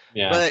dead.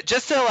 Yeah. But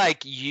just to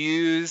like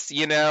use,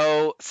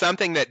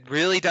 something that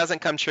really doesn't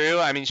come true.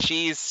 I mean,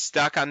 she's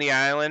stuck on the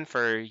island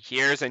for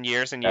years and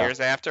years and Yeah. years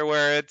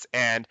afterwards,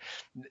 and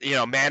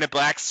Man in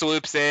Black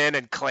swoops in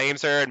and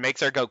claims her and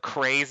makes her go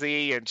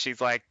crazy, and she's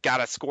like got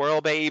a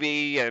squirrel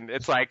baby, and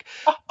it's like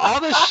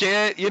all this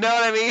shit. You know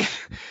what I mean?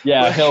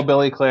 Yeah. Like,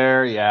 Hillbilly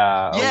Claire.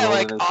 Yeah. A yeah,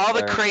 like wilderness all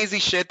the Claire. crazy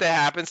shit that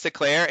happens to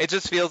Claire, it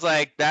just feels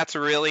like that's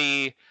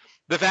really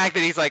the fact that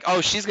he's like, oh,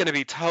 she's gonna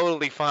be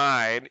totally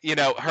fine.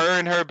 Her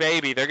and her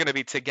baby, they're gonna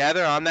be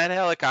together on that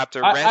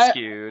helicopter, I,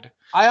 rescued.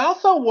 I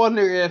also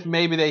wonder if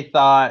maybe they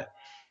thought,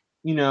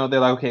 they're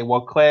like, okay,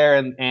 well, Claire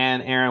and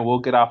Aaron will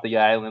get off the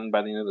island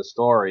by the end of the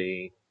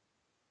story.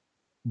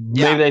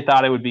 Yeah, Maybe they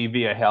thought it would be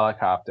via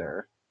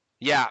helicopter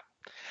yeah,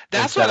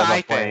 that's instead what of a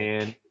I think.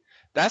 plane.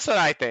 That's what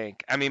I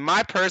think. I mean,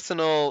 my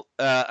personal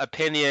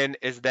opinion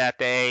is that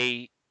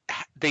they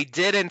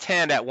did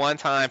intend at one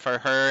time for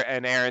her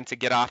and Aaron to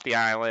get off the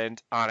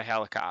island on a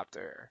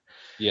helicopter.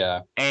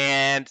 Yeah.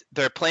 And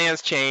their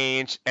plans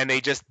changed, and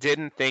they just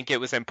didn't think it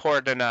was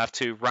important enough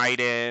to write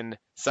in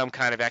some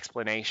kind of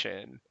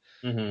explanation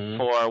Hmm.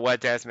 for what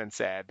Desmond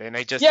said. And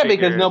they just Yeah, because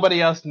figured,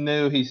 nobody else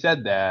knew he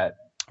said that.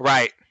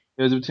 right,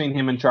 It was between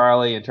him and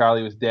Charlie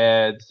was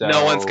dead.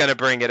 no one's So going to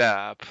bring it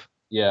up,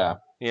 yeah,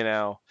 you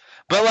know.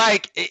 But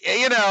like,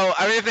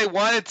 I mean, if they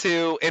wanted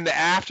to in the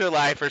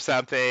afterlife or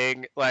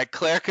something, like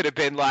Claire could have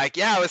been like,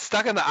 "Yeah, I was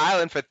stuck on the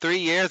island for 3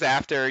 years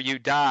after you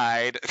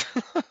died,"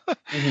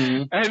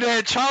 hmm. and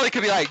then Charlie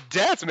could be like,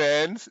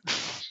 "Desmond,"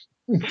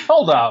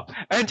 Hold up.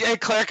 and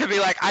Claire could be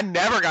like, "I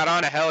never got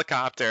on a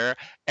helicopter,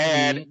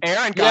 and Hmm.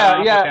 Aaron got Yeah,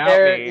 off yeah,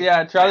 without me."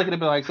 yeah. Charlie could have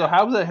been like, "So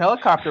how was the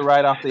helicopter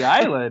ride off the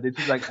island?" And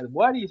she's like,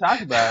 "What are you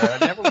talking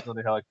about? I never was on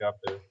the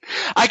helicopter."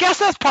 I guess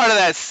that's part of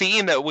that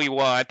scene that we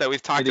want, that we've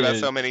It talked about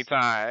so many is.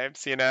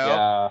 times,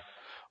 Yeah.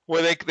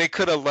 where they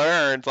could have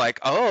learned, like,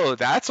 oh,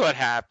 that's what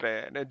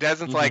happened. And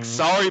Desmond's like, Hmm.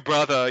 sorry,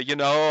 brother,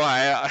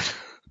 I.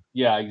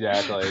 Yeah,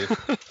 exactly.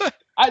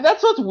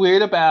 That's what's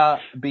weird about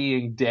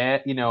being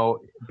dead.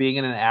 Being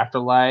in an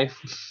afterlife.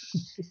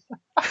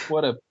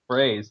 What a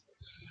phrase.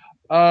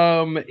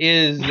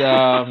 Is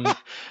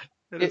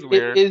It is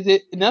weird. is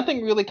it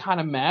nothing really kind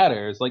of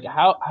matters? Like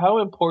how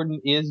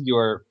important is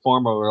your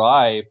former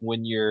life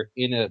when you're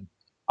in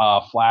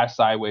flash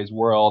sideways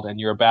world, and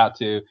you're about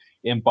to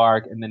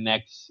embark in the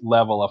next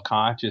level of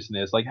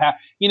consciousness. Like, how,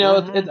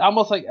 it's Mhm.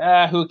 almost like,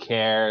 who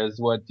cares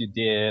what you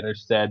did or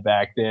said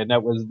back then?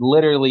 That was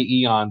literally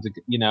eons,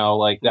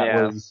 like that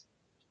Yeah. was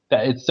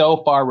that it's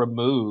so far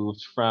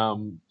removed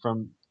from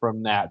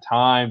that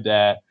time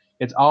that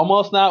it's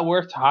almost not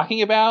worth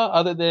talking about,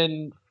 other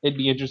than it'd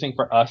be interesting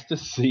for us to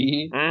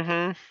see,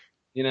 Mhm.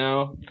 you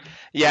know?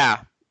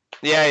 Yeah.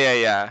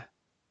 Yeah.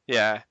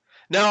 Yeah.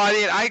 No, I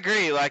mean I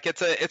agree. Like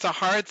it's a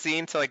hard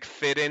scene to like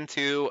fit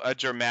into a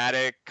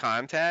dramatic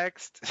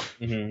context,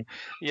 Hmm.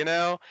 you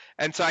know?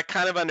 And so I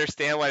kind of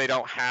understand why they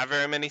don't have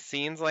very many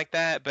scenes like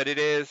that, but it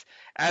is,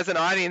 as an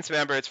audience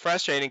member, it's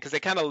frustrating because they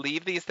kind of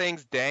leave these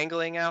things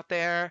dangling out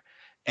there.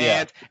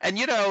 Yeah. And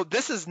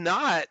this is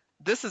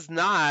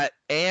not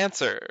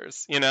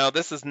answers.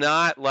 This is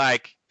not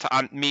like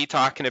me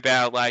talking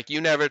about like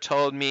you never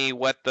told me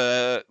where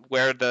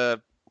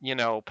the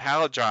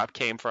pallet drop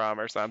came from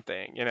or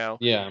something.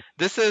 Yeah.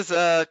 This is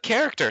a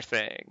character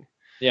thing.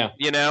 Yeah.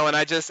 And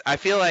I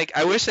feel like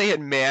I wish they had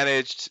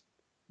managed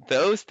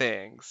those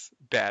things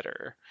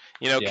better.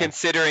 Yeah.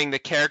 Considering the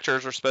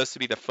characters are supposed to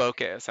be the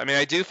focus. I mean,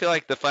 I do feel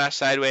like the Flash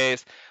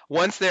Sideways,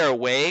 once they're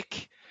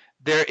awake,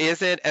 there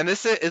isn't, and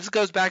this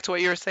goes back to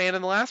what you were saying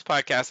in the last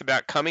podcast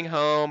about coming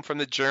home from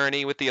the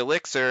journey with the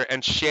elixir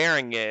and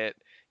sharing it,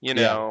 you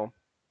Yeah. know,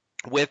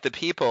 with the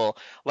people.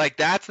 Like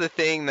that's the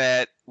thing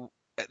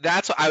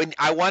that's what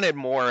I wanted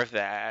more of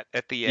that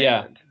at the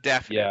Yeah. end, Yeah.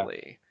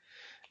 definitely.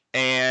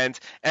 And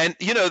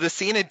the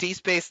scene in Deep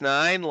Space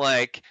Nine,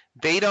 like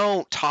they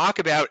don't talk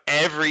about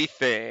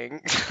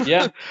everything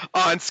Yeah.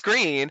 on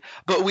screen,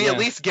 but we at Yeah.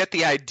 least get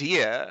the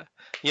idea,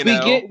 you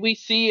know? We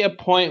see a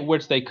point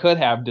which they could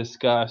have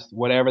discussed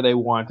whatever they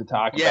want to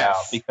talk about,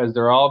 Yes, because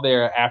they're all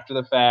there after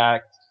the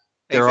fact.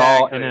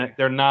 exactly.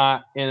 They're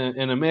not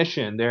in a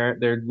mission. They're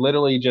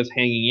literally just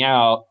hanging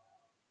out,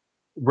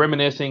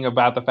 reminiscing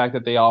about the fact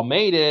that they all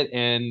made it,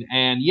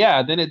 and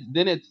yeah, then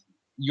it's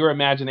your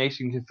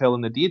imagination can fill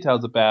in the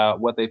details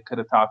about what they could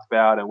have talked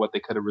about and what they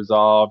could have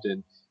resolved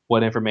and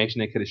what information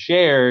they could have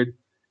shared.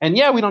 And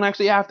yeah, we don't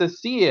actually have to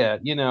see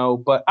it,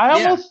 but I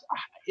Yeah. almost,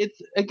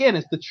 it's again,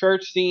 it's the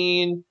church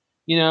scene,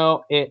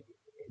 it,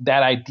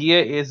 that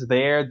idea is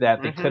there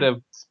that they could Mhm.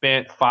 have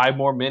spent 5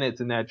 more minutes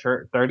in that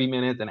church, 30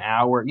 minutes, an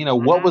hour.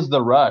 What Mhm. was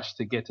the rush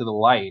to get to the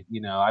light?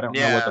 I don't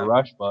know what the Yeah.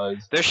 rush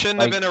was. There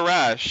shouldn't have Like, been a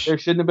rush. there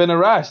shouldn't have been a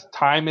rush.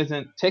 Time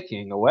isn't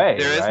ticking away,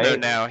 There is no right?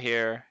 now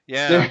here.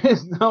 There Yeah.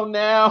 is no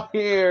now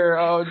here.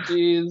 Oh,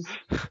 jeez.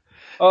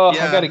 Oh, I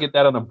got Yeah. to get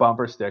that on a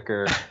bumper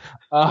sticker.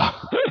 Uh,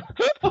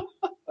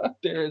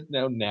 there is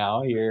no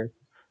now here.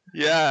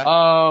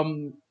 Yeah.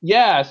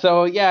 Yeah,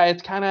 so yeah,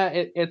 it's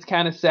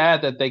kind of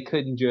sad that they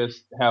couldn't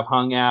just have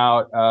hung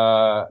out,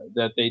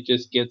 that they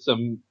just get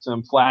some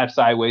flash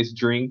sideways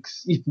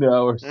drinks,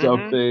 or Mhm.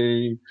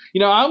 something.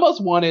 I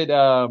almost wanted,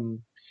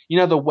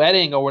 the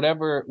wedding or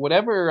whatever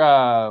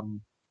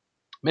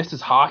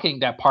Mrs. Hawking,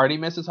 that party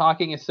Mrs.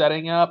 Hawking is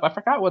setting up. I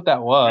forgot what that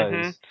Mhm.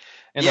 was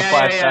in the Yeah.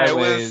 flash Yeah.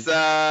 sideways.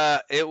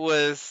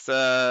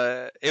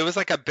 It was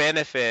like a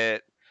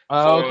benefit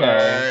Oh,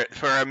 okay.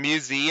 for a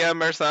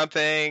museum or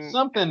something.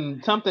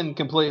 Something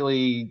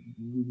completely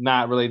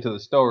not related to the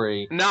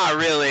story. Not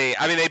really.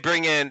 I mean, they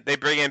bring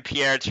in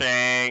Pierre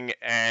Chang,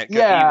 and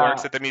because he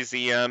works Yeah, at the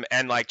museum,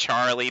 and like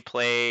Charlie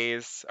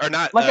plays, or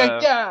not, like I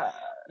yeah.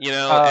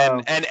 and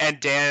Um, and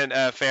Dan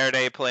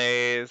Faraday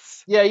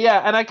plays.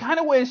 yeah, and I kind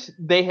of wish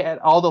they had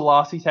all the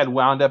losties had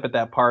wound up at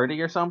that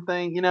party or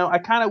something. I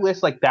kind of wish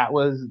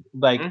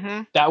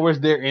Hmm. that was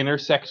their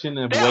intersection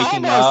of They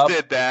waking almost up.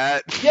 did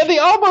that. Yeah, they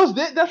almost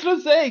did. That's what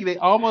I'm saying. They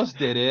almost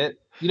did it.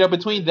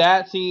 Between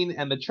that scene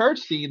and the church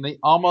scene, they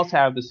almost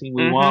have the scene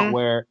we want, Hmm.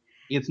 where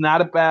it's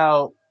not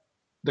about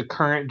the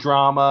current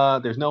drama.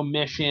 There's no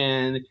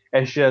mission.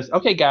 It's just,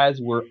 okay, guys,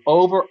 we're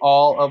over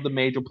all of the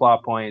major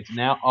plot points.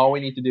 Now all we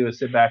need to do is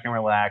sit back and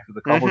relax with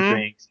a couple Hmm.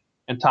 drinks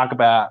and talk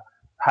about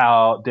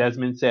how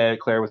Desmond said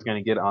Claire was going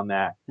to get on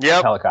that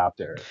Yep.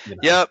 helicopter.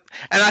 Yep.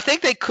 And I think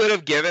they could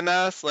have given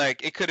us,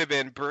 like, it could have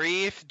been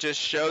brief, just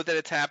show that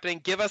it's happening.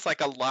 Give us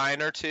like a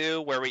line or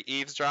two where we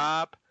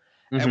eavesdrop,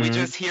 and we Hmm.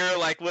 just hear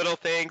like little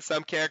things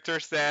some character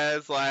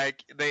says,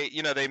 like they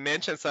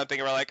mention something,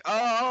 and we're like,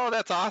 oh,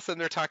 that's awesome,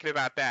 they're talking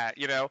about that.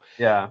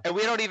 Yeah. And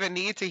we don't even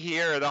need to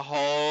hear the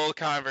whole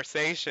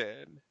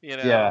conversation,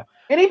 Yeah.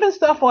 And even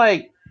stuff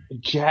like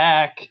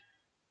Jack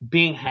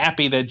being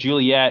happy that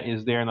Juliet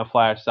is there in the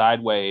Flash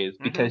sideways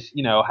Hmm. because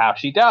how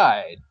she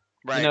died.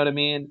 You know Right. what I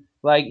mean?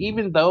 Like,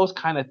 even those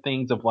kind of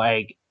things of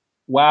like,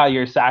 wow,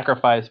 your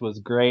sacrifice was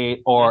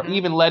great, or Hmm.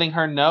 even letting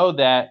her know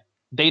that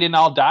they didn't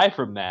all die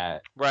from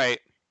that. Right.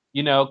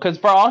 Because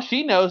for all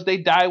she knows, they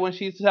died when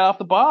she set off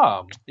the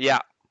bomb. Yeah.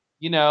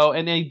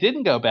 And they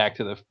didn't go back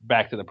to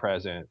the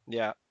present.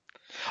 Yeah.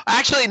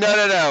 Actually, no,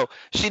 no, no.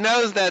 She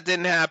knows that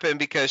didn't happen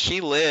because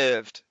she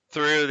lived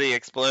through the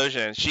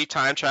explosion. She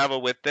time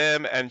traveled with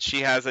them, and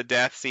she has a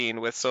death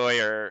scene with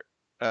Sawyer,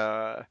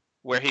 uh,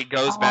 where he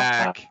goes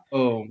back.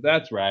 Oh,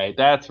 that's right.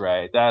 That's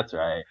right. That's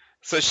right.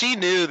 So she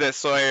knew that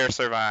Sawyer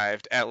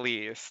survived, at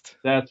least.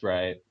 That's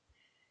right.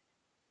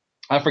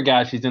 I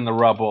forgot she's in the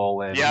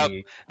rubble and Yep.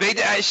 he.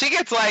 She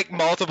gets like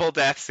multiple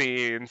death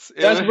scenes.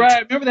 It That's was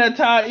right. Remember that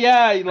time?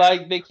 Yeah,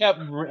 like they kept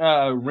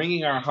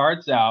wringing our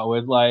hearts out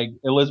with like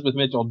Elizabeth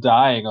Mitchell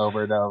dying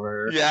over and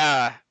over.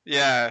 yeah,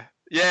 yeah.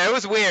 Yeah, it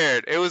was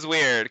weird. It was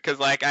weird because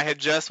like I had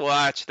just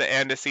watched the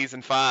end of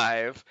season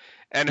 5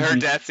 and her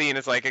Mhm. death scene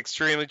is like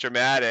extremely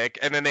dramatic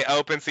and then they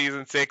open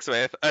season 6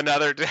 with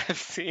another death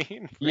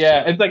scene.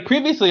 Yeah, it's like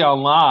previously on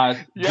Lost,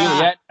 Yeah,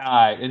 Juliet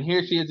died, and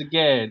here she is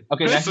again.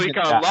 Okay, now this she's week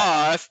gonna on die.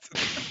 Lost.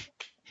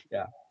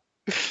 Yeah,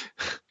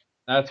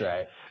 that's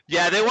right.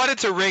 Yeah, they wanted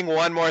to wring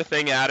one more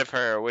thing out of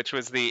her, which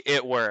was the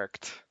it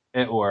worked.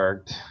 It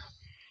worked.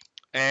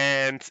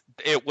 And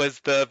it was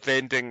the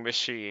vending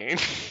machine.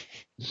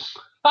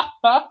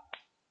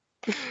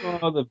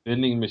 Oh, the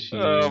vending Oh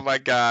machine. my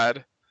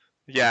god.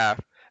 Yeah.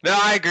 No,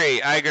 I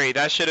agree. I agree.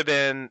 That should have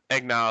been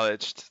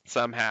acknowledged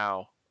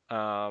somehow.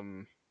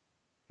 Um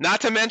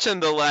Not to mention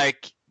the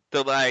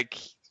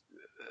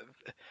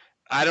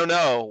I don't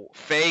know,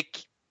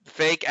 fake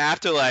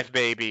afterlife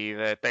baby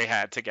that they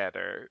had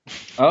together.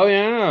 Oh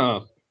yeah.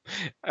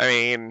 I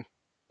mean,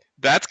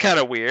 that's kind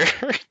of weird.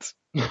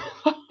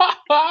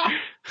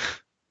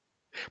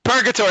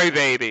 Purgatory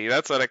baby,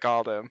 that's what I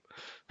called him.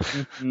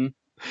 Mhm.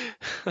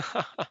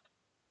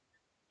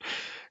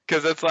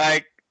 Because it's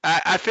like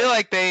I feel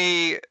like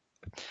I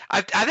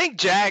think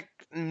Jack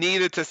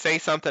needed to say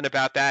something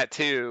about that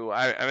too.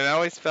 I mean, I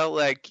always felt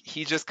like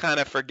he just kind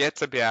of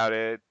forgets about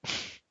it,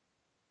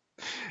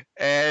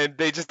 and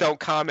they just don't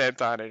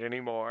comment on it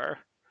anymore.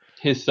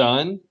 His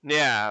son.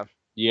 Yeah,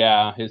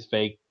 Yeah, his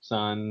fake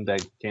son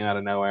that came out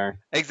of nowhere.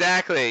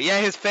 exactly. Yeah,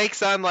 his fake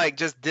son like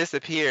just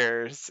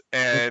disappears,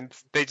 and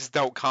they just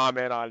don't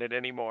comment on it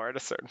anymore at a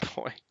certain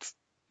point.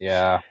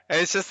 Yeah.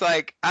 And it's just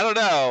like I don't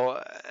know.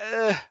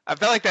 I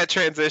felt like that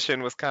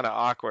transition was kind of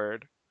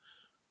awkward.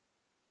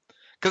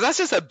 Because that's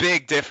just a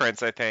big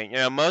difference, I think.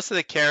 Most of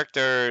the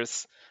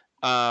characters,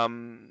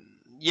 um,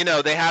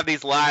 they have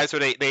these lives where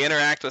they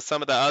interact with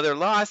some of the other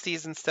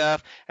Losties and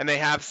stuff, and they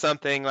have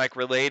something like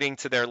relating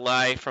to their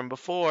life from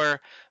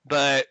before.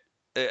 But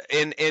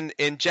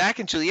in Jack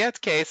and Juliet's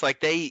case,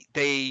 like they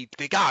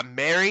got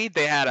married,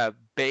 they had a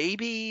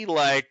baby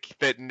like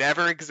that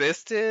never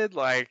existed.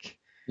 Like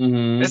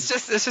Mhm. it's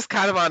just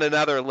kind of on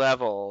another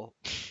level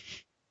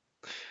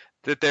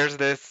that there's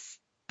this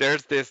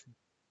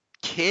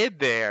kid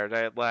there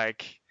that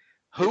like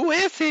who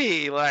is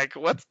he? Like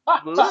what's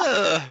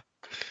ugh.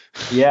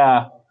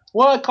 Yeah.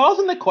 Well, it calls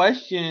into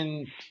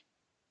question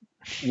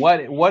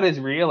what is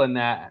real in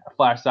that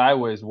Flash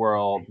Sideways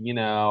world,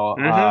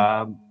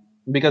 Mhm.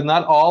 because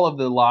not all of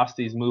the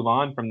Losties move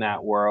on from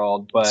that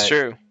world, It's but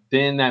true.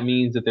 then that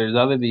means that there's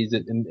other these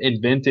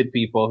invented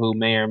people who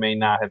may or may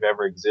not have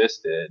ever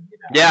existed.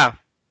 Yeah.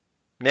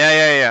 Yeah,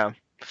 yeah, yeah.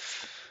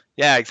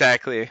 Yeah,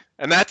 exactly.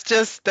 And that's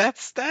just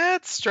that's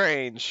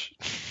strange.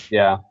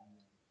 Yeah.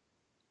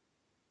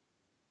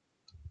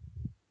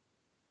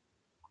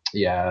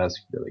 Yeah, that's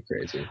really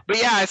crazy. But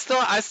yeah, I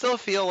still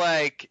feel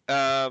like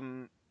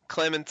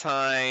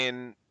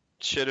Clementine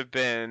should have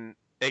been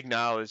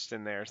acknowledged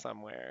in there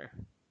somewhere.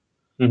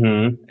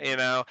 Mhm.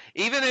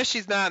 Even if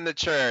she's not in the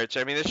church,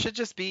 I mean, there should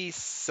just be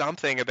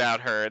something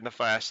about her in the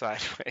Flash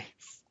Sideways.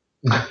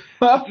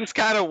 It's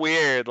kind of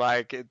weird.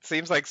 Like it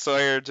seems like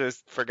Sawyer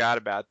just forgot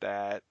about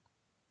that.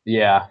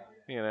 Yeah.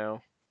 You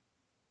know.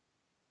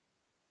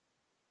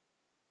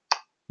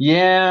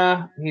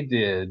 Yeah, he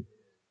did.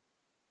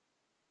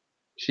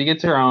 She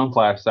gets her own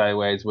Flash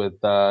Sideways with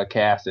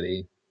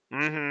Cassidy.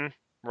 Mhm.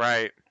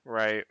 Right.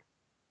 Right.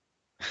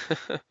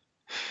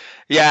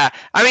 Yeah.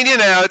 I mean,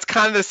 it's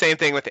kind of the same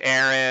thing with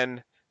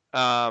Aaron.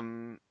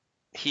 Um,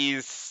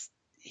 he's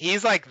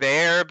like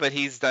there, but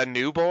he's a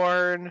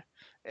newborn.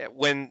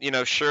 When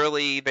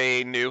surely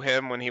they knew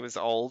him when he was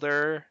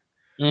older.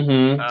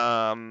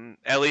 Mhm.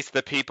 At least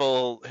the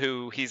people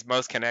who he's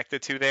most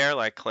connected to there,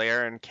 like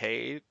Claire and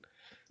Kate.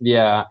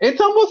 Yeah,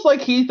 it's almost like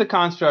he's the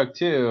construct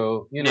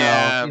too.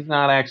 Yeah. He's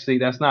not actually.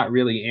 That's not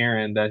really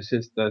Aaron. That's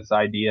just this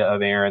idea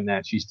of Aaron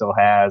that she still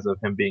has of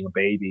him being a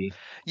baby.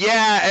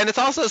 Yeah, and it's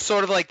also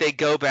sort of like they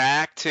go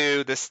back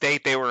to the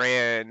state they were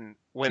in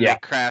when they Yeah,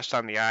 crashed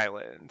on the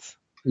island.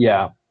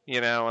 yeah,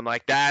 And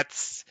like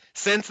that's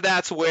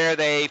where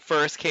they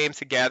first came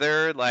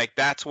together, like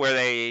that's where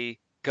they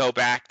go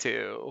back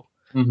to,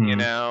 you hmm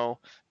know,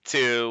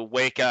 to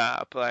wake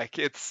up. Like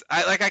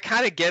I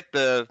kind of get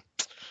I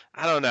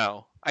don't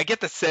know. I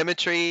get the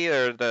symmetry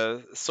or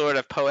the sort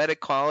of poetic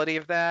quality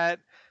of that,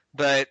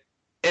 but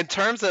in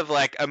terms of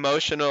like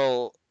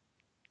emotional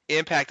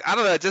impact, I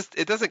don't know,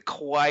 it doesn't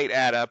quite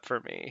add up for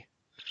me.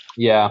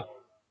 yeah.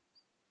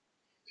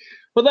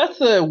 Well, that's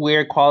the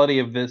weird quality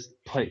of this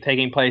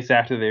taking place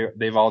after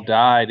they've all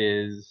died.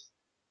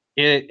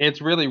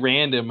 It's really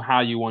random how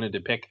you want to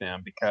depict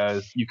them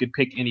because you could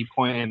pick any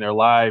point in their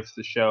lives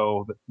to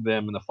show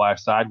them in the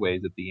Flash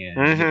sideways at the end.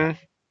 Mhm.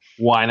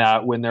 Why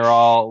not when they're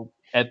all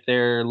at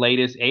their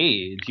latest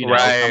age?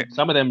 Right.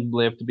 Some of them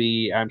live to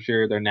be, I'm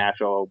sure, their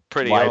natural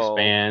Pretty old.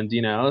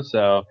 lifespans.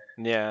 So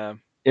Yeah.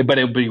 but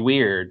it would be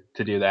weird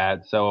to do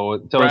that. So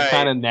it's kind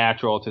Right. of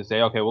natural to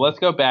say, okay, well, let's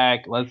go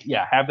back. Let's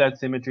have that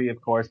symmetry,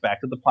 of course,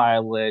 back to the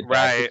pilot,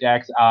 back to Right.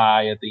 Jack's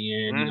eye at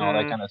the end, all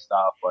that Mhm. kind of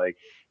stuff, like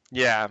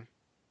Yeah.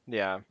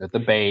 Yeah. with the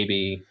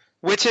baby.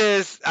 Which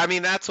is, I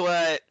mean, that's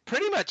what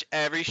pretty much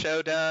every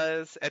show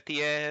does at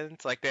the end.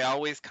 Like they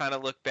always kind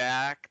of look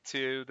back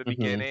to the Hmm.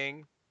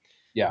 beginning.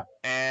 Yeah,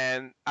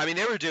 And I mean,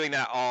 they were doing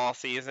that all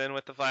season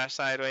with the Flash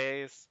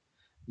Sideways.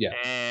 yeah.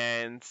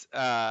 And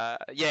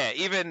yeah,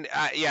 even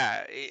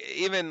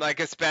even like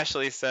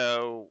especially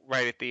so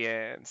right at the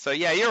end. So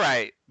yeah, you're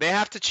right. They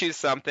have to choose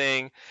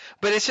something,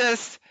 but it's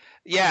just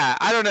yeah,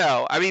 I don't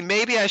know. I mean,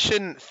 maybe I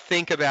shouldn't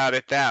think about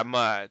it that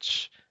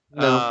much,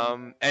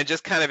 No. and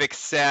just kind of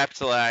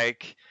accept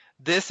like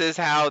this is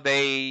how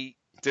they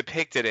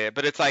depicted it.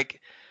 But it's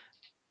like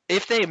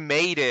if they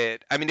made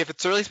it, I mean, if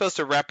it's really supposed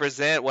to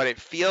represent what it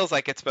feels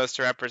like it's supposed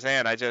to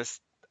represent, I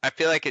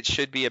feel like it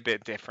should be a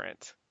bit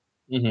different,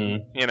 Hmm.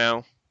 you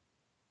know.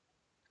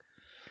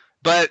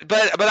 But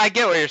I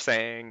get what you're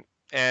saying,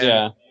 and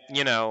Yeah.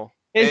 you know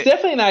It's it.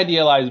 definitely an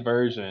idealized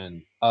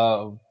version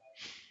of,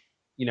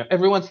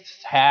 everyone's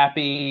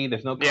happy.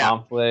 There's no Yeah,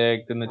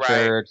 conflict in the right,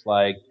 church,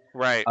 like,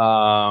 right.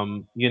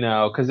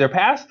 because they're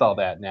past all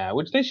that now,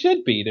 which they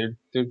should be.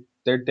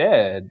 They're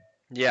dead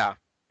Yeah,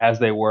 as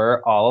they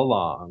were all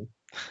along,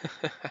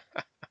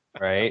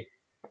 right?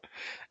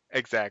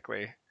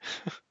 exactly.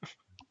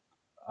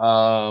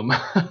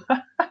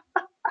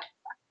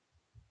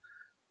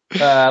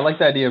 I like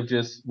the idea of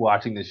just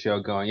watching the show,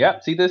 going,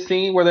 "Yep, see this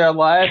scene where they're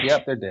alive?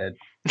 Yep, they're dead.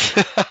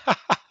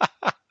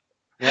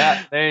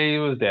 Yeah, they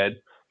was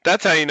dead.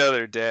 That's how you know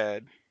they're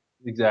dead.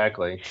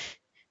 Exactly.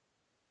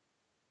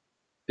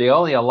 The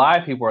only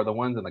alive people are the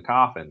ones in the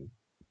coffin."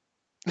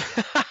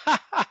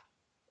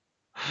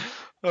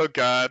 Oh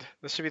God,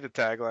 this should be the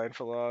tagline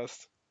for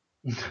Lost.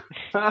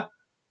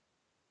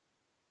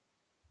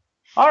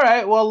 All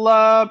right,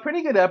 well,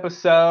 pretty good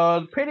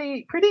episode.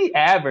 Pretty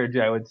average,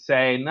 I would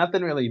say.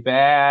 Nothing really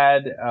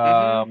bad.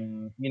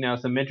 Mhm.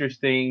 Some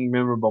interesting,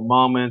 memorable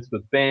moments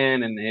with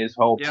Ben and his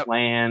whole Yep.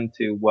 plan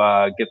to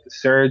get the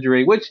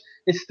surgery, which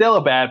is still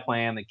a bad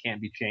plan that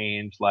can't be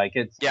changed. Like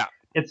Yeah.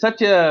 it's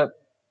such a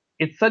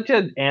it's such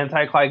an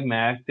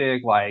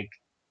anticlimactic like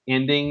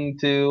ending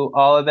to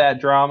all of that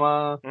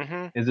drama.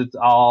 Mhm. Is it's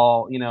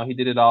all he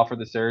did it all for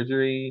the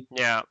surgery.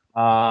 Yeah.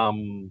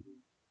 Um,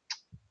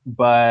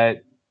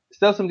 but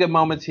still some good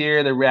moments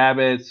here. The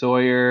rabbit,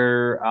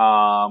 Sawyer.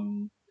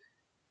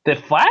 The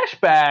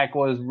flashback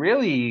was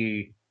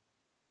really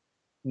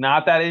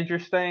not that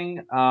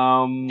interesting.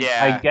 I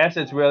Yeah. guess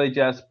it's really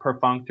just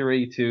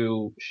perfunctory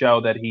to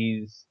show that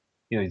he's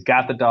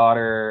got the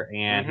daughter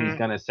and he's Mhm.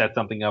 gonna set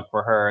something up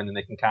for her, and then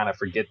they can kind of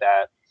forget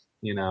that,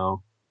 you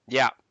know,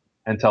 Yeah.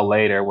 until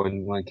later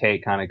when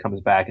Kate kind of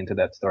comes back into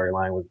that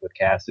storyline with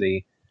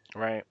Cassidy.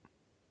 Right.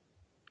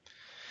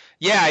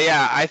 Yeah.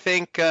 Yeah. I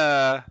think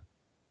that's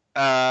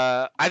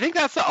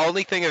the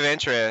only thing of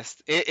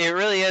interest. It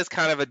really is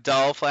kind of a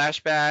dull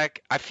flashback.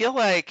 I feel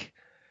like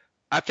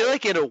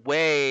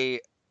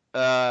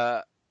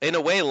uh, in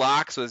a way,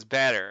 Locks was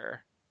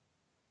better.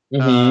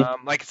 Hmm.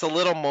 Like it's a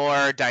little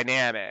more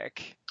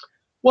dynamic.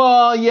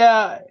 Well,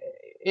 yeah,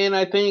 and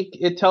I think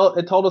it told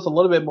us a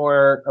little bit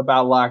more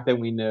about Locke than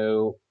we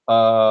knew.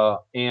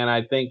 And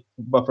I think,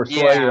 but for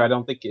Sawyer, Yeah, I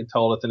don't think it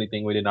told us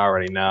anything we didn't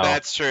already know.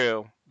 that's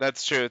true.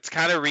 That's true. It's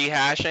kind of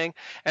rehashing,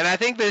 and I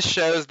think this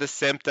shows the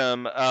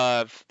symptom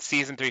of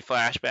season 3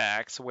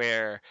 flashbacks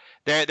where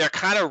they're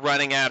kind of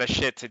running out of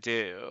shit to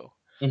do.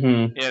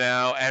 Hmm.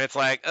 And it's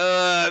like,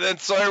 then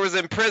Sawyer was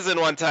in prison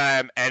one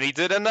time and he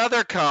did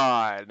another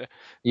con. And it's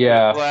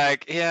Yeah,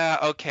 like, yeah,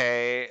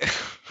 okay.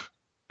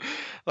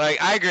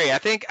 Like I agree. I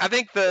think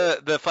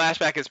the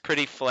flashback is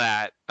pretty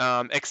flat,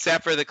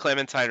 except for the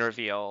Clementine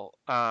reveal,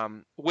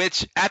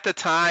 which at the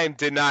time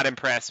did not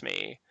impress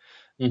me.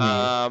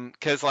 hmm.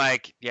 'Cause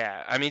like,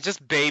 yeah, I mean,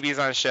 just babies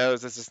on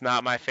shows is just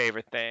not my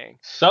favorite thing.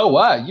 So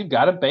what? You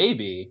got a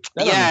baby.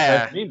 That don't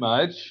impress Yeah, me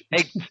much.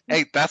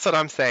 hey, that's what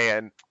I'm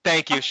saying.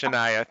 Thank you,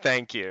 Shania.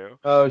 Thank you.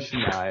 Oh,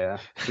 Shania,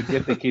 the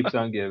gift that keeps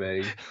on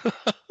giving.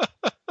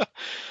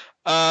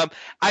 Um,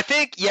 I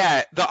think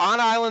yeah, the on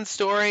island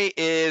story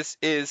is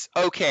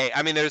okay.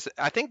 I mean,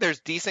 I think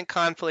there's decent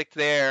conflict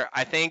there.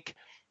 I think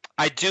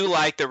I do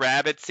like the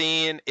rabbit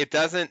scene. It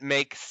doesn't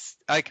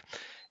like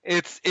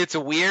it's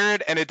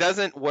weird and it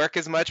doesn't work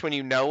as much when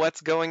you know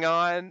what's going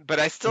on, but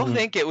I still Hmm.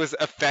 think it was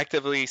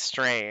effectively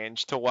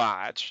strange to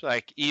watch,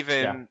 like Yeah,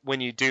 even when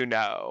you do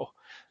know.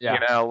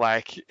 yeah,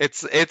 Like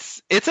it's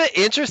an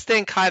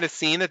interesting kind of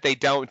scene that they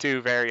don't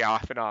do very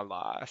often on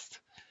Lost.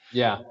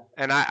 yeah,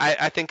 And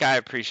I think I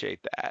appreciate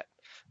that.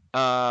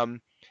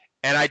 Um,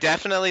 and I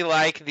definitely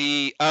like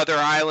the other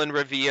island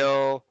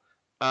reveal.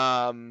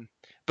 Um,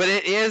 but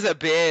it is a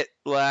bit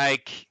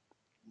like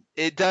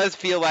it does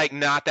feel like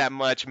not that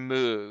much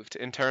moved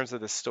in terms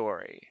of the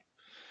story.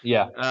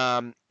 yeah,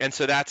 And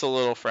so that's a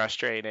little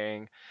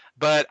frustrating.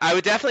 But I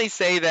would definitely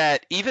say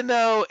that even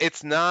though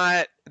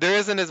there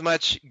isn't as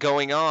much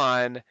going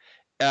on,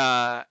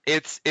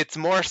 it's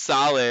more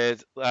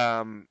solid.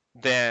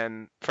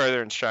 than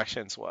Further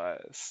Instructions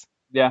was.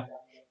 Yeah.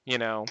 You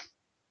know,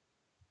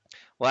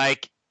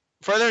 like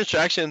Further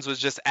Instructions was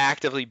just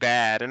actively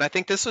bad, and I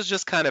think this was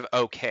just kind of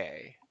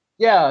okay.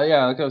 Yeah,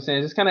 yeah, like I was saying,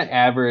 it's just kind of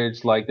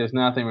average. Like, there's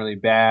nothing really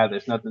bad.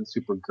 There's nothing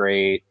super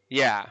great.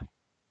 Yeah.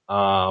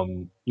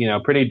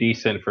 Pretty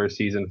decent for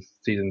season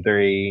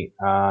three.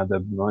 At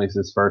least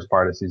this first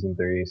part of season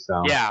three.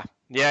 So Yeah.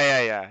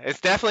 Yeah.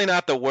 It's definitely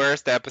not the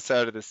worst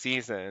episode of the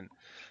season.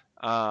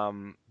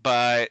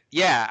 But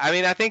yeah, I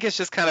mean, I think it's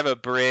just kind of a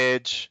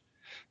bridge.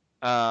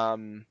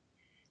 Um,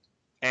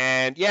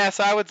 and yeah,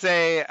 so I,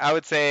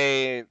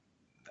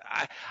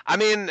 I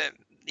mean,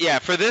 yeah,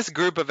 for this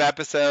group of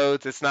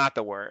episodes, it's not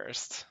the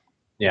worst.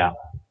 yeah,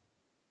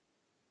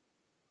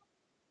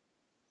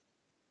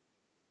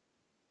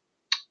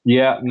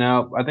 yeah.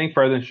 No, I think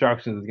Further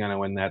Instructions is gonna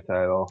win that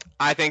title.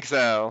 I think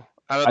so.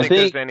 I don't I think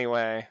there's think any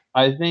way.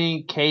 I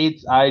think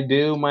Kate's I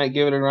Do might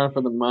give it a run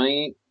for the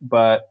money,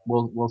 but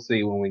we'll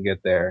see when we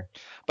get there.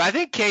 But I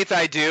think Kate's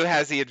I Do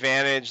has the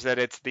advantage that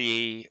it's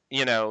the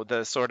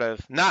sort of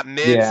not Yeah,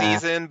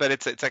 mid-season, but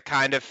it's a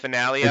kind of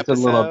finale it's a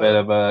little bit episode.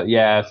 of a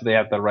yeah, so they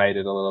have to write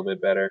it a little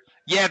bit better.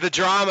 Yeah, the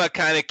drama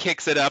kind of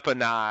kicks it up a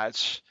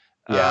notch.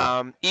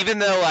 Yeah. Even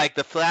though like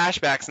the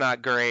flashback's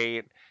not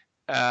great,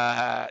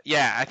 yeah,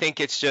 I think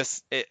it's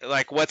just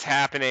like what's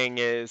happening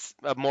is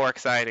more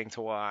exciting to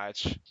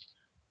watch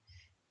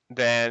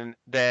than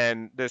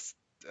this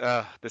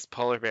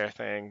polar bear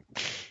thing.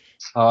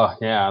 Oh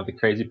yeah, the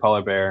crazy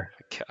polar bear.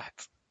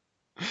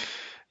 God.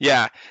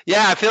 Yeah,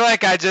 yeah. I feel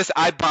like I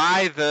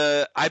buy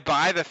the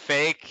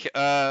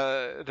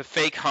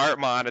fake heart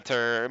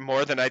monitor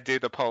more than I do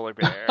the polar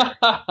bear.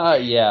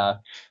 Yeah,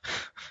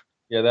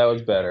 yeah, that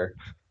was better.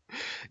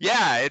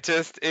 Yeah,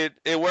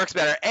 it works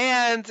better.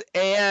 And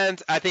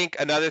I think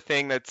another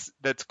thing that's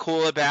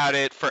cool about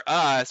it for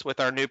us with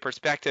our new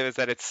perspective is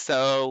that it's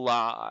so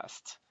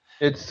lost.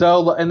 It's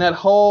so, and that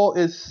whole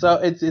is so.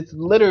 It's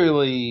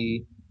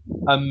literally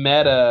a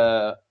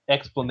meta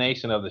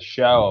explanation of the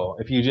show.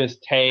 If you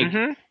just take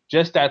Mhm.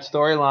 just that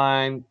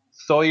storyline,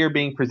 Sawyer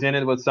being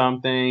presented with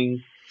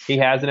something, he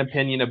has an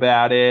opinion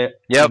about it.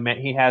 Yep.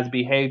 He has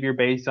behavior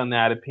based on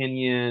that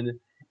opinion,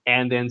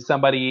 and then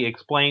somebody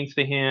explains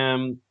to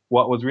him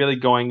what was really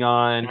going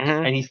on,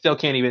 Mhm. and he still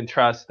can't even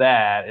trust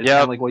that. It's kind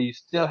of Yep. like, well, you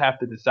still have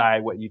to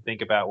decide what you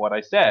think about what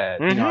I said.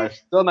 Mhm. I'm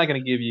still not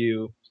going to give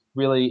you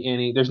really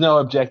any. There's no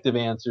objective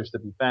answers to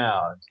be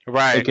found. It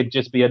Right. could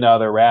just be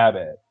another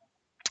rabbit.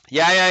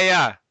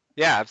 Yeah.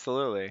 Yeah,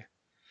 absolutely.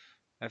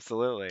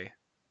 Absolutely.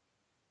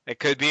 It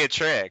could be a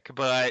trick,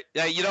 but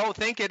yeah, you don't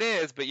think it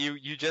is, but you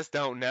just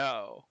don't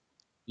know.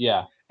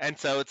 Yeah. And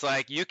so it's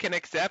like you can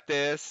accept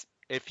this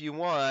if you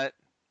want.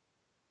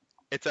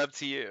 It's up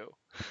to you.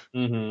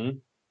 Mm-hmm.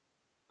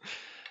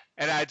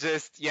 And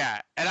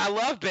and I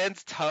love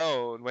Ben's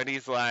tone when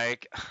he's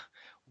like,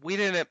 "We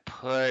didn't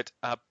put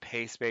a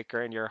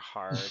pacemaker in your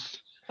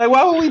heart." Like,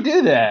 why would we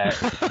do that?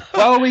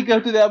 Why would we go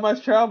through that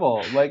much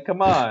trouble? Like,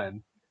 come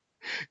on.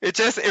 It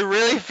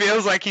really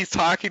feels like he's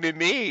talking to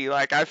me.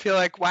 Like I feel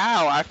like,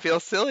 wow, I feel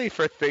silly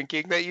for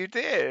thinking that you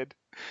did.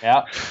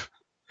 Yeah.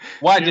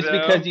 Why? You know? Just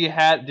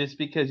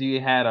because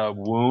you had a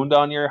wound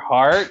on your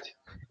heart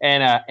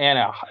and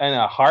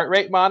a heart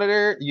rate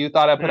monitor, you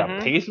thought I put a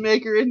Mhm.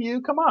 pacemaker in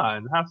you? Come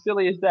on. How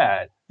silly is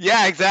that?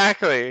 Yeah,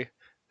 exactly.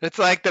 It's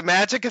like the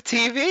magic of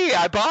TV.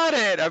 I bought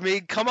it. I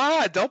mean, come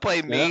on, don't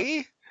blame Yeah.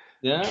 me.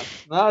 Yeah.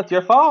 No, it's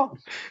your fault.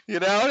 You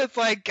know, and it's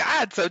like,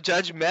 God, so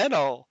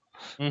judgmental.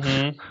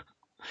 Mm-hmm.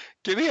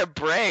 Give me a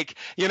break.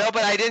 But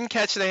I didn't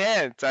catch the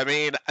hint. I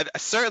mean,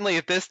 certainly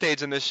at this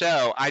stage in the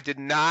show, I did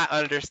not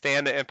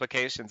understand the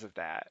implications of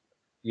that.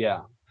 Yeah.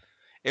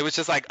 It was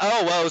just like,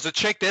 oh, well, it was a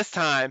trick this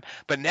time,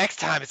 but next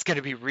time it's going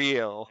to be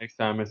real. Next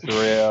time it's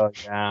real.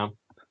 Yeah.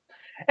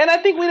 And I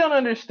think we don't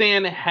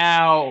understand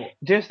how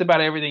just about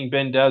everything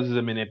Ben does is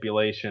a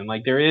manipulation.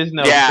 Like there is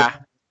no Yeah.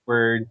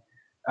 straightforward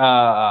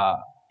uh,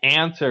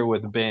 answer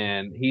with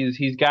Ben.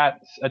 He's got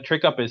a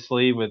trick up his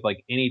sleeve with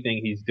like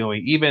anything he's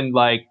doing. Even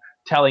like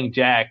telling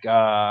Jack,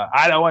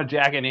 "I don't want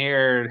Jack in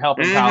here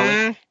helping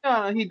Colleen." Mm-hmm.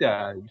 No, he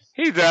does.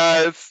 He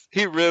does.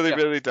 He really, Yeah.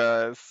 really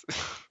does.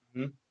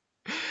 Mhm.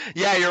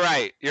 Yeah, you're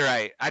right. You're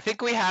right. I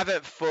think we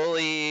haven't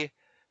fully,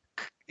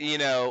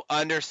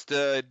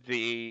 understood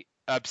the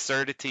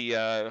absurdity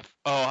of,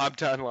 oh, I'm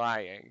done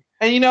lying.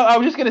 And I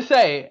was just gonna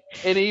say,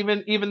 and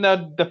even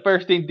though the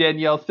first thing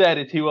Danielle said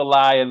is he will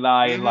lie and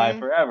lie and lie Mm-hmm.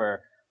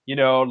 forever,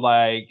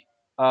 like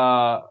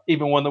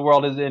even when the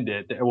world is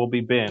ended, there will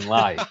be Ben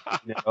lying.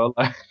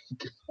 Like,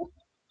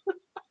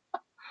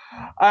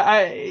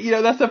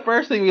 that's the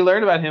first thing we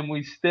learn about him.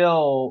 We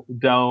still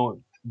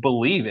don't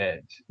believe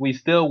it. We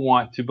still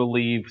want to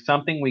believe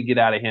something we get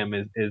out of him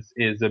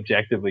is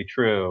objectively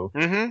true,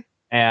 Mm-hmm.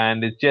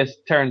 and it just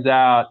turns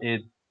out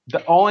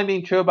the only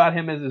thing true about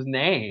him is his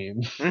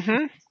name.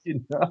 Mm-hmm.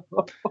 you know?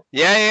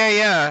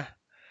 Yeah.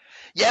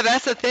 Yeah,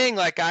 that's the thing.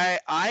 Like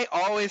I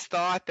always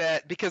thought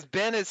that because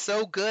Ben is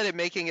so good at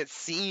making it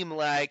seem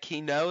like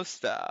he knows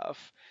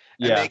stuff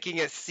and Yeah. making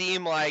it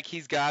seem like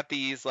he's got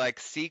these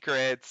like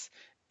secrets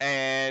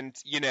and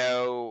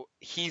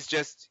he's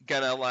just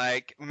gonna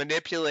like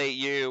manipulate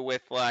you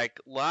with like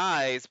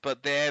lies,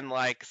 but then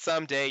like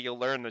someday you'll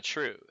learn the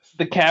truth.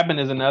 The Cabin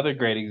is another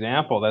great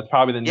example. That's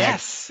probably the next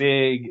Yes.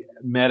 big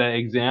meta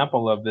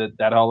example of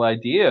that whole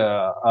idea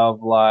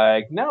of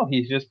like, no,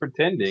 he's just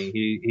pretending.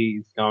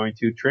 He's going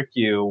to trick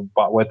you,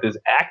 but with his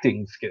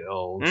acting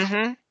skills.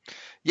 Mm-hmm.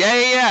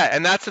 Yeah,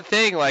 and that's the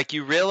thing. Like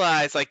you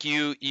realize, like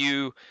you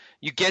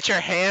get your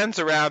hands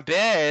around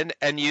Ben,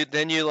 and you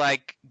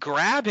like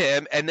grab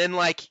him, and then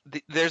like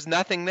there's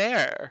nothing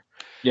there.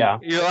 Yeah.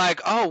 You're like,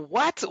 oh,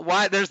 what?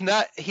 Why? There's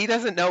not. He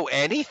doesn't know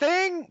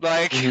anything.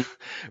 Like, Mhm.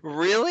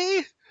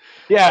 really?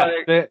 Yeah,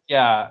 Like,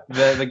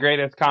 the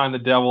greatest con the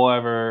devil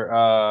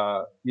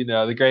ever,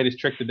 the greatest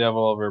trick the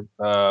devil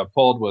ever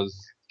pulled was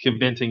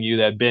convincing you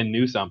that Ben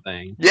knew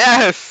something.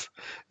 yes,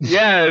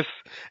 yes,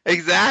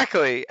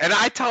 exactly. And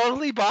I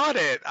totally bought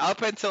it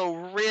up until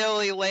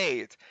really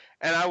late,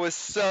 and I was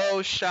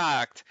so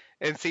shocked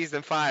in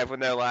season 5 when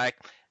they're like,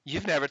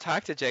 "You've never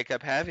talked to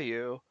Jacob, have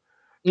you?"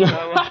 And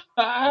I'm like,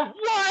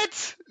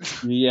 what?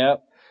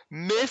 Yep.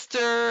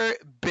 Mr.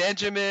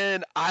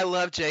 Benjamin, I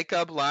love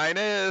Jacob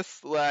Linus,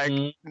 like,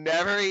 Mm,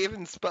 never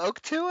even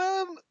spoke to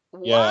him?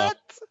 yeah. What?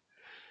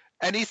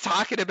 And he's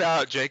talking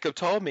about Jacob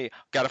told me,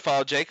 gotta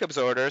follow Jacob's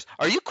orders.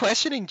 Are you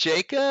questioning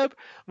Jacob?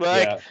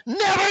 Like, Yeah.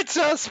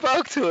 never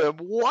spoke to him.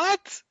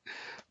 What?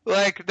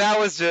 Like, that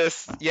was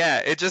just, yeah,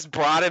 it just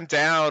brought him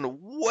down,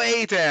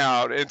 way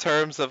down, in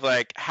terms of,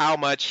 like, how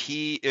much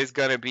he is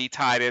gonna be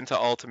tied into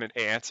Ultimate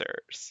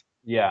Answers.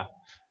 Yeah.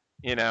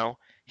 You know?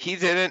 He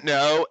didn't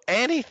know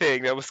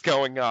anything that was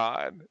going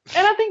on.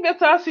 And I think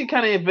that's actually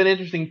kind of an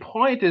interesting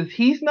point is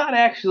he's not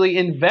actually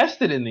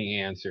invested in the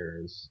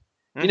answers.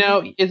 Hmm.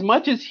 As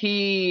much as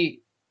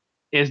he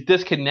is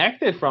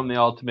disconnected from the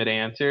ultimate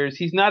answers,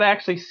 he's not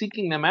actually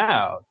seeking them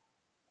out,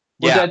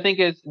 Yeah,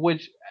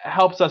 which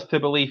helps us to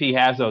believe he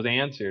has those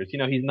answers.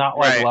 He's not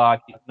like right.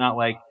 Locke. He's not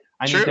like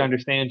I need to True.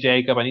 understand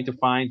Jacob. I need to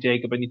find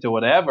Jacob. I need to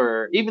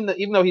whatever. Even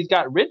though he's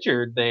got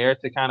Richard there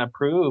to kind of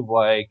prove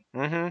like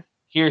Hmm.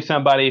 here's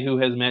somebody who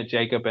has met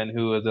Jacob and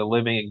who is a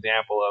living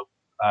example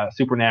of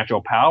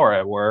supernatural power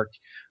at work.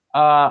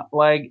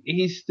 Like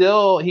he's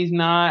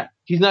not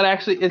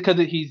actually because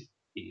he's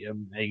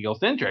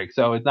egocentric,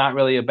 so it's not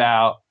really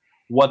about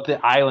what the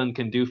island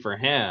can do for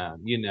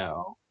him. He's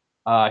now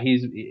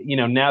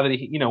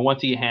that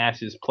once he has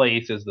his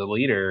place as the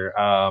leader,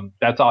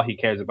 that's all he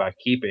cares about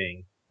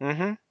keeping,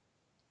 Hmm.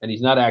 and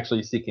he's not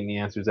actually seeking the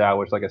answers out,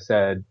 which, like I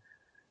said,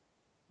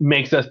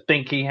 makes us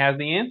think he has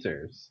the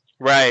answers.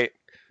 Right.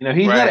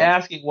 He's not Right.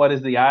 asking what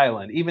is the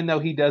island, even though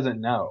he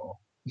doesn't know.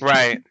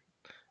 Right.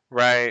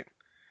 Right.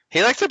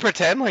 He likes to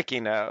pretend like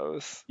he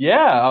knows.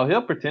 Yeah,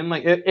 he'll pretend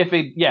like if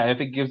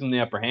it gives him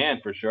the upper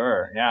hand for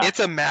sure. Yeah. It's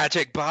a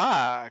magic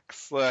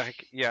box.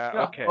 Like, yeah,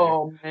 Yeah. okay.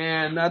 Oh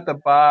man, not the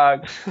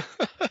box.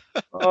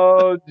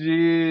 Oh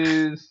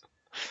jeez.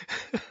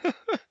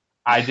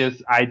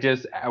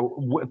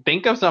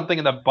 Think of something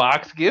and the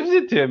box gives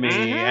it to me.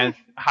 Hmm. And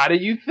how do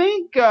you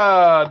think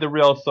the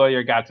real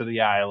Sawyer got to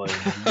the island?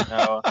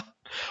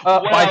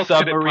 What By else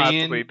could it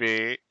possibly submarine.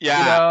 be?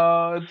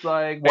 Yeah, It's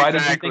like why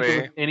did you think it was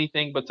exactly.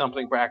 anything but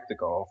something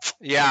practical?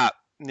 Yeah,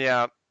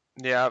 yeah,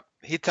 yeah.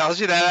 He tells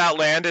you that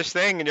outlandish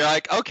thing, and you're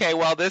like, okay,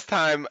 well, this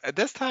time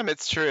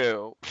it's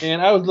true.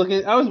 And I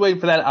was waiting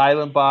for that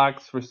island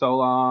box for so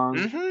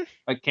long. Hmm.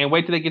 I can't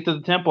wait till they get to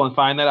the temple and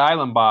find that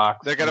island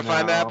box. They're gonna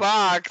find that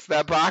box.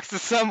 That box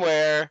is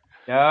somewhere.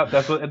 Yeah,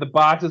 that's what the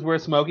box is where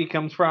Smokey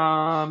comes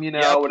from.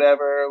 Yep,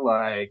 Whatever.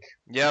 Like,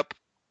 yep,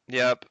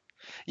 yep.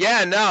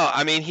 Yeah, no,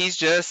 I mean he's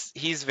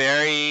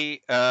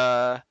definitely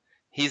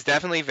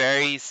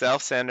very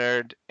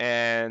self-centered,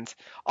 and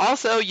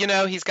also,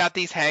 he's got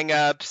these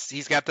hang-ups,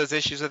 he's got those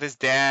issues with his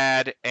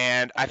dad,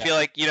 and I yeah, feel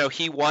like,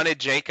 he wanted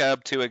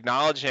Jacob to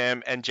acknowledge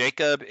him, and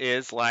Jacob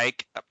is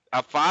like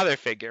a father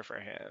figure for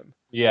him.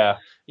 yeah,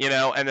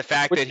 And the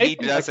fact which that he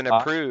makes him like doesn't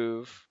Spock.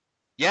 approve.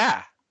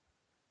 Yeah,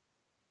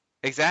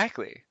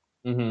 exactly.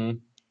 Mm-hmm.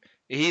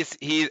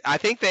 I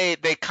think they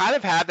kind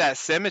of have that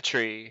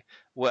symmetry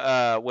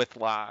with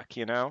Locke,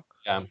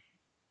 Yeah,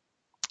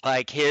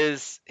 like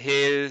his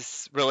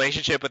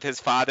relationship with his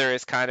father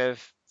is kind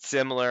of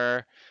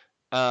similar,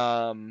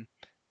 um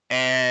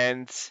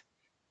and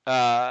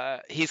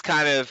he's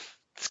kind of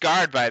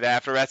scarred by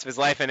that for the rest of his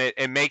life, and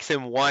it makes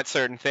him want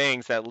certain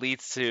things that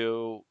leads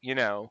to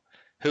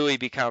who he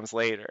becomes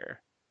later.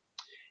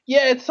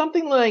 yeah. It's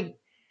something like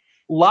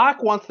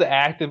Locke wants to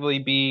actively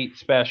be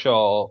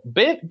special.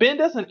 Ben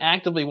doesn't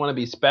actively want to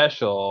be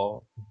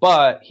special,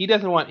 but he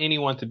doesn't want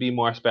anyone to be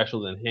more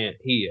special than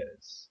he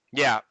is.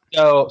 Yeah,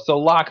 So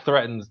Locke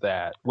threatens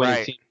that when it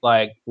right. seems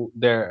like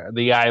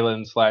the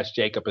island /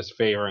 Jacob is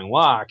favoring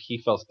Locke. He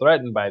feels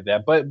threatened by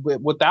that. But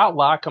without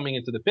Locke coming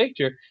into the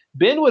picture,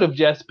 Ben would have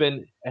just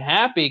been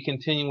happy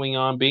continuing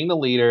on being the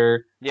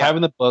leader, Yeah,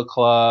 having the book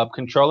club,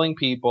 controlling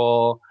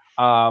people,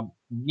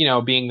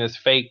 being this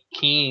fake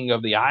king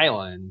of the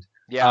island.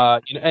 yeah,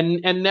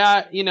 And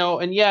not,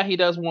 and yeah, he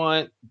does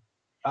want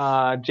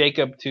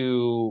Jacob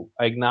to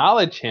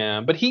acknowledge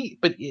him, but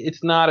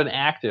it's not an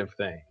active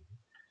thing.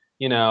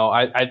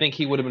 I think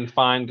he would have been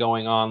fine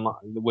going on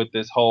with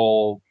this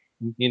whole,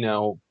 you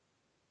know,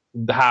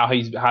 how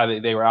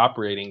they were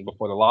operating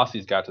before the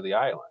Lossies got to the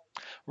island.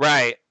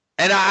 Right.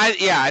 And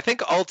I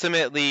think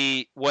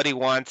ultimately what he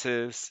wants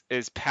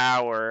is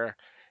power.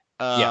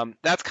 Yeah.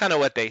 That's kind of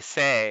what they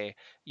say,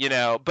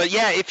 But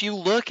yeah, if you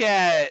look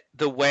at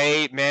the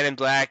way Man in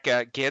Black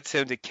gets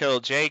him to kill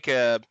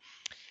Jacob,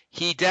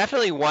 he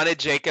definitely wanted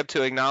Jacob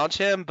to acknowledge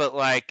him, but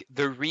like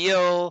the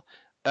real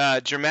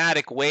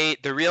dramatic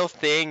weight, the real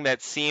thing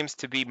that seems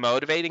to be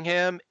motivating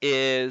him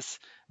is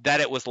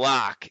that it was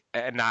Locke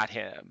and not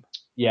him.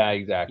 Yeah,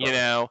 exactly.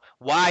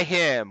 Why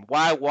him?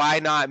 Why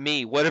not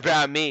me? What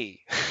about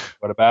me?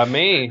 What about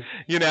me?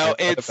 And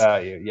what It's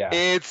about you? Yeah.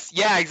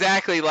 yeah,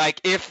 exactly.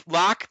 Like if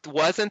Locke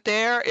wasn't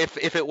there,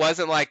 if it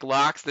wasn't like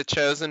Locke's the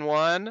chosen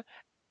one,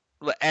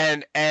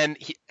 and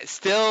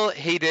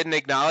he didn't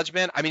acknowledge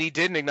Ben. I mean, he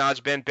didn't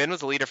acknowledge Ben. Ben was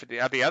the leader for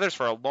the others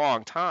for a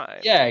long time.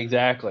 Yeah,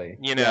 exactly.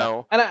 You Yeah.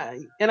 know.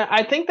 And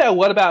I think that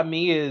what about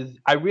me is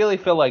I really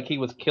feel like he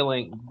was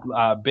killing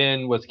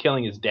Ben was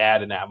killing his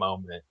dad in that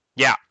moment.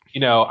 Yeah.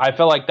 I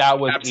feel like that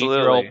was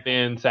 8-year-old Absolutely.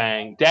 Ben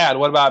saying, "Dad,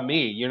 what about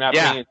me? You're not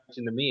Yeah. paying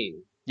attention to me."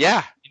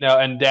 Yeah.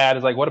 And Dad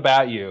is like, "What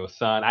about you,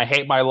 son? I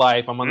hate my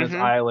life. I'm on this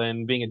Mhm.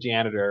 island being a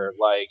janitor.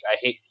 Like, I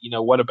hate.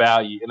 What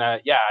about you?" And I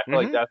feel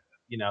like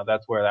Mhm.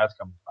 that's where that's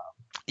coming from.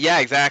 Yeah.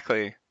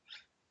 Exactly.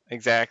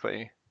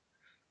 Exactly.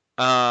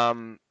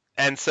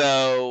 And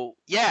so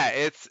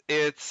yeah,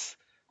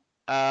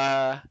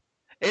 uh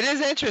it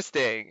is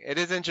interesting. It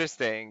is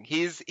interesting.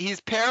 He's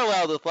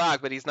paralleled with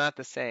Locke, but he's not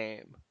the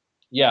same.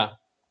 Yeah,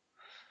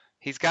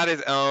 He's got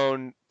his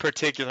own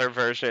particular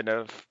version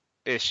of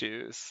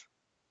issues.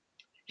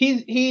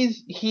 he's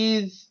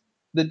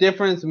the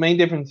difference. Main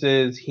difference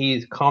is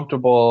he's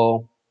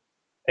comfortable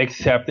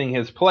accepting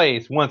his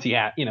place once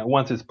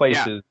his place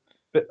Yeah. is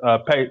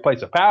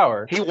place of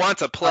power. He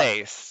wants a Uh,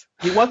 place.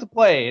 he wants a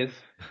place,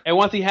 and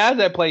once he has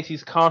that place,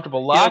 he's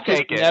comfortable. He'll Locke is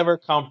take it. never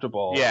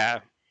comfortable Yeah.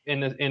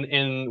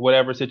 in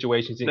whatever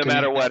situations No because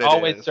matter he's what it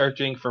always is.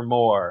 searching for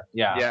more.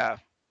 Yeah, Yeah.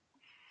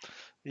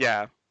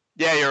 Yeah.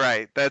 Yeah, you're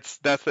right. That's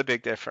the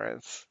big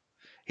difference.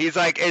 He's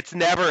like, it's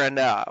never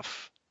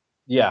enough.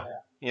 yeah.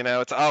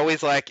 It's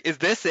always like, is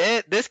this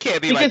it? This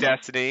can't be my Because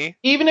destiny.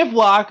 even if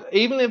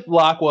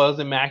Locke was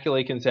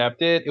immaculately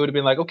concepted, it would have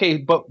been like, okay,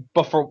 but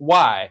for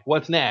why?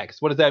 What's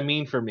next? What does that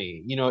mean for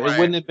me? It Right.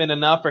 wouldn't have been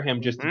enough for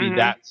him just to be Mhm.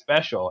 that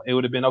special. It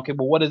would have been okay,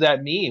 but what does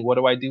that mean? What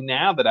do I do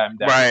now that I'm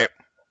that Right.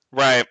 special?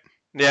 Right.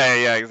 Yeah,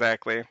 yeah, yeah,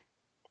 exactly.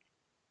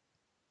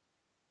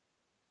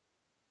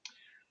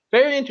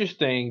 Very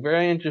interesting.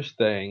 Very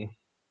interesting.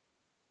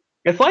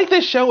 It's like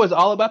this show is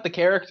all about the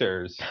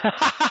characters.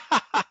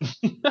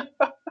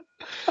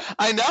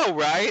 I know,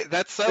 right?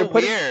 That's They're so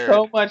putting weird.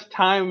 so much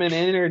time and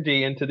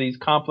energy into these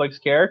complex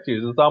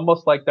characters. It's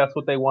almost like that's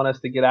what they want us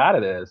to get out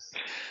of this.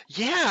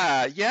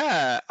 Yeah,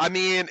 yeah. I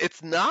mean,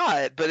 it's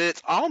not, but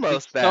it's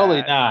almost It's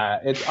totally that.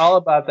 not. It's all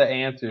about the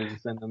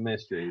answers and the It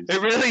mysteries.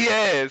 really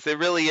is. It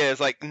really is.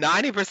 Like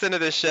 90% of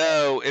the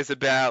show is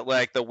about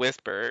like the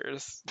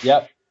whispers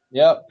Yep.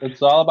 Yep.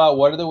 It's all about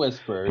what are the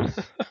whispers.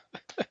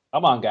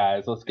 Come on,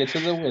 guys. Let's get to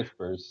the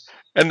whispers.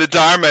 and the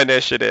Dharma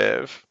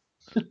Initiative.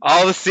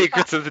 All the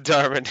secrets of the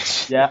Dharma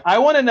Initiative. Yeah, I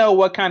want to know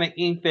what kind of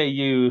ink they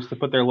use to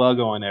put their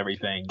logo on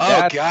everything. Oh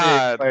That's the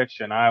God.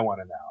 question I want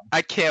to know.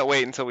 I can't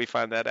wait until we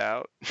find that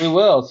out. We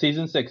will.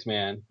 Season 6,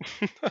 man.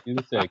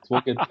 Season 6.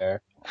 We'll get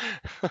there.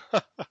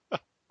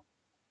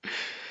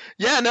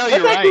 Yeah, no, That's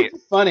you're actually right.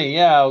 funny,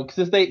 yeah.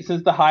 Since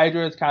the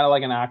Hydra is kind of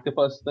like an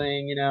octopus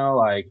thing,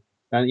 like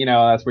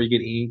that's where you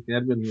get ink.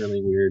 That'd been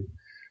really weird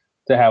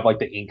to have like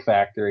the ink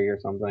factory or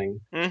something.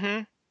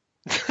 Mhm.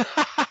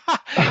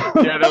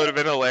 Yeah, that would What have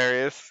been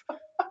hilarious.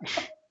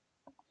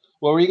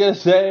 were you gonna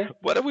say?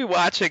 What are we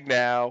watching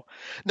now?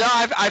 No,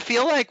 I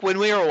feel like when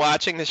we were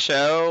watching the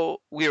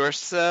show, we were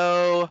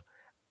so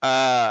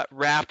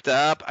wrapped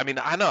up. I mean,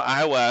 I know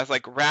I was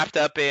like wrapped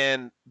up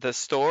in the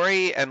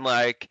story and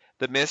like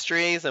the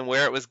mysteries and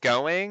where it was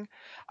going.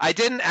 I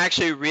didn't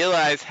actually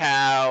realize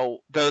how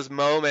those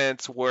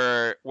moments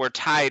were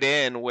tied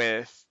in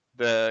with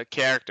the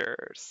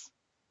characters.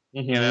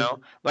 Hmm.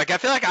 Like I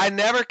feel like I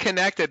never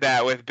connected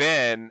that with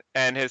Ben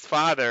and his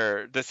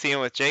father, the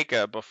scene with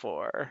Jacob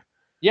before.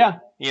 Yeah,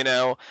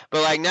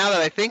 But like now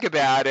that I think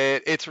about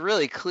it, it's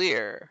really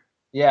clear.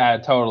 yeah,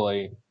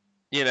 totally.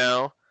 you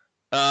know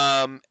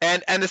and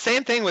the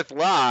same thing with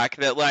Locke,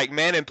 that like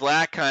Man in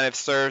Black kind of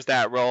serves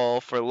that role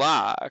for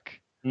Locke.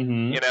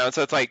 Hmm.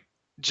 So it's like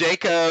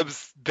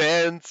Jacob's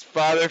Ben's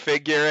father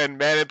figure and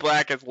Man in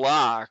Black is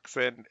Locke's,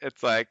 and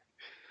it's like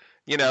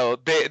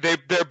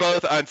they're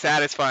both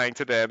unsatisfying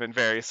to them in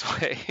various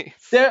ways.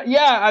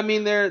 Yeah, I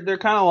mean they're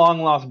kind of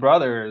long lost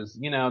brothers.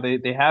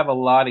 They have a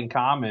lot in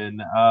common.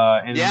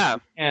 Yeah,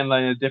 And like,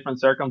 in a different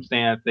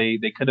circumstance, they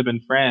could have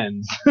been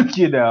friends.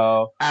 you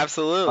know,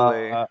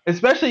 absolutely.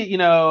 especially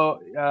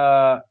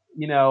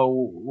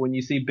when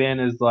you see Ben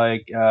as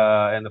like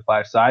in the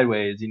Flash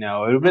Sideways. It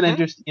would have been Hmm.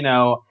 interesting.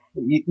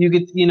 you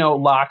get,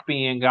 Locke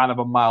being kind of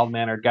a mild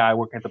mannered guy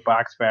working at the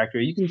box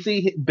factory. You can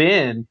see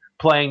Ben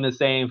playing the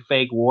same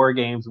fake war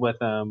games with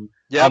him on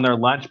Yep. their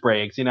lunch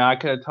breaks. I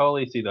could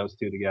totally see those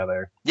two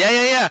together.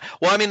 Yeah.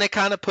 Well, I mean, they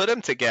kind of put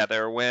them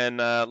together when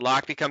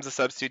Locke becomes a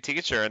substitute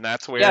teacher, and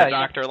that's where Yeah, yeah.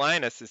 Dr.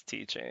 Linus is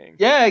teaching.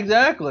 Yeah,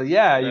 exactly.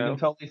 Yeah, You you can know?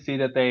 totally see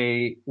that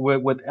they,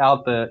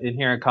 without the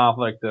inherent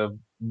conflict of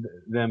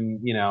them,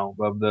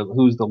 of the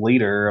who's the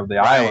leader of the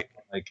island.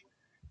 Right. Like,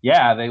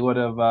 yeah, they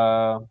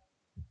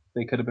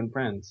could have been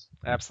friends.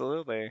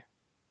 Absolutely.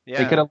 They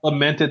could Yeah. have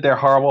lamented their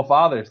horrible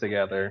fathers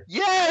together.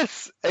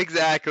 Yes.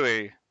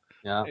 Exactly.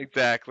 Yeah,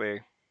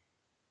 Exactly.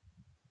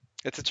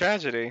 It's a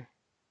tragedy.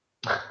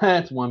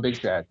 that's one big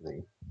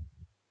tragedy.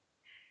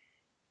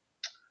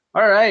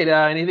 All right.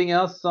 Anything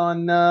else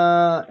on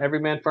Every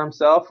Man for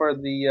Himself or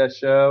the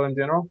show in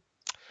general?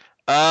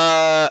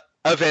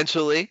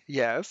 Eventually,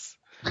 yes.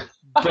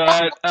 But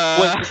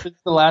Wait, this is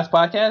the last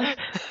podcast?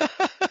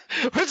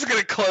 we're just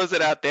gonna close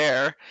it out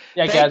there.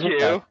 Yeah, guys, Thank we're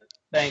done. you.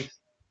 Thanks.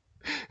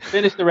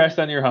 Finish the rest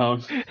on your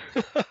own.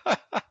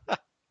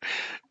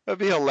 That'd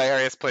be a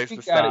hilarious place We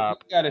to got it. We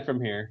stop. got it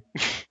from here.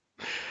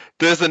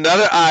 There's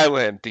another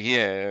island. The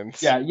end.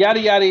 Yeah, yada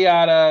yada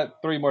yada.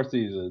 3 more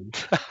seasons.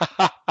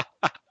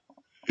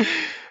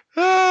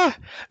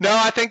 No,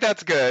 I think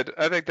that's good.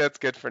 I think that's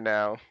good for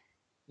now.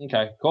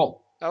 Okay,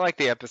 cool. I like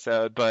the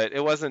episode, but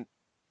it wasn't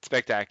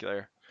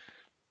spectacular.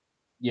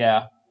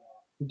 Yeah,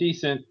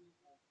 decent.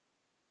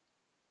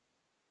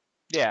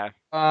 Yeah.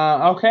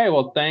 Okay,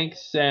 well,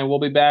 thanks, and we'll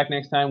be back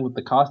next time with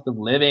the cost of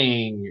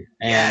living.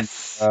 And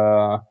Yes.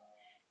 until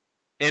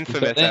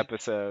Infamous then,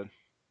 episode.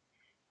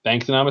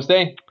 thanks and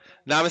namaste.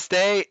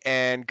 Namaste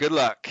and good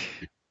luck.